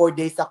 3-4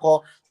 days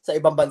ako sa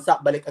ibang bansa.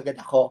 Balik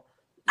agad ako.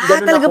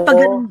 Ganun Talagang ako.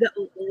 paganda.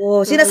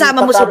 Oo.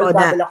 Sinasama mo si Roda.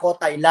 Patravel ako,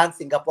 Thailand,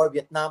 Singapore,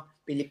 Vietnam,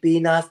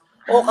 Pilipinas.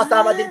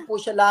 Kasama din po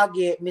siya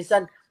lagi.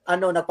 Minsan,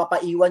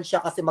 nagpapaiwan siya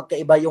kasi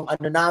magkaiba yung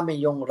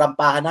namin, yung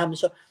rampahan namin.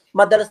 So,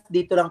 madalas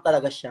dito lang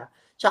talaga siya.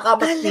 Tsaka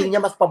mas feel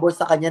niya, mas pabor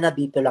sa kanya na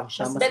dito lang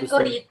siya. mas Mas bet ko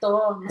gusto niya. rito.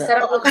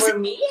 Masarap ang Kasi-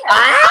 gourmet.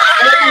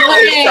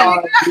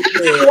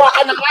 Kuha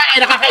ka na nga,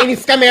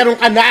 nakakainis ka, meron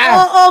ka na.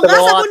 Oo nga,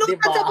 sa Trot, bulutan,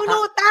 diba? sa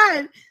bulutan.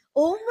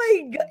 Oh my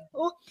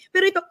God.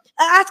 Pero ito,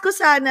 ask ko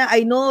sana,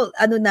 I know,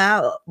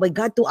 oh my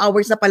God, 2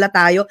 hours na pala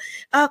tayo.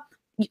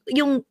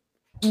 Yung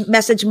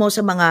message mo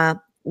sa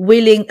mga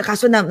willing,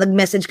 kaso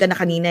nag-message ka na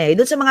kanina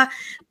doon sa mga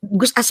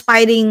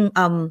aspiring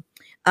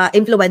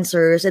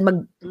influencers and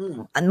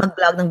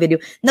mag-vlog ng video,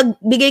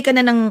 nagbigay ka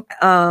na ng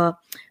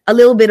a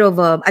little bit of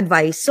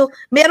advice. So,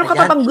 meron ka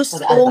pa bang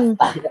gustong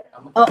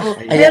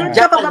meron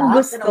ka pa bang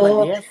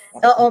gusto?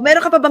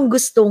 Meron ka pa bang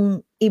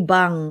gustong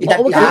ibang?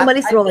 Huwag kang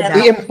umalis, Roda.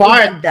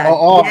 I-impart.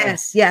 Oo.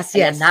 Yes.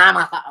 Ayan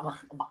na,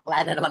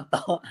 bakla na naman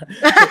to.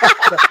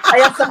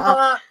 Ayan,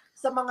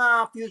 sa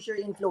mga future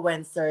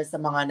influencers,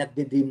 sa mga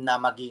nagdi-dream na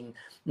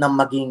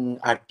maging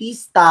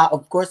artista,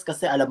 of course,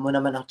 kasi alam mo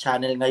naman ang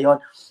channel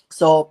ngayon.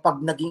 So, pag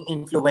naging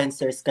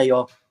influencers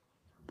kayo,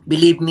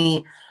 believe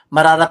me,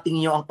 mararating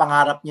nyo ang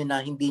pangarap nyo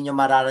na hindi nyo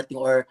mararating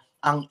or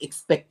ang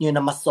expect nyo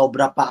na mas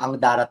sobra pa ang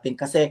darating.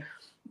 Kasi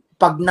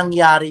pag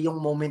nangyari yung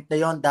moment na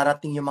yon,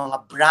 darating yung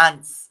mga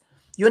brands.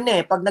 Yun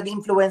pag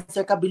naging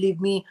influencer ka, believe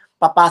me,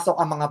 papasok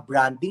ang mga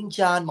branding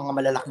dyan, mga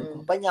malalaking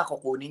kumpanya,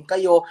 kukunin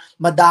kayo,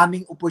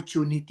 madaming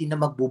opportunity na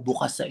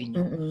magbubukas sa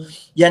inyo.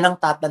 Yan ang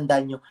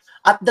tatandaan nyo.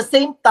 At the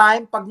same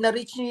time, pag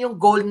na-reach nyo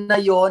yung goal na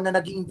yon, na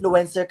naging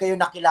influencer kayo,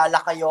 nakilala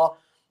kayo,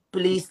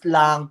 please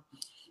lang,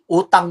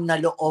 utang na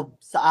loob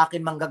sa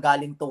akin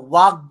manggagaling to.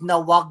 Wag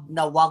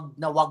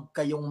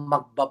kayong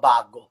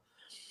magbabago.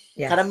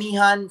 Yes.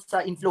 Karamihan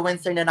sa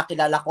influencer na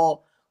nakilala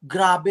ko,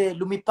 grabe,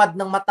 lumipad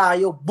ng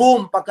matayo,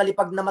 boom,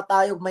 pagkalipag na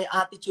matayo, may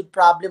attitude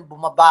problem,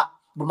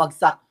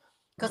 bumagsak.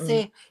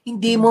 Kasi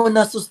hindi mo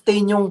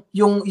na-sustain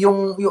yung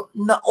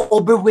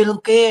na-overwhelm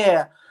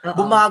ka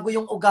Bumago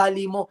yung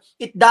ugali mo.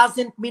 It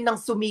doesn't mean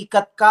nang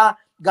sumikat ka,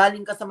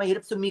 galing ka sa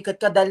mahirap, sumikat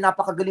ka dahil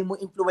napakagaling mo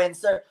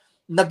influencer,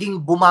 naging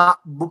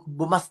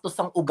bumastos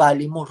ang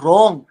ugali mo.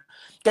 Wrong.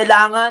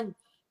 Kailangan,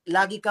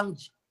 lagi kang,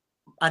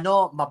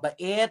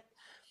 mabait,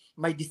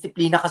 may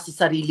disiplina kasi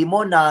sarili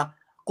mo na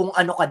kung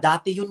ano ka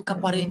dati, yun ka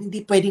pa rin.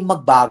 Hindi pwedeng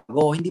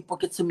magbago. Hindi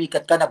porket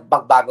sumikat ka,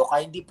 nagbago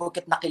ka. Hindi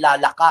porket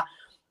nakilala ka,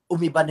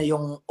 umiba na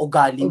yung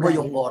ugali mo,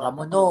 yung aura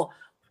mo. No.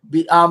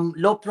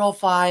 Low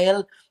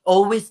profile,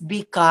 always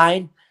be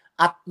kind,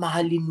 at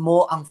mahalin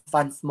mo ang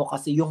fans mo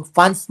kasi yung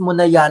fans mo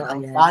na yan,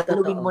 ang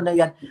following mo na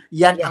yan,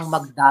 yan ang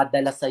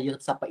magdadala sa iyo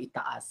sa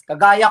paitaas.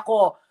 Kagaya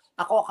ko,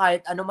 ako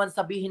kahit ano man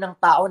sabihin ng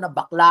tao na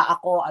bakla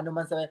ako, ano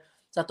man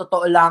sa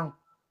totoo lang,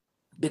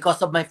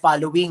 because of my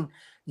following,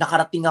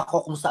 nakarating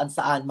ako kung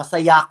saan-saan.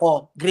 Masaya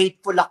ako,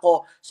 grateful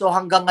ako. So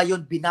hanggang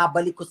ngayon,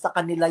 binabalik ko sa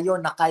kanila yon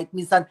na kahit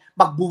minsan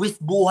magbuwis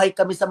buhay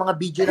kami sa mga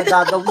video na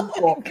gagawin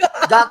ko,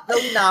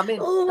 gagawin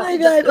namin. Oh my kasi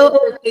God. just to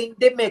entertain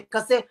them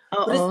Kasi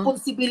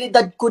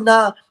responsibilidad ko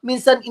na.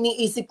 Minsan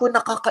iniisip ko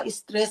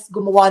nakaka-stress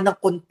gumawa ng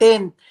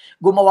content,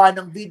 gumawa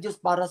ng videos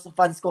para sa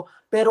fans ko.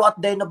 Pero at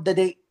the end of the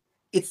day,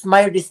 it's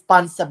my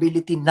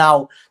responsibility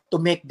now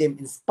to make them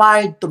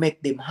inspired, to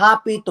make them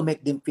happy, to make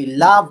them feel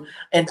love.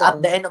 And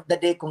at the end of the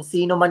day, kung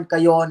sino man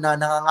kayo na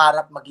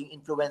nangangarap maging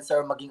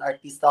influencer, maging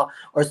artista,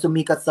 or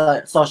sumikat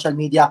sa social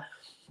media,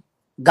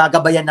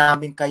 gagabayan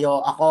namin kayo.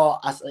 Ako,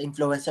 as an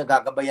influencer,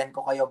 gagabayan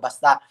ko kayo.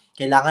 Basta,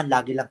 kailangan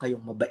lagi lang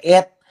kayong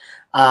mabait.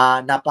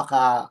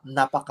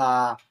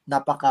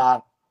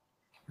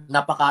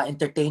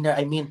 Napaka-entertainer.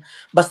 I mean,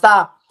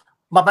 basta,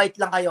 mabait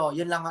lang kayo.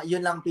 Yun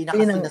lang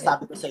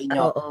pinaka-sinasabi ko sa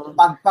inyo.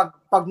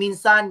 Pag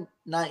minsan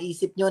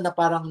naisip nyo na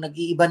parang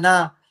nag-iiba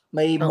na,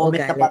 may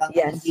moment na parang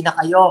hindi na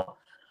kayo,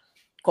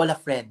 call a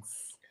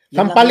friends.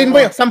 Sampalin mo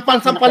yun.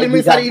 Sampalin mo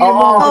yung sarili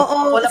mo.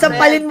 Oo,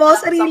 sampalin mo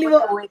sarili mo.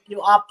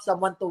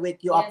 Someone to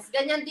wake you up. Yes,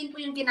 ganyan din po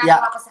yung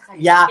ginagawa ko sa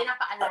kanya. Yeah.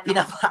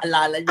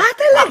 Pinapaalala. Niya.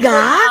 Talaga?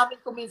 Amin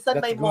ko minsan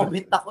may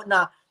moment ako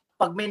na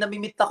pag may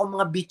namimit ako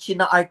mga bitchy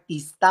na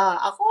artista,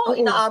 ako,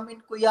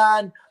 inaamin ko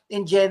yan.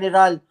 In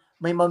general,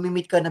 may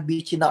mamimit ka na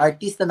bitchy na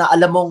artista na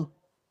alam mong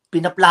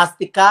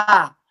pinaplastic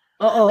ka.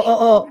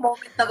 Oo.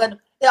 Moment na gano'n.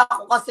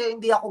 Ako kasi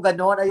hindi ako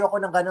gano'n. Ayoko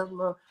ng gano'n.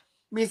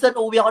 Minsan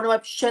uwi ako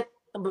na shit.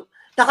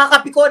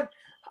 Nakakapikon.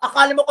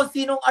 Akala mo kung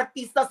sinong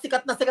artista,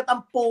 sikat na sikat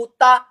ang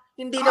puta.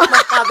 Hindi naman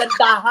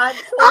kagandahan.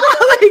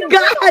 Oh my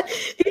God!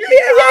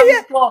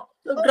 Yeah.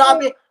 So,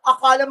 grabe.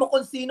 Akala mo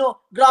kung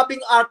sino. Grabing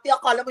arte.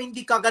 Akala mo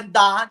hindi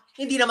kagandahan.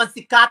 Hindi naman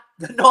sikat.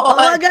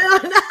 Ganon.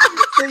 Ganon.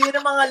 So, yun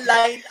ang mga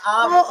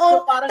line-up.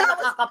 So, parang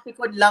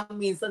nakakapikon lang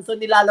minsan. So,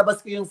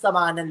 nilalabas ko yung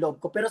sama ng loob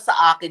ko. Pero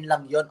sa akin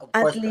lang yun, of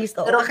course. At least,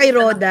 pero kay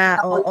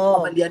Roda.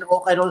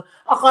 Kay Roda.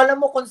 Akala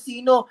mo kung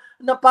sino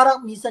na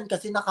parang minsan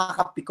kasi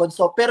nakakapikon.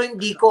 So, pero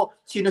hindi ko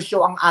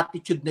sinushow ang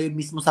attitude na yun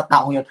mismo sa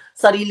taong yun.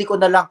 Sarili ko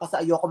na lang kasi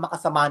ayoko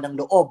makasama ng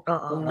loob.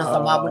 Kung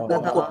nasama mo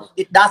loob ko.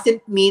 It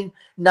doesn't mean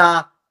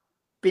na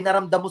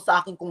pinaramdam mo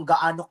sa akin kung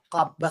gaano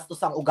ka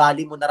bastos ang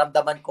ugali mo,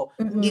 naramdaman ko,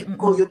 hindi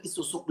ko yun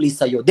isusukli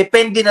sa'yo.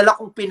 Depende na lang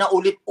kung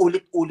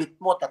pinaulit-ulit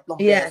mo, 3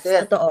 beses.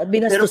 Yes, totoo.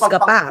 Binastos ka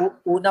pa.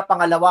 Una,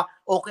 pangalawa,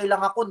 okay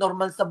lang ako,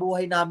 normal sa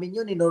buhay namin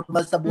yun.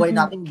 Normal sa buhay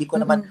natin,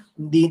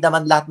 hindi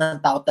naman lahat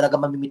ng tao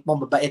talaga mamimit mo,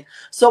 mabait.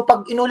 So,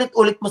 pag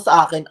inulit-ulit mo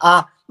sa akin,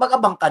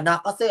 mag-abang ka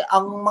na kasi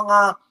ang mga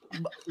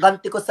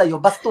ganti ko sa'yo,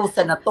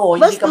 bastusan na to.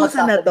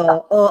 Bastusan na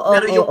to.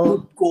 Pero yung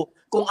move ko,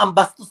 kung ang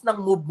bastos ng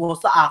move mo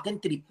sa akin,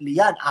 3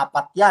 yan,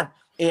 4 yan.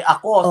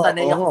 Ako,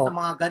 sanay ako sa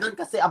mga ganun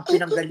kasi ang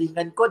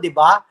pinanggalingan ko, di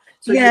ba?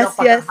 So, yun ang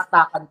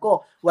pagkakatakan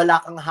ko. Wala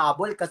kang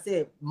habol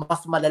kasi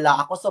mas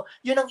malala ako. So,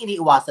 yun ang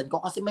iniiwasan ko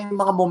kasi may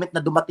mga moment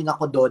na dumating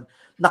ako doon,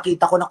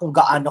 nakita ko na kung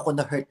gaano ko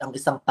na-hurt ang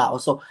isang tao.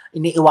 So,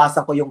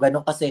 iniiwasan ko yung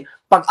ganun kasi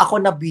pag ako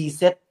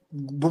nabisit,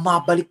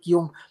 bumabalik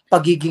yung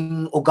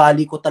pagiging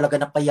ugali ko talaga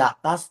na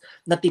payatas,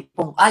 na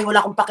tipong,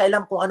 wala akong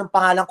pakialam kung anong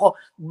pangalan ko,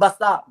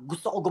 basta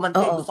gusto ko gumanti,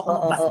 gusto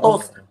ko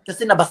bastos,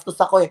 kasi nabastos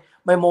ako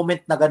may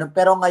moment na ganun,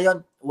 pero ngayon,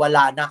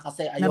 wala na,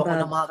 kasi ayoko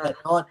ng mga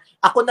ganun.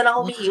 Ako na lang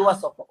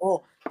umiiwas,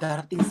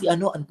 darating si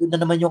andun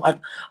na naman yung,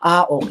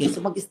 okay,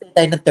 so mag-stay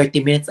tayo ng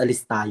 30 minutes,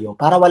 alis tayo,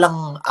 para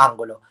walang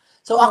angulo.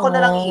 So, ako na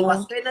lang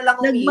iiwas. Kayo na lang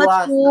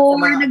umiiwas.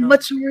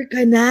 Nag-mature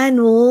ka na,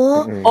 no?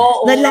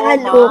 Oo.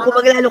 Kung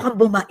maglalo kang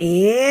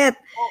bumait.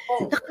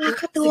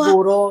 Nakakatuwa.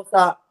 Siguro,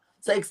 sa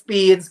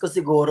experience ko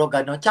siguro,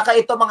 gano'n. Tsaka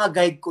ito, mga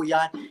guide ko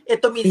yan.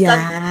 Ito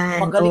minsan,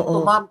 magaling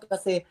to, ma'am.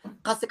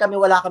 Kasi kami,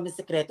 wala kami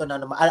sekreto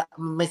na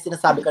may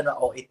sinasabi ka na,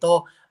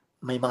 ito,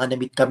 may mga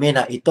namit kami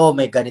na ito,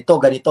 may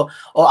ganito.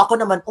 Ako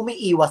naman,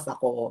 umiiwas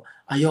ako.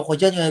 Ayoko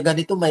dyan,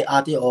 ganito, may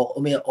ate,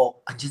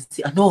 andyan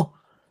si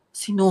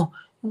sino?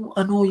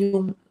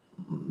 Yung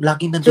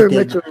laging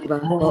nandito.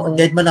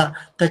 Dead man na,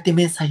 30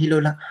 minutes,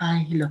 hello lang.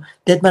 Hi, hello.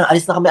 Dead man,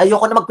 alis na kami.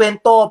 Ayoko na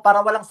magkwento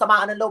para walang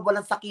samaan ng loob,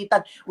 walang sakitan,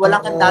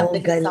 walang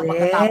kandating sa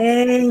pagkatapos.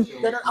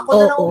 Ganun, ako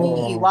na lang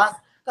umiiwas.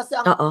 Kasi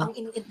ang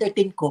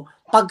in-entertain ko,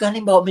 pag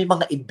halimbawa may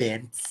mga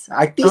events,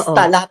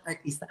 lahat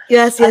artista.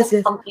 Yes.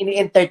 Ang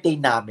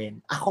ini-entertain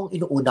namin, akong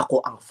inuuna ko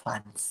ang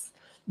fans.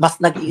 Mas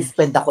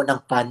nag-i-spend ako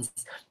ng fans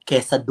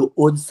kesa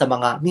doon sa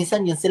mga,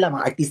 minsan yun sila,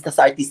 mga artista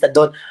sa artista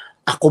doon,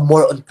 ako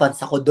more on fans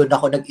ako doon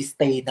ako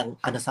nag-stay ng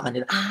sa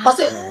kanila.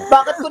 Kasi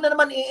bakit ko na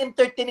naman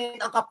i-entertainin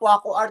ang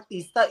kapwa ko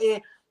artista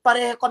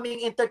pareho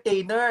kaming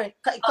entertainer.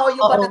 Ikaw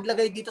yung ba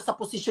naglagay dito sa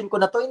position ko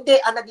na to? Hindi,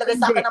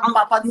 naglagay sa akin ang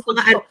papans ko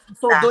dito.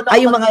 So doon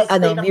ako yung mga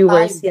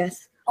viewers, time.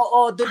 Yes.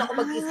 Oo, doon ako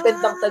mag-spend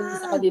ng time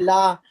sa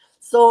kanila.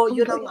 So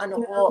yun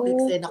ang ko,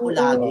 eksena ko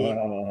lagi.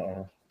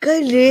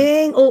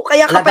 Galing.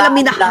 Kaya ka pala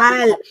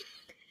minahal.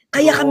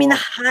 Kaya ka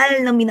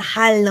minahal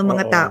ng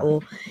mga tao.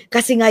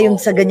 Kasi nga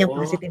yung sa ganyang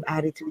positive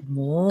attitude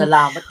mo.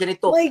 Salamat.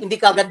 Ganito. Hindi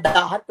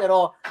kagandahan,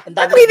 pero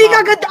hindi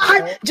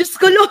kagandahan? Diyos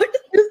ko, Lord.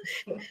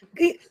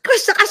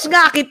 Crush na crush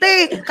nga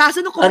kita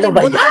Kaso nung ano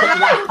ba yan?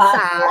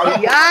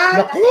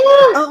 Sayang.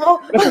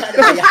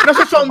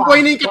 Nasa somboy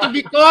na yung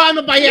katabi ko.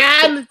 Ano ba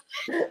yan?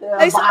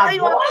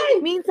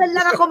 Minsan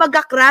lang ako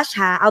magka-crush,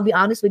 ha? I'll be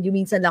honest with you,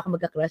 minsan lang ako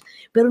magka-crush.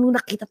 Pero nung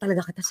nakita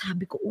talaga kita,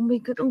 sabi ko, oh my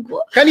God, ang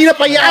gwapo. Kanina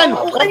pa yan!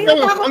 Kanina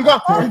pa ako. Ang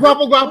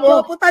gwapo.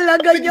 Gwapo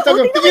talaga niya.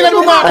 Tigilan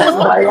mo nga ako.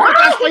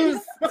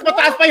 Mas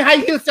mataas pa yung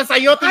high heels niya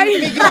sa'yo.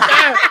 Tingin ka.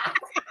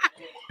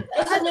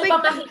 Gusto niyo ba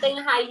makita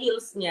yung high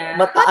heels niya?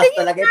 Mataas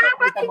talaga.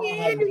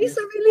 Patingin.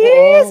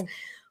 Bilis.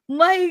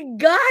 My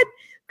God!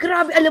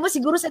 Grabe, alam mo,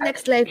 siguro sa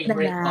next life na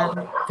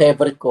lang.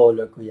 Favorite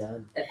color ko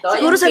yan. Ito,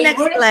 siguro sa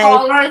next life.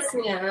 Colors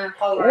niya.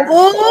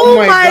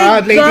 Oh my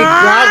God! Lady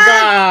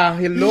Gaga!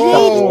 Hello!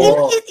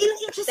 Ilang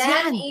inches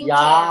yan?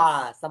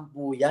 Yeah, 10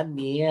 yan,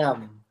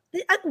 Miem.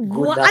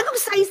 Anong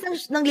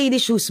size ng lady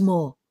shoes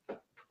mo?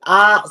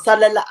 Sa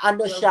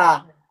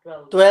siya?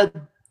 12.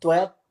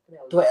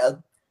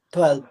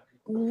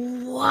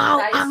 Wow,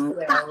 ang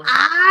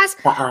taas!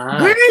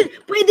 Girl,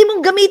 pwede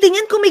mong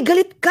gamitin yan kung may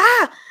galit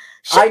ka.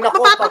 Siya, Ay, naku,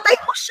 mapapatay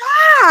mo siya.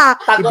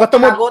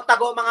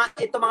 Tago,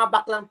 mga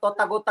baklang to,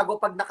 tago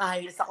pag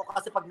naka-heels ako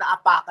kasi pag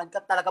naapakan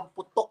ka, talagang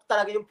putok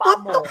talaga yung paa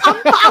mo.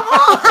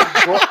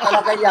 Dugo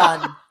talaga yan.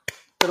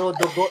 True,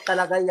 dugo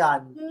talaga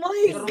yan.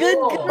 My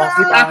God,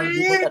 Basta,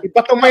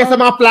 Ipatumay sa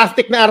mga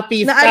plastic na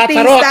artista. na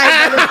artista.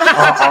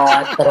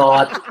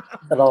 Oo,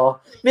 true.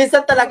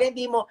 Minsan talaga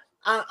hindi mo,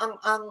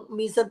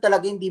 minsan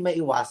talaga hindi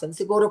maiwasan.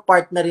 Siguro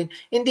part na rin.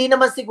 Hindi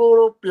naman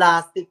siguro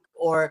plastic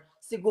or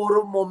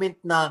siguro moment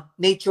na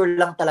nature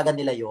lang talaga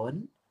nila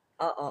yon.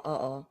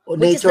 Oo. O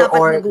nature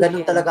or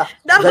ganun talaga.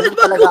 Ganun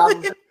talaga ang...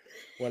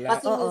 Wala.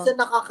 Kasi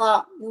minsan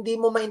hindi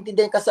mo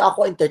maintindihan kasi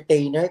ako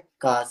entertainer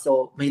ka.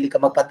 So, mahilig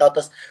ka magpataw.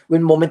 Tapos,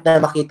 when moment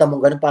na makita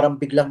mo ganun, parang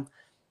biglang,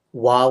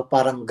 wow,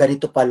 parang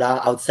ganito pala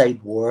outside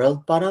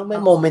world. Parang may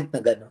moment na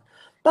ganun.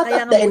 But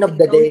Kaya at the end of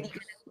the day,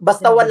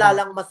 basta wala Diba?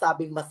 lang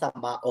masabing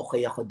masama,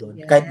 okay ako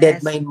doon. Yes. Kahit dead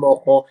mind mo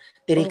ko,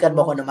 tirikan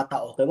mo Oo. ko na mata,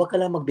 okay. Huwag ka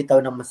lang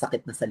magbitaw ng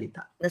masakit na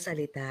salita.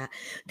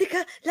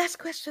 Teka, last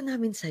question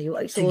namin sa'yo.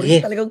 Ay, Sige.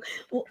 sorry. Talagang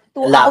 2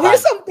 Laban.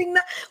 hours something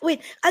na. Wait,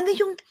 ano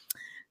yung,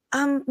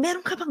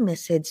 meron ka bang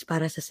message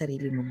para sa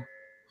sarili mo?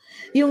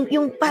 Yung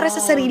para sa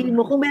sarili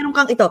mo, kung meron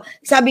kang ito,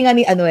 sabi nga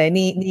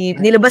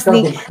nilabas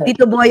ni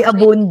Tito Boy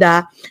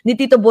Abunda,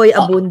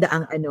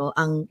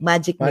 ang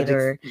Magic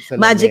Mirror,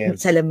 Magic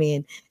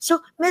Salamin. So,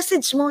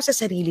 message mo sa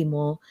sarili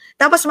mo.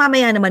 Tapos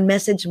mamaya naman,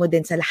 message mo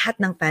din sa lahat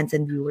ng fans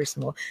and viewers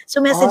mo.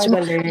 So, message mo,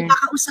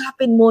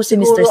 kakausapin mo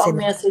si Mr. Siguro Sen.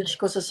 ang message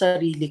ko sa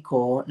sarili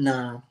ko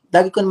na,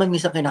 lagi ko naman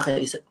minsan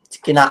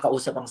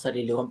kinakausap ang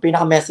sarili ko. Ang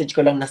pinaka-message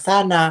ko lang na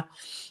sana,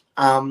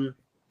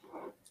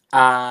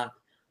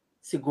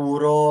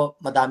 siguro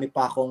madami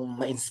pa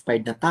akong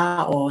ma-inspired na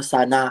tao,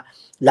 sana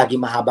lagi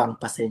mahaba ang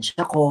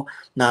pasensya ko,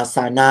 na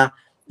sana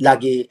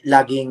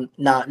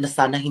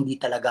sana hindi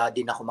talaga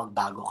din ako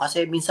magbago.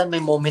 Kasi minsan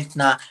may moment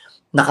na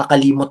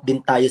nakakalimot din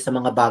tayo sa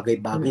mga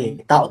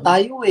bagay-bagay. Tao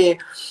tayo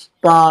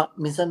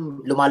minsan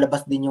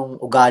lumalabas din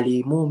yung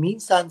ugali mo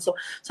minsan. So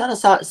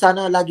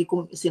sana lagi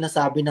kong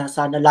sinasabi na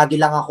sana lagi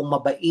lang akong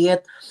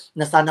mabait,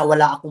 na sana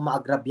wala akong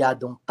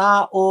maagrabyadong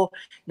tao,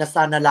 na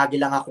sana lagi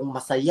lang akong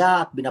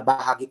masaya at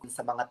binabahagi ko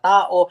sa mga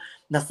tao,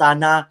 na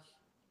sana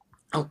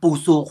ang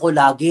puso ko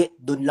lagi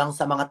doon lang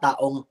sa mga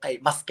taong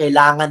mas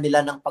kailangan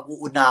nila ng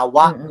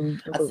pag-uunawa.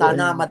 At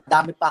sana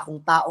madami pa akong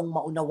taong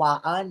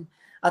maunawaan.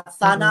 At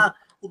sana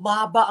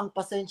umaba ang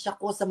pasensya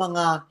ko sa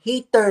mga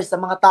haters, sa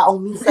mga taong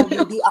minsan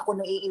hindi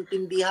ako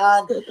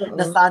naiintindihan,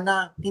 na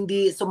sana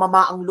hindi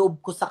sumama ang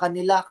loob ko sa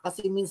kanila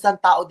kasi minsan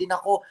tao din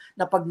ako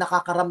na pag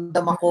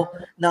nakakaramdam ako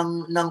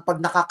ng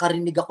pag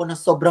nakakarinig ako ng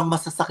sobrang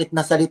masasakit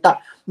na salita,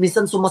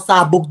 minsan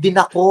sumasabog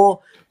din ako,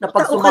 na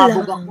pag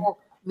sumabog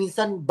ako,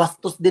 minsan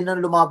bastos din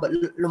ang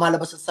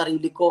lumalabas sa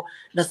sarili ko,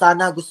 na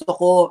sana gusto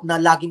ko na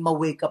laging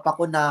ma-wake up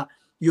ako na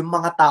yung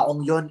mga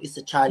taong yon is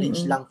a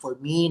challenge lang for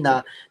me,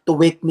 na to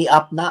wake me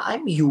up na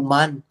I'm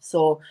human.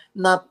 So,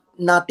 na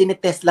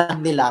tinitest lang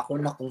nila ako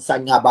na kung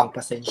saan nga ba ang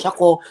pasensya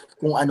ko,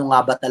 kung ano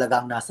nga ba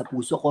talaga ang nasa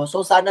puso ko.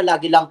 So, sana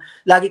lagi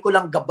ko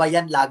lang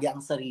gabayan lagi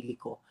ang sarili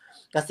ko.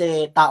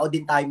 Kasi tao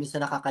din tayo,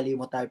 minsan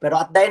nakakalimot tayo. Pero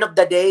at the end of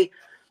the day,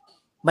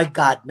 my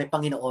God, may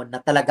Panginoon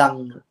na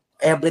talagang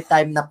every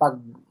time na pag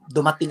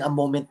dumating ang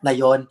moment na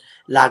yon,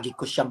 lagi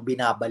ko siyang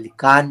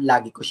binabalikan,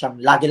 lagi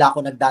lang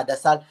ako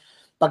nagdadasal.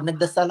 Pag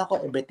nagdasal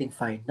ako, everything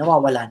fine.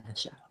 Nawawala na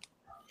siya.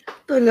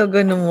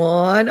 Talaga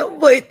naman. Oh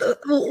boy,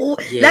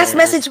 Yes. Last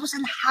message mo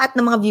sa lahat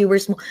ng mga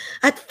viewers mo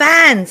at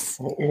fans.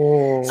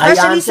 Oo.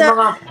 Especially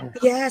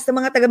Ayan, sa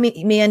mga taga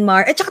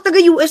Myanmar at saka taga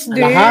US din.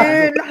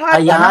 Lahat.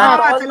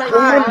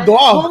 Lahat.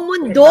 Buong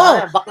mundo.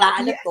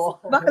 Baklaan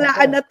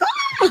na to.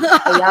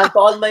 Ayan, to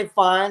all my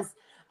fans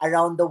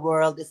around the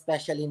world,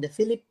 especially in the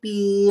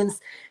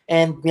Philippines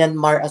and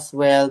Myanmar as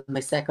well,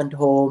 my second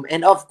home.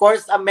 And of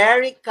course,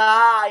 America.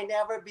 I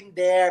never been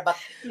there, but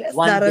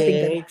one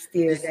day,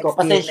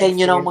 pasensya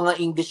nyo ng mga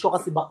English ko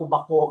kasi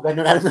bako-bako.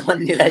 Ganun na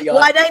naman nila yun.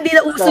 Wala, hindi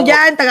na uso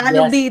dyan.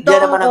 Tagalog dito.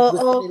 Yan naman ang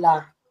gusto nila.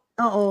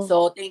 Oo.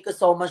 So, thank you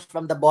so much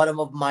from the bottom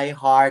of my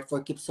heart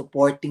for keep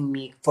supporting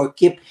me, for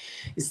keep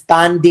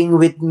standing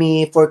with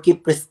me, for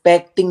keep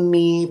respecting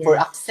me, for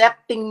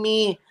accepting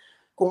me.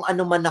 Kung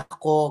ano man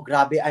ako,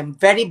 grabe, I'm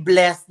very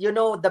blessed. You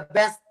know, the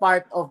best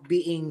part of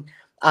being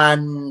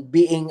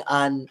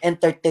an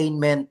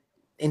entertainment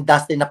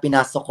industry na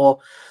pinasok ko,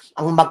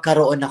 ang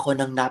magkaroon ako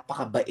ng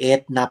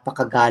napakabait,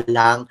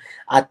 napakagalang,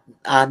 at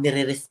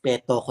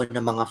nire-respeto ko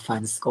ng mga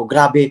fans ko.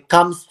 Grabe,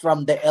 comes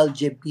from the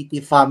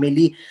LGBT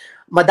family.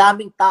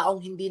 Madaming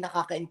taong hindi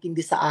nakakaintindi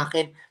sa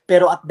akin,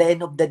 pero at the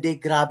end of the day,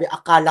 grabe,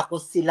 akala ko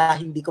sila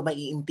hindi ko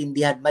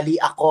maiintindihan. Mali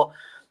ako.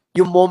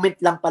 Yung moment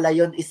lang pala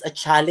yun is a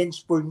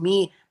challenge for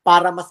me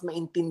para mas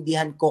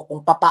maintindihan ko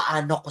kung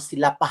papaano ko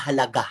sila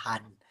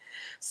pahalagahan.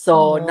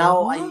 So,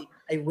 now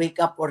I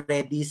wake up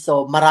already.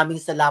 So, maraming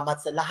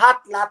salamat sa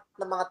lahat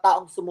ng mga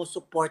taong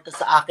sumusuporta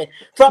sa akin.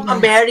 From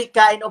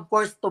America and of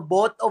course to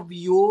both of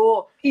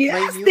you.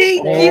 Yes,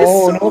 thank you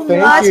so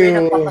much.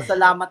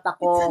 Nagpapasalamat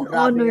ako. It's an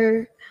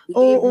honor.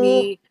 Believe me,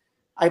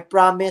 I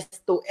promise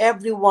to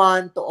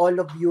everyone, to all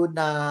of you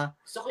na,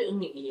 Gusto ko yung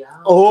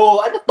umiiyak.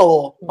 ano to?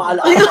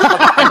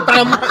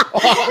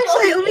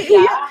 Sa'yo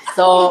umiiyak.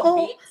 So,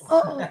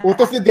 Oo.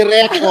 Utos ni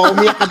Direk,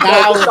 umiyak ka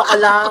daw. gusto ko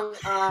lang,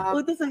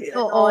 Utos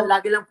oo.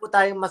 lagi lang po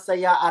tayong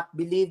masaya at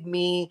believe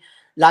me,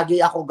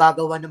 lagi ako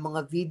gagawa ng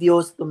mga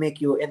videos to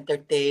make you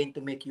entertain, to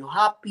make you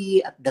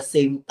happy, at the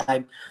same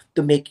time,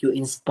 to make you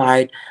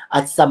inspired.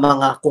 At sa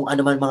mga, kung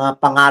ano man mga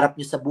pangarap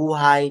nyo sa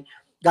buhay,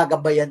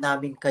 gagabayan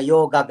namin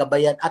kayo,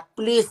 gagabayan. At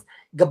please,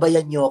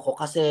 gabayan nyo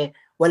ako kasi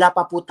wala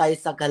pa po tayo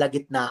sa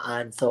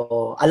kalagitnaan.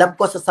 So, alam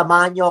ko,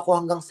 sasamahan nyo ako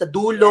hanggang sa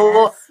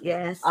dulo.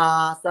 Yes.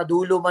 Sa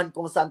dulo man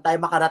kung saan tayo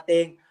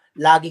makarating,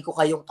 lagi ko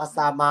kayong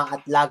kasama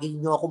at lagi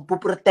nyo akong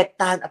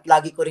puprotektahan at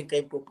lagi ko rin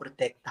kayong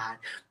puprotektahan.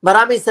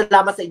 Maraming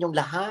salamat sa inyong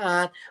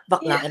lahat.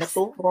 Baklaan na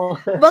to.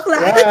 Bakla.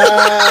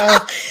 Yeah.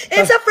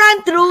 And sa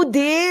front row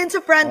din. Sa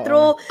front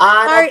row.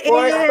 And of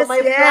course, to RS, my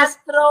yes. front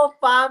row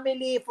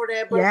family,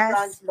 forever Yes.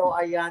 front row,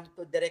 ayan,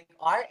 to Direct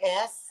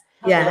RS.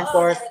 Yes. And of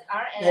course,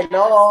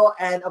 hello,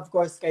 and of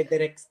course kay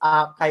Direct,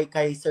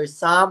 kay Sir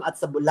Sam at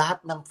sa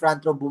lahat ng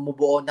front row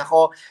bumubuo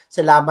nako.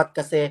 Salamat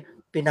kasi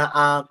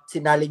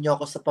sinali niyo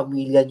ako sa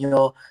pamilya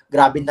niyo.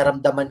 Grabe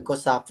naramdaman ko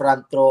sa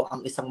front row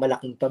ang isang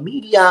malaking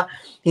pamilya.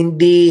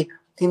 Hindi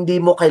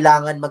mo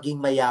kailangan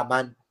maging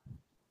mayaman.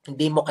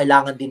 Hindi mo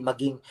kailangan din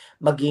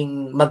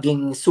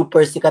maging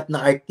super sikat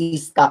na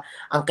artista.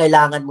 Ang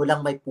kailangan mo lang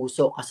may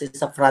puso kasi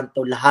sa front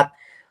row lahat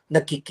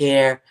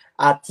nagki-care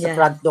at sa Yes.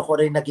 front row ko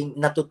rin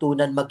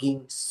natutunan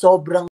maging sobrang